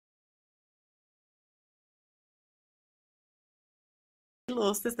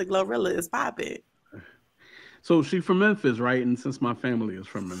little sister Glorilla is popping. So she's from Memphis, right? And since my family is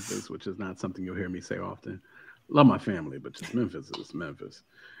from Memphis, which is not something you'll hear me say often, love my family, but just Memphis is Memphis.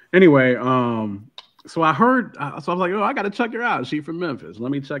 Anyway, so I heard, so I was like, oh, I got to check her out. She's from Memphis.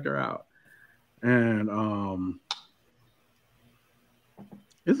 Let me check her out. And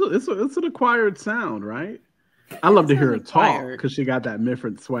it's an acquired sound, right? I love to hear her talk because she got that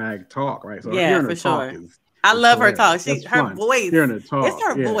Memphis swag talk, right? So yeah, for sure. I love her talk. Her voice. Hearing her talk. It's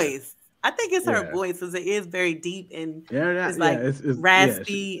her voice. I think it's her voice because it is very deep and it's like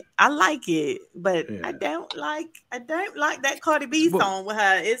raspy. I like it, but I don't like that Cardi B song with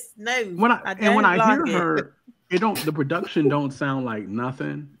her. It's no. When I hear her, the production don't sound like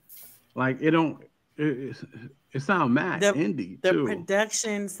nothing. Like it sounds mad indie too. The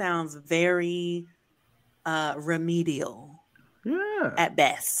production sounds very remedial. Yeah. At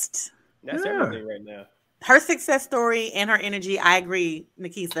best. That's everything right now. Her success story and her energy, I agree,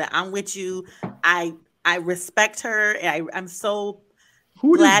 Nikisa. I'm with you. I respect her. I'm so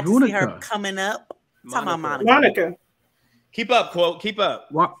glad to see her coming up. Talking about Monica. Keep up, quote. Keep up.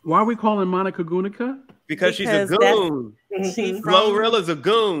 Why are we calling Monica Gunica? Because she's a goon. Glorilla's a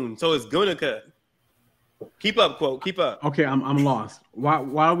goon, so it's Gunica. Keep up, quote. Keep up. Okay, I'm lost. Why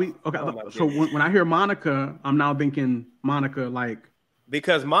are we? Okay, so when I hear Monica, I'm now thinking Monica like.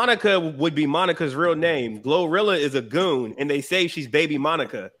 Because Monica would be Monica's real name. Glorilla is a goon, and they say she's baby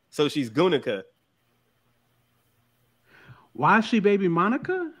Monica, so she's Gunica. Why is she baby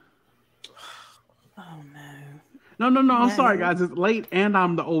Monica? Oh no. No. I'm sorry, guys. It's late, and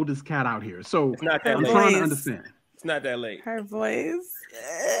I'm the oldest cat out here, so it's not that I'm late. trying to understand. It's not that late. Her voice.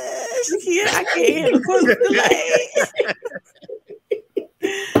 I can't handle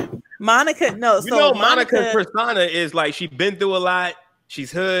Monica. No, so Monica's persona is like she's been through a lot. She's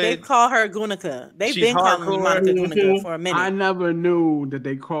hood. They call her Gunica. They've been calling me Monica Gunica for a minute. I never knew that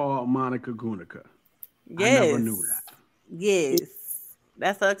they call Monica Gunica. Yes. I never knew that. Yes.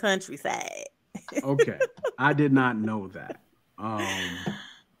 That's her countryside. Okay. I did not know that.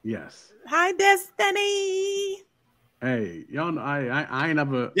 Yes. Hi, Destiny. Hey, y'all know I ain't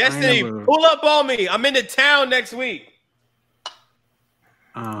never. Destiny, pull up on me. I'm in the town next week.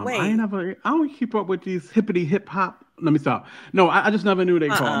 I don't keep up with these hippity hip hop. Let me stop. No, I just never knew they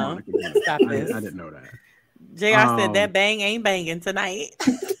called Monica. I didn't know that. JR said that bang ain't banging tonight.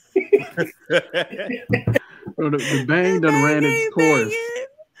 So the bang done ran its course.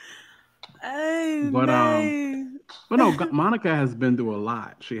 Oh, but no, Monica has been through a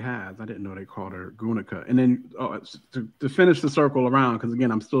lot. She has. I didn't know they called her Gunica. And then to finish the circle around, because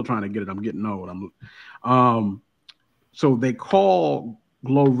again, I'm still trying to get it. I'm getting old. So they call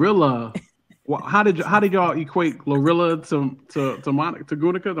Glorilla. Well, how did y'all equate Glorilla to Monica, to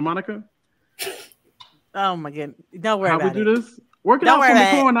Gunica, to Monica? Oh my goodness! Don't worry about it. How we do this? Work it out for me.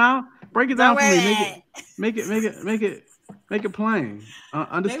 Come on now. Break it down for me. Make it plain.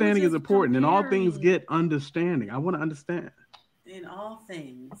 Understanding is important. In all things, get understanding. I want to understand. In all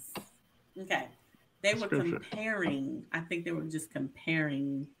things, okay. They were comparing. I think they were just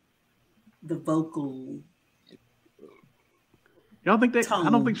comparing the vocal. Y'all think that? I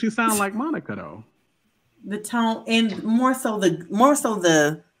don't think she sounds like Monica though. The tone and more so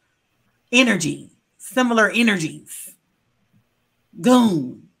the energy, similar energies.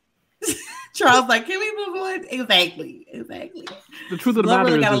 Goon. Charles, like, can we move on? Exactly. The truth of the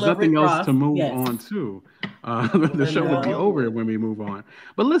matter is, there's nothing else to move on to. The show would be over when we move on.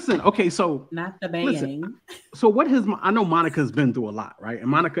 But listen, okay, so not the bang. So what I know Monica's been through a lot, right? And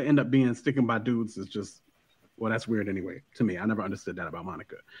Monica ended up being sticking by dudes is just. Well, that's weird anyway to me. I never understood that about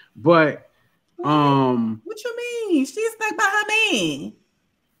Monica. But what you mean? She's stuck by her man.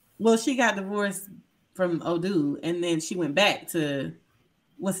 Well, she got divorced from Odu, and then she went back to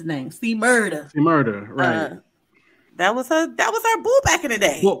what's his name? C Murder. C Murder, right. That was her boo back in the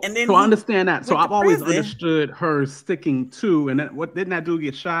day. Well, and then so I understand that. So I've always prison. understood her sticking to, and that, what didn't that dude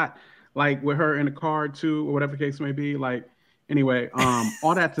get shot like with her in the car too, or whatever the case may be? Like, anyway,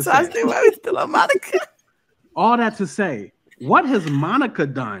 all that to So say, I still why we still on Monica. all that to say, what has Monica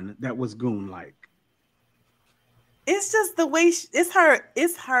done that was goon like? It's just the way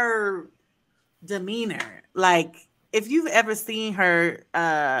it's her demeanor. Like if you've ever seen her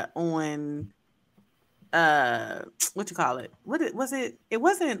on what you call it? Was it? It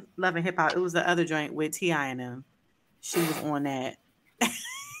wasn't Love and Hip Hop. It was the other joint with T.I. and them. She was on that.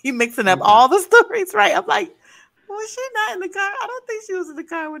 You mixing up all the stories, right? I'm like, was she not in the car? I don't think she was in the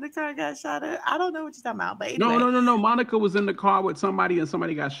car when the car got shot at. I don't know what you're talking about. But anyway. No. Monica was in the car with somebody, and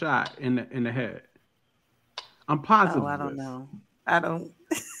somebody got shot in the head. I'm positive. Oh, I don't know. I don't.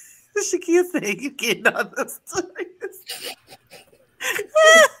 Shakia said you getting all those stories.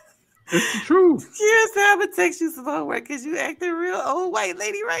 It's the truth. Shakia said I'm gonna text you some homework because you acting real old white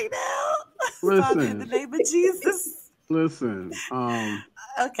lady right now. Listen, in the name of Jesus. Listen.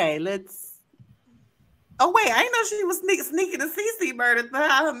 Okay, let's. Oh wait, I didn't know she was sneaking a CC murder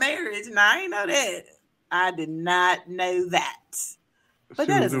throughout her marriage. No, I didn't know that. I did not know that. But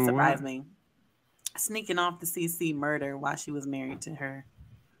that doesn't surprise me. Sneaking off the CC murder while she was married to her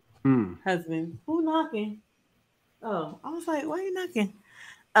husband. Who knocking? Oh, I was like, why are you knocking?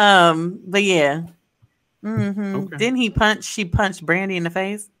 But yeah. Mm-hmm. Okay. Didn't she punched Brandy in the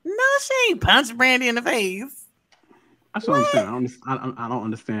face? No, she ain't punched Brandy in the face. That's what I'm saying. I don't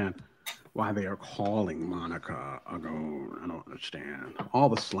understand why they are calling Monica a goon. I don't understand all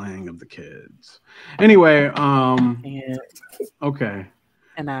the slang of the kids. Anyway, yeah. Okay.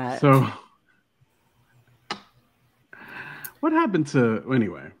 And so what happened to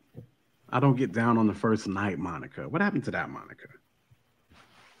anyway? I don't get down on the first night, Monica. What happened to that, Monica?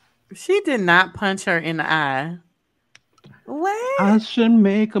 She did not punch her in the eye. What? I should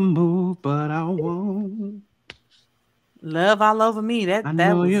make a move, but I won't. Love all over me. I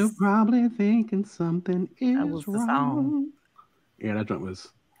know you're probably thinking something is wrong. Yeah, that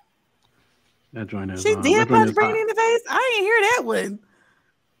joint is. She did punch Brandy in the face. I didn't hear that one.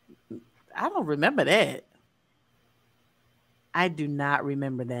 I don't remember that. I do not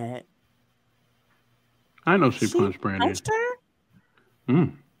remember that. I know she punched Brandy. Punched her?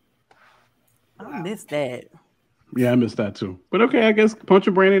 I missed that. Yeah, I missed that too. But okay, I guess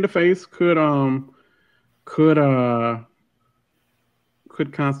punching Brandy in the face could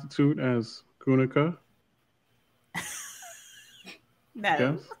constitute as Gunica. No.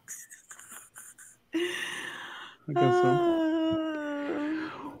 I guess so.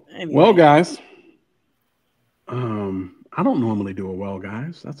 Anyway. Well, guys. I don't normally do a well,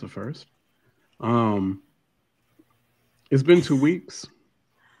 guys. That's a first. It's been 2 weeks.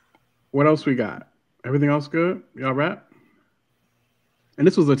 What else we got? Everything else good? Y'all right? And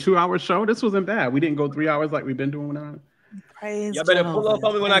this was a 2-hour show. This wasn't bad. We didn't go 3 hours like we've been doing now. Y'all better pull up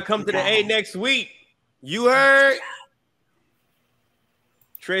on me when I come to the A next week. You heard?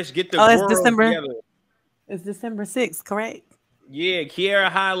 Trish, get the it's December. Together. It's December 6th, correct? Yeah, Kiara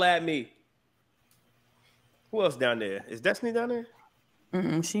holla at me. Who else down there? Is Destiny down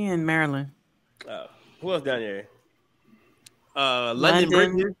there? She in Maryland. Who else down there? London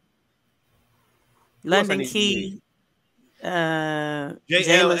Bridges. London Key.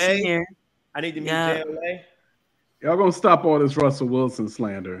 JLA. Here. I need to meet JLA. Y'all gonna stop all this Russell Wilson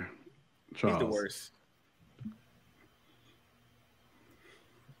slander, Charles. He's the worst.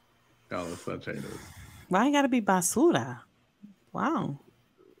 Y'all are such haters. Why you gotta be basura? Wow.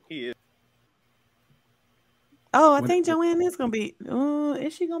 He is. Oh, I think Joanne is gonna be.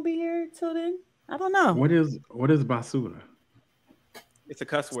 Is she gonna be here till then? I don't know. What is basura? It's a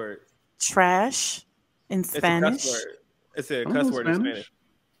cuss word. Trash in Spanish. It's a cuss word in Spanish.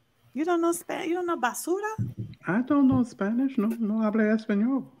 You don't know Spanish? You don't know basura? I don't know Spanish. No hablo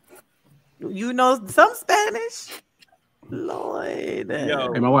español. You know some Spanish? Lord.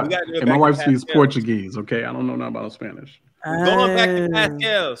 Yo, my wife speaks Portuguese. Okay, I don't know nothing about Spanish. Going back to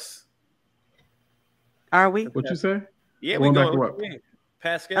Pascal's. Are we? What you say? Yeah, we're going back to what?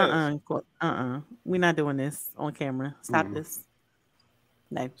 Pascal's. We're not doing this on camera. Stop this.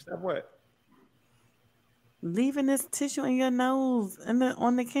 No. Stop what? Leaving this tissue in your nose and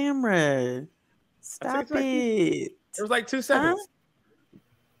on the camera. Stop it. It was like 2 seconds.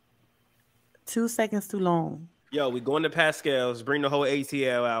 2 seconds too long. Yo, we going to Pascal's. Bring the whole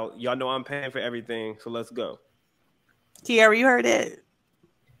ATL out. Y'all know I'm paying for everything, so let's go. Kiara, you heard it.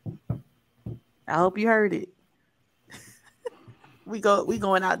 I hope you heard it. We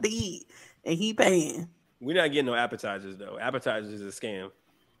going out to eat, and he paying. We're not getting no appetizers though. Appetizers is a scam.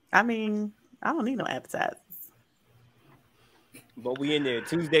 I mean, I don't need no appetizers. But we in there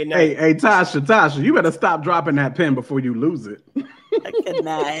Tuesday night. Hey, Tasha, you better stop dropping that pen before you lose it. I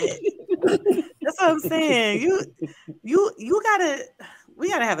cannot. That's what I'm saying. You gotta. We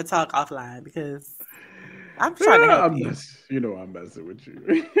gotta have a talk offline because I'm trying to help you. I'm messing with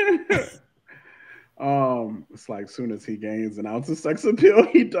you. It's like as soon as he gains an ounce of sex appeal,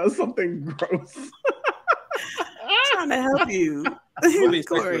 he does something gross. I'm trying to help you. I'm gonna be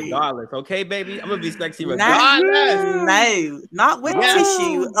sexy regardless, okay, baby? I'm gonna be sexy regardless. No, not with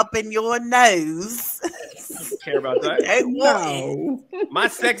tissue up in your nose. Don't care about that. No. My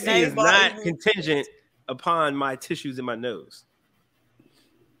sexy is not contingent upon my tissues in my nose.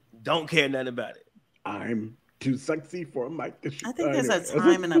 Don't care nothing about it. I'm too sexy for my tissues. I think there's a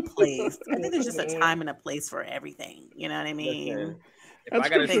time and a place. I think there's just a time and a place for everything. You know what I mean?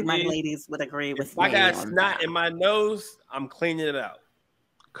 Listen, I think my ladies would agree with me. If I got snot in my nose, I'm cleaning it out.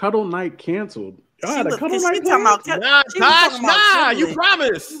 Cuddle night canceled. She You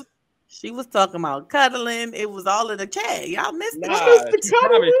promised. She was talking about cuddling. It was all in the chat. Y'all missed it.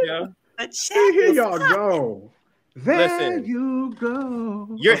 The chat. Here y'all go. There Listen, you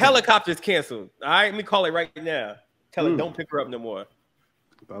go. Your helicopter's canceled. All right, let me call it right now. Tell her don't pick her up no more.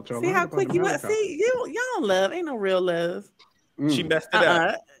 See how quick you are. See, y'all don't love. Ain't no real love. She messed it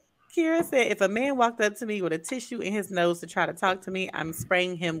up. Kira said, if a man walked up to me with a tissue in his nose to try to talk to me, I'm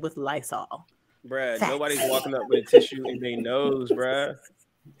spraying him with Lysol. Bruh, nobody's walking up with a tissue in their nose, bruh.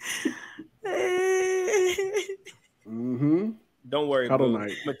 Don't worry, Cuddle boo.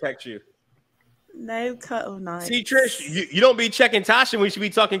 night. I'm gonna text you. No cuddle night. See, Trish, you don't be checking Tasha when she be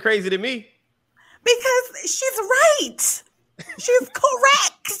talking crazy to me. Because she's right. She's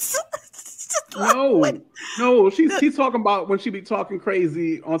correct. No, she's talking about when she be talking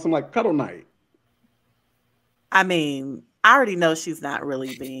crazy on some like cuddle night. I mean, I already know she's not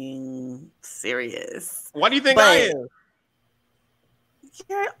really being serious. Why do you think I am?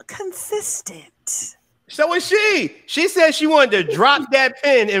 You're consistent. So is she. She said she wanted to drop that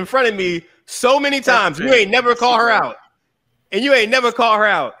pen in front of me so many times. You ain't never call her out. And you ain't never call her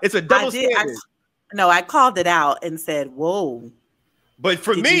out. It's a double standard. I called it out and said, whoa. But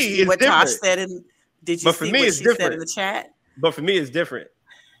for me, it's what different. Tosh said did you but for see me, what it's she different. said in the chat? But for me, it's different.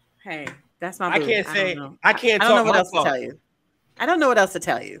 Hey, that's my boo. I can't say. I can't I don't talk know what my else to fault. tell you. I don't know what else to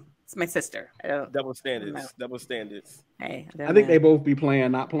tell you. It's my sister. Double standards. Double standards. Hey, I think they both be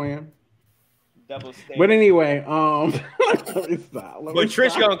playing, not playing. Double standards. But anyway, let me stop. But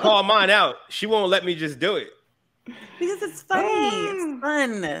Trish gonna call mine out. She won't let me just do it. Because it's funny. It's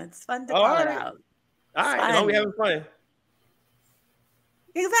fun. It's fun to call it out. All right, as long as we having fun.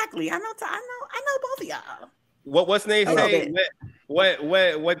 Exactly. I know both of y'all. What's name say?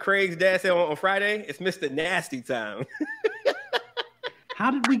 What Craig's dad said on Friday? It's Mr. Nasty time.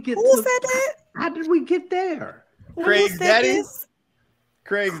 How did we get Who said that? How did we get there? Craig's daddy? This?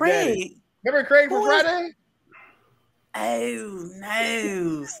 Craig's daddy. Remember Craig from Friday? Oh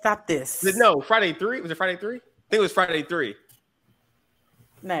no. Stop this. No, Friday 3. Was it Friday 3? I think it was Friday 3.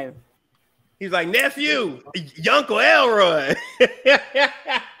 No. He's like, nephew, Uncle Elroy.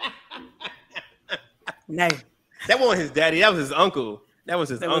 No. That wasn't his daddy. That was his uncle. That was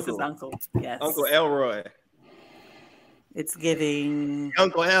his uncle. Yes. Uncle Elroy. It's giving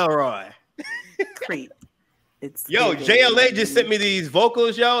Uncle Elroy. Creep. It's yo, giving... JLA just sent me these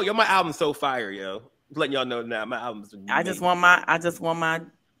vocals, yo. Yo, my album's so fire, yo. Just letting y'all know now. My album's amazing. I just want my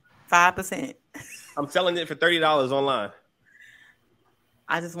 5%. I'm selling it for $30 online.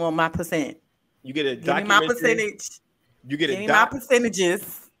 I just want my percent. You get a Give me my percentage. You get Give me my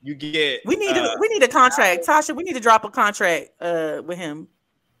percentages. You get. We need a contract, Tasha. We need to drop a contract with him.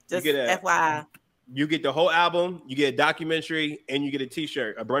 Just FYI. You get the whole album. You get a documentary, and you get a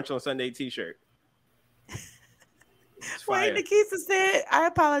T-shirt, a Brunch on Sunday T-shirt. Wait, Nikisa said, "I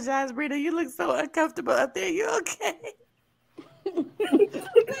apologize, Brita. You look so uncomfortable up there. You okay?"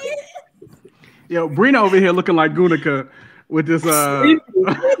 Yo, Brina over here looking like Gunica with this. You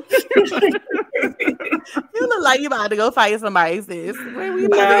look like you about to go fight somebody, sis. Where we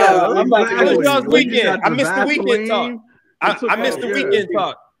about to go? How was y'all's weekend? I missed the weekend talk. I missed the weekend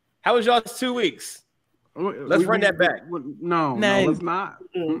talk. How was y'all's 2 weeks? Let's run that back. No, let's not.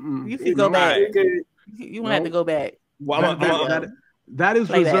 You can go back. You won't have to go back. Well, that is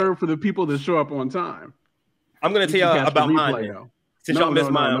reserved for the people that show up on time. I'm going to tell y'all about mine. Since y'all missed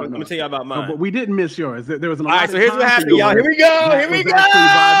mine, I'm going to tell y'all about mine. But we didn't miss yours. There was an all right, so here's what happened, y'all. Here we go. Here we go.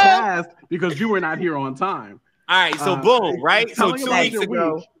 Bypassed because you were not here on time. All right, so boom, right? So 2 weeks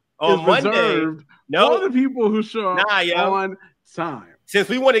ago on Monday, all the people who show up on time. Since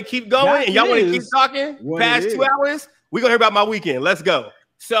we want to keep going and y'all want to keep talking past 2 hours, we're going to hear about my weekend. Let's go.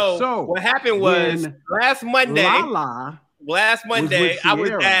 So what happened was last Monday. Last Monday, I was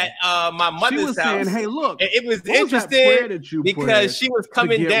at my mother's she was house. Saying, "Hey, look, and it was what interesting because she was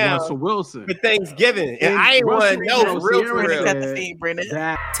coming down Russell Wilson for Thanksgiving, and I ain't want to know for real.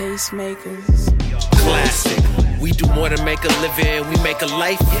 Tastemakers. Classic. We do more than make a living, we make a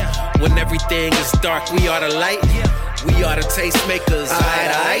life. When everything is dark, we are the light. We are the tastemakers.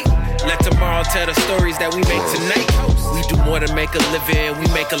 Aight. Let tomorrow tell the stories that we make tonight. We do more than make a living, we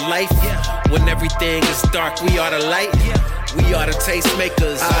make a life. When everything is dark, we are the light. We are the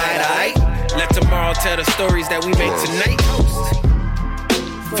tastemakers. Aight. Let tomorrow tell the stories that we make tonight.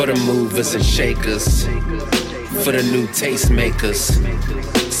 For the movers and shakers, for the new tastemakers,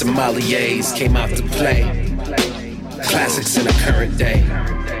 sommeliers came out to play. Classics in the current day.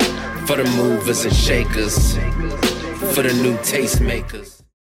 For the movers and shakers, for the new tastemakers.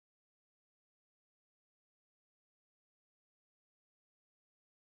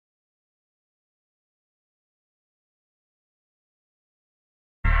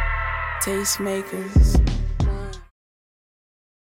 Tastemakers.